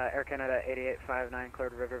 8859. Air Canada 8859,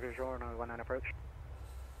 cleared river visual, runway 19 approach.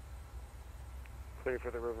 Clear for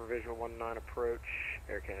the river visual 19 approach,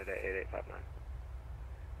 Air Canada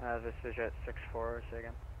 8859. This is jet 64, say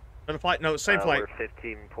again. Another flight? No, same flight. We're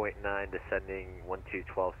 15.9, descending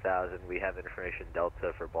 12,000. We have information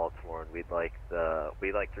Delta for Baltimore, and we'd like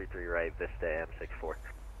 33 right, Vista M64.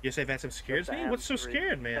 You say that's scares me? What's so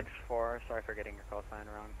scared, man? 64, sorry for getting your call sign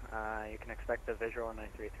wrong. You can expect the visual on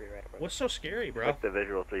 933 right approach. What's so scary, bro? Expect the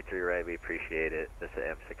visual 33 right, we appreciate it. Vista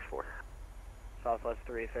M64. Southwest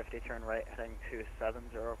 350, turn right, heading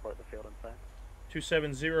 270, report the field inside.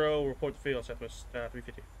 270, report the field, Southwest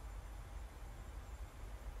 350.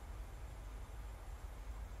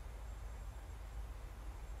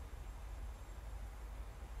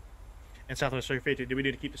 And Southwest 350, do we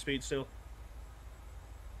need to keep the speed still?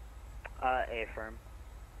 A firm.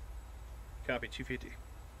 Copy, 250. Do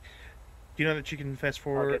you know that you can fast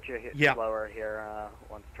forward? I'll get you slower here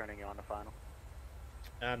once turning you on the final.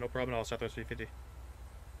 No problem at all, Southwest 350.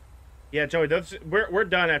 Yeah, Joey, we're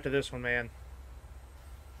done after this one, man.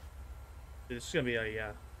 This is going to be a,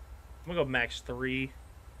 I'm going to go max 3.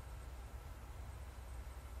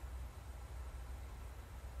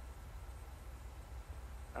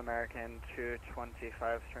 American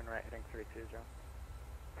 225, turn right, heading 320.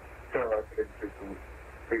 Turn right, heading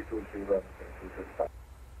 320, left, 365.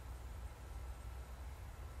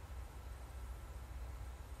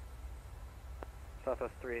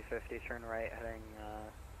 Southwest 350, turn right, heading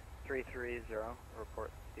 330,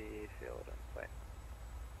 report the field in sight.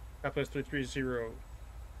 Southwest 330.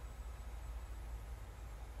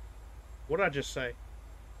 What did I just say?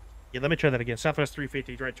 Yeah, let me try that again. Southwest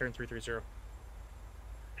 350, right turn 330.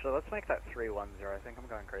 So let's make that 310. I think I'm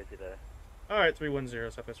going crazy today. Alright, 310,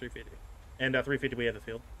 Southwest 350. And 350, we have the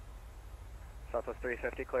field. Southwest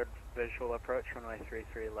 350, cleared visual approach, runway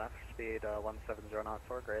 33 left, speed 170 knots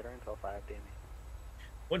or greater until 5 DME.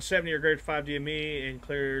 170 or greater 5 DME, and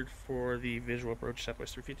cleared for the visual approach,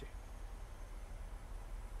 Southwest 350.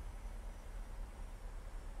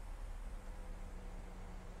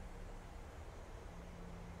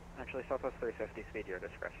 Actually, Southwest 350, speed your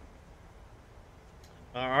discretion.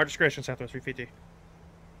 Our discretion, Southwest 350.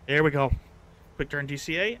 There we go. Quick turn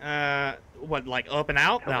DCA. What, like up and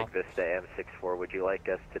out? No. Vista M64, would you like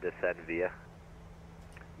us to descend via?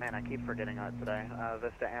 Man, I keep forgetting that today.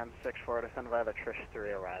 Vista M64, descend via the Trish 3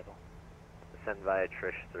 arrival. Descend via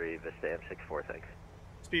Trish 3, Vista M64, thanks.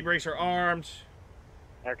 Speed brakes are armed.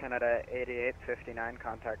 Air Canada 8859,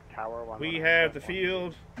 contact Tower 1. We have the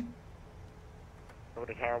field. Over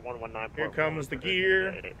to Tower 119. Here comes the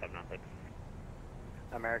gear.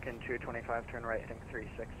 American 225, turn right, heading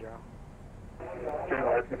 360.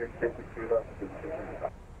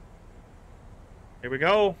 Here we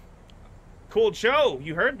go. Cool show.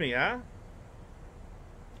 You heard me, huh?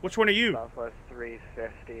 Which one are you? Southwest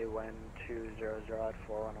 350, wind 200 at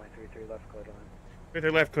 4, runway 33 left, clear to land. Right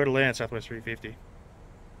there left, clear to land, Southwest 350.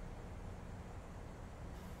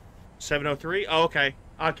 703? Oh, okay.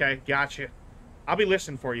 Okay, gotcha. I'll be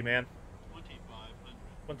listening for you, man.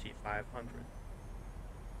 2500. 2500.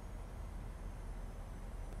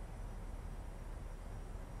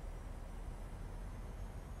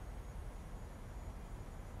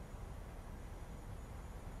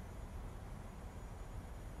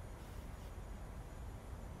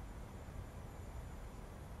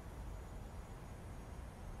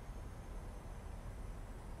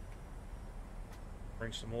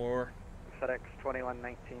 Bring some more. FedEx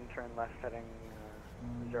 2119, turn left, heading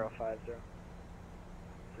 050.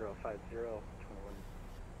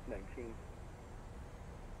 2119.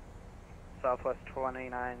 Southwest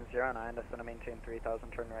 2909, descend and maintain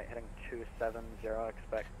 3000, turn right, heading 270,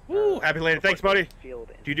 expect... Woo! Happy landing. Thanks, buddy. Field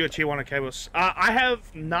Do you do a Tijuana cables? I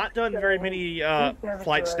have not done very many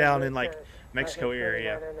flights down in, like, Mexico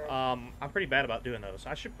area. I'm pretty bad about doing those.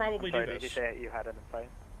 I should probably do Did you this. say you had it in sight?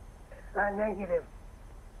 Negative.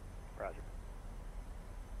 Roger.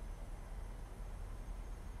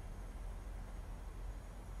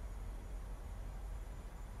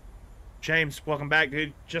 James, welcome back,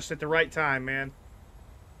 dude. Just at the right time, man.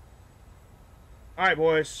 All right,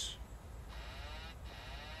 boys.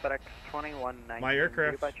 FedEx 2119. My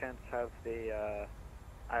aircraft. Do you by chance have the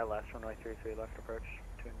ILS runway 33 left approach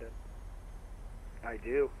tuned in? I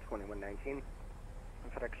do. 2119.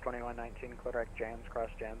 FedEx 2119, clear direct Jans, cross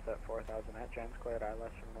Jans at 4000 at Jans, cleared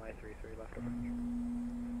ILS runway 33 left approach.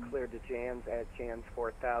 Cleared to Jans at Jans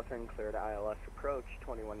 4000, cleared ILS approach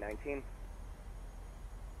 2119.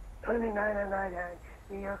 2909,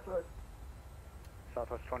 New York Road.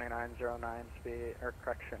 Southwest 2909, speed, or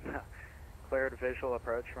correction, cleared visual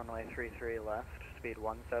approach, runway 33 left, speed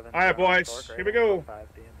 17. All right, boys, here we go.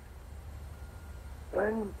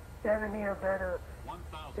 170 or better.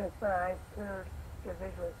 1000. 5, cleared to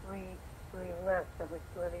visual 3 left, number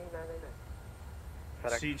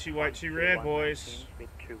 2909. C2 white, 2 red, boys. Speed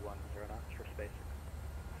 210 knots for spacing.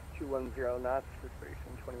 210 knots for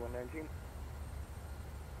spacing 2119.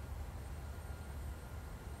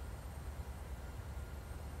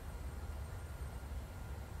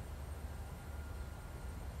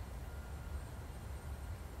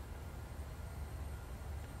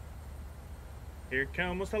 Here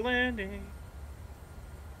comes the landing.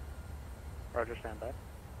 Roger, stand by.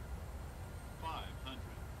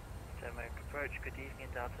 500. American approach, good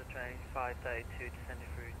evening, Delta train 532,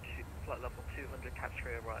 descending through flight level 200, catch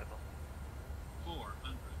free arrival.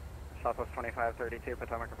 400. Southwest 2532,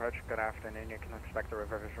 Potomac approach, good afternoon. You can expect the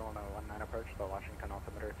river visual on 19 approach, the Washington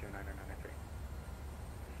altimeter 29993.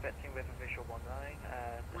 Expecting river visual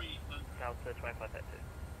 19, Delta 2532.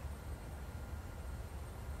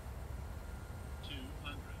 200.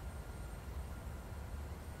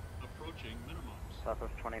 Approaching minimum.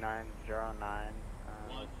 Southwest 2909,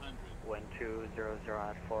 100. wind 200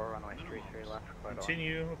 at 4, runway 33 left, clear to land.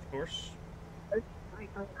 Continue, of course.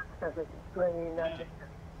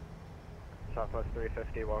 Southwest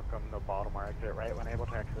 350, welcome to Baltimore, exit right when able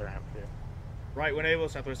to exit the ramp view. Right when able,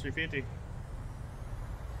 Southwest 350.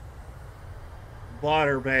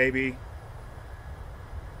 Butter, baby.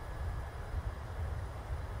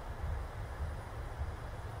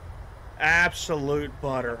 Absolute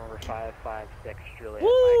butter. Number 556, Juliet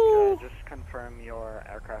Woo! Mike, just confirm your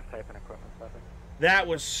aircraft type and equipment setting. That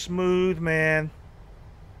was smooth, man.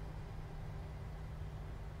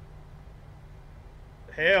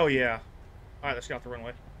 Hell yeah. All right, let's get off the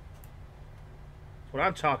runway. That's what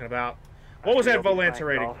I'm talking about. What was that Volanta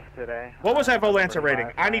rating? Today. What was that Volanta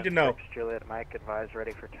rating? I need to know. Juliet Mike, advise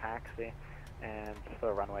ready for taxi, and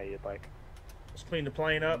the runway you'd like. Let's clean the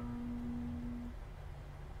plane up.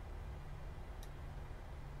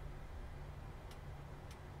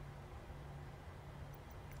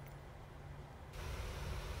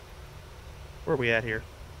 Where are we at here?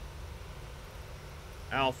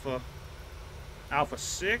 Alpha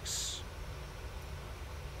 6. Is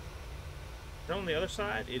that on the other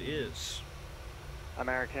side? It is.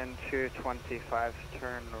 American 225,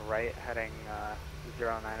 turn right, heading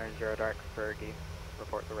 090 dark Fergie,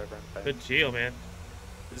 report the river insight. Good deal, man.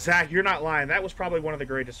 Zach, you're not lying. That was probably one of the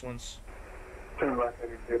greatest ones.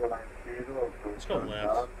 Let's go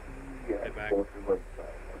left. Get back.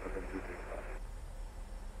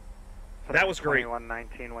 That was great.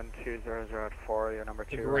 2119-1200 at 4, your number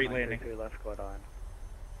 2. Great landing. Left, go on.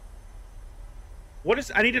 What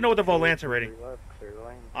is? I need to know what the Volanta rating. Left, clear the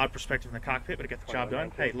lane. Odd perspective in the cockpit, but to get the job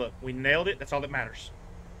done. Hey, look, we nailed it. That's all that matters.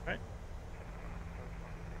 Right?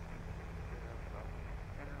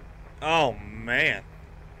 Oh man.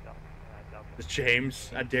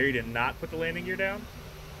 James, I dare you to not put the landing gear down.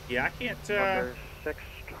 Yeah, I can't. Number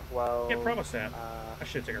 612. Can't promise that. I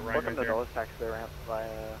should take a right Welcome right to there. Dulles, taxi the ramp via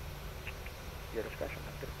your discretion.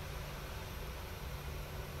 That's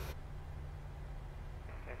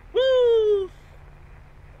good. Woo!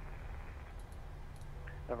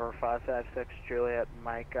 Number 556, Juliet,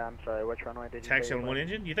 Mike. I'm sorry, which runway did you Taxi say on you one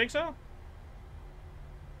went? engine? You think so?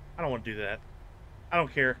 I don't want to do that. I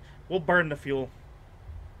don't care. We'll burn the fuel.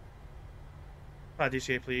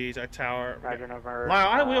 DCA, please. I tower. Roger, number, Wow,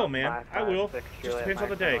 I will, man. I will. 556, Just Juliet, depends on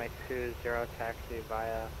the Mike, day. runway 20, taxi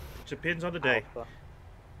via Just depends on the day. Alpha.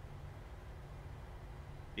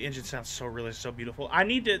 The engine sounds so beautiful. I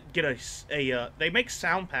need to get a they make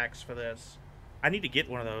sound packs for this. I need to get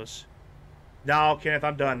one of those. No, Kenneth,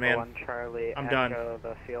 I'm done, man. 1 Charlie, I'm Echo, done.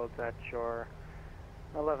 The field's at your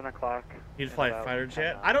 11 o'clock. Need to fly a fighter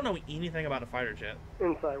jet? I don't know anything about a fighter jet.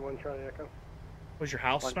 Inside 1 Charlie Echo. What's your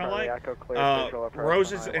house 1 smell Charlie like? Echo, clear visual approach,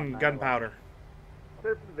 Roses runway and 19 gunpowder.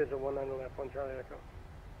 Clear for the visual 19 left, 1 Charlie Echo.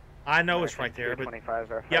 I know it's right there, but 225,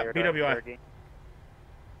 verify yeah, your BWI. direct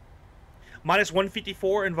Minus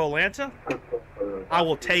 154 in Volanta. I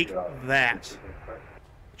will take that.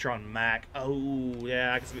 But you're on Mac. Oh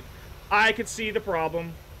yeah, I can see the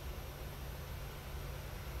problem.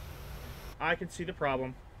 I can see the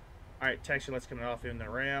problem. All right, taxi lights coming off in the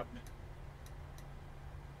ramp.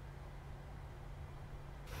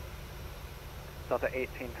 Delta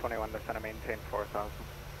 1821, descend and maintain 4000.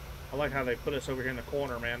 I like how they put us over here in the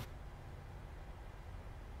corner, man.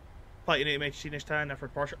 Flight in KMHT next time, not for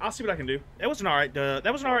departure. I'll see what I can do. That was an alright.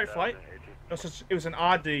 That was an alright flight. It was an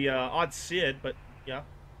odd SID, but yeah.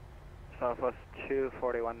 Southwest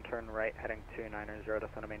 241, turn right, heading 290,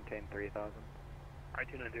 descend and maintain 3000. Alright,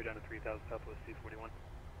 290 down to 3000, Southwest 241.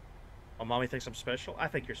 Oh, mommy thinks I'm special. I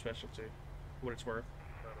think you're special too. For what it's worth.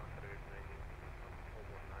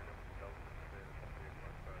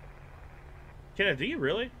 Kenneth, do you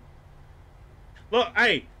really? Look,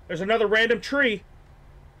 hey, there's another random tree.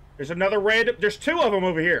 There's 2 of them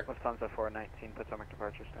over here. Lufthansa 419, Potomac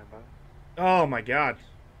departure, standby. Oh my god.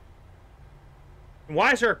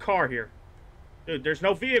 Why is there a car here? Dude, there's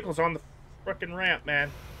no vehicles on the frickin' ramp,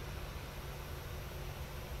 man.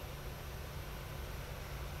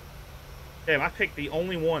 Damn, I picked the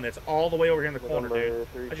only one that's all the way over here in the corner, dude.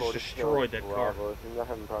 I just destroyed that car. Seems I'm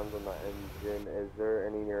having problems on the engine. Is there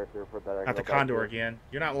any nearest airport that I can Got the go back Condor to? again.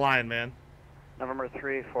 You're not lying, man. November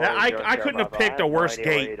 340. I couldn't have picked a worse I have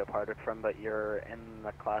no idea gate. where you departed from, but you're in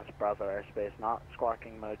the class Bravo airspace, not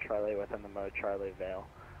squawking mode Charlie within the mode Charlie veil,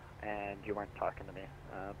 and you weren't talking to me.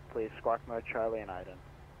 Please squawk mode Charlie and Addon.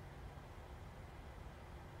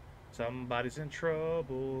 Somebody's in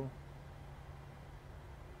trouble.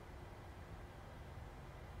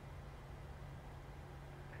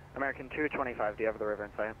 American 225, do you have the river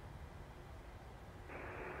in sight?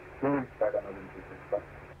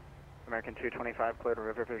 American 225, cleared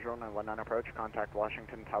river visual, 919 approach, contact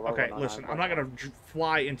Washington Tower. Okay, listen, I'm not gonna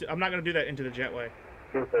I'm not gonna do that into the jetway.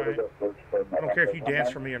 Right? I don't care if you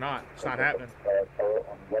dance for me or not. It's not happening.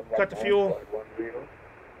 Cut the fuel.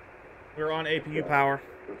 We're on APU power.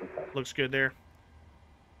 Looks good there.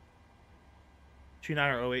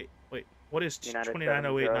 2908. Wait, what is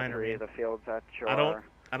 29089? The field's at your...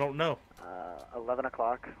 I don't know. 11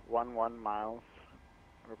 o'clock, 11 miles,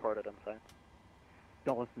 reported in sight.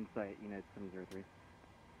 Dulles in sight, United 703.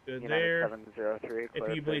 Good United there. 703,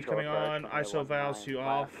 APU bleed coming on. ISO valves to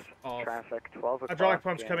off. Traffic 12 o'clock. Hydraulic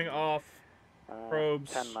pumps coming off.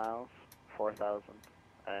 Probes. 10 miles, 4,000.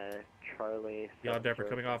 Charlie. Yaw Depper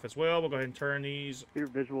coming off as well. We'll go ahead and turn these Clear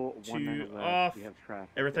visual to 19 off. We have traffic.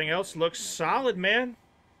 Everything else looks solid, man.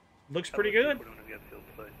 Looks pretty good.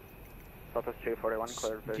 Southwest 241,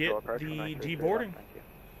 cleared visual Get approach. the deboarding. Thank you.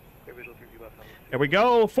 There we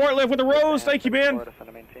go. Forklift with the rose. Thank you, man. All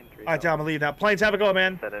right, Tom, I'm gonna leave now. Planes, have a go,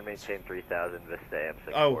 man. Send and maintain 3000, Vista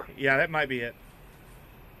M64. Oh, yeah, that might be it.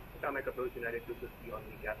 Potomac approach, United 250 on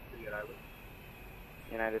the gas 3 arrival.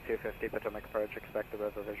 United 250, Potomac approach, expect the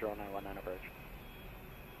river visual, 919 approach.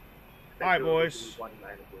 All right, boys.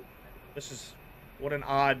 This is what an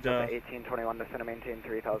odd. 1821, descend and maintain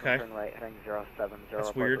 3000, okay. turn right, heading 070.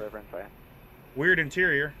 That's weird. River in sight. Weird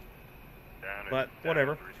interior. But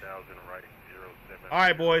whatever. All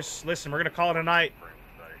right, boys. Listen, we're gonna call it a night.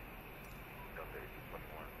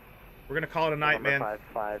 We're gonna call it a night, man.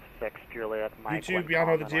 556 Juliet. YouTube, y'all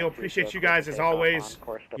know the deal. Appreciate you guys as always.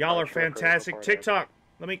 Y'all are fantastic. TikTok.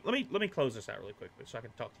 Let me close this out really quickly so I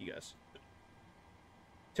can talk to you guys.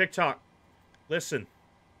 TikTok. Listen,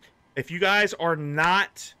 if you guys are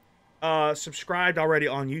not subscribed already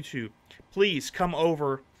on YouTube, please come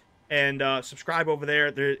over and subscribe over there.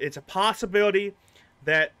 It's a possibility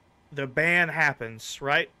that the ban happens,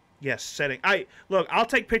 right? Yes, setting. Look, I'll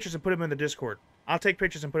take pictures and put them in the Discord. I'll take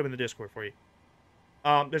pictures and put them in the Discord for you.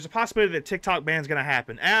 There's a possibility that TikTok ban's going to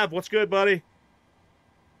happen. Av, what's good, buddy?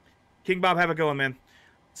 King Bob, have a good one, man.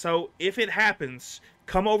 So if it happens,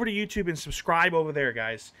 come over to YouTube and subscribe over there,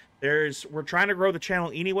 guys. We're trying to grow the channel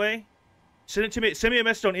anyway. Send it to me. Send me a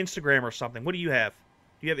message on Instagram or something. What do you have?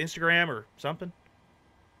 Do you have Instagram or something?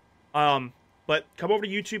 But come over to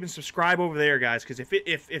YouTube and subscribe over there, guys. Because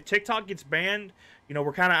if TikTok gets banned, you know,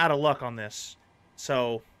 we're kind of out of luck on this.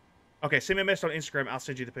 So, okay, send me a message on Instagram. I'll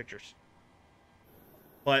send you the pictures.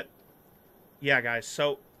 But yeah, guys.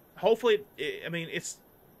 So hopefully, I mean,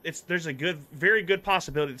 there's a very good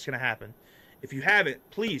possibility it's going to happen. If you haven't,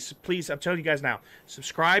 please, I'm telling you guys now,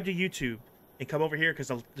 subscribe to YouTube and come over here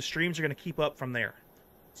because the streams are going to keep up from there.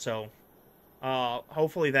 So,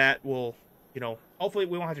 hopefully that will, you know, hopefully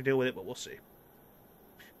we won't have to deal with it, but we'll see.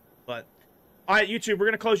 But, all right, YouTube, we're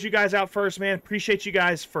going to close you guys out first, man. Appreciate you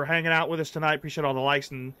guys for hanging out with us tonight. Appreciate all the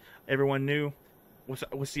likes and everyone new.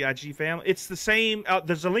 What's the IG fam? It's the same.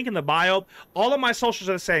 There's a link in the bio. All of my socials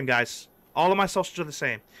are the same, guys. All of my socials are the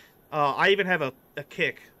same. I even have a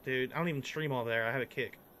kick, dude. I don't even stream over there. I have a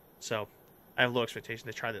kick. So, I have low expectations.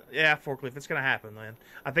 They try to... Yeah, forklift. It's going to happen, man.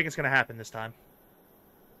 I think it's going to happen this time.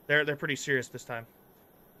 They're pretty serious this time.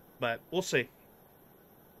 But, we'll see.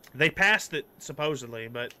 They passed it, supposedly,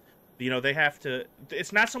 but, you know, they have to...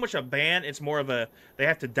 It's not so much a ban. It's more of a... They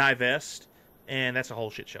have to divest, and that's a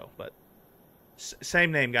whole shit show. But,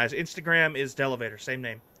 same name, guys. Instagram is Delevator. Same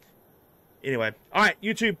name. Anyway, all right,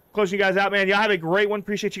 YouTube, closing you guys out, man. Y'all have a great one.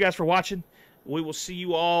 Appreciate you guys for watching. We will see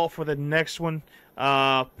you all for the next one,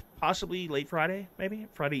 possibly late Friday, maybe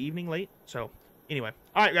Friday evening late. So, anyway,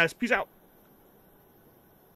 all right, guys, peace out.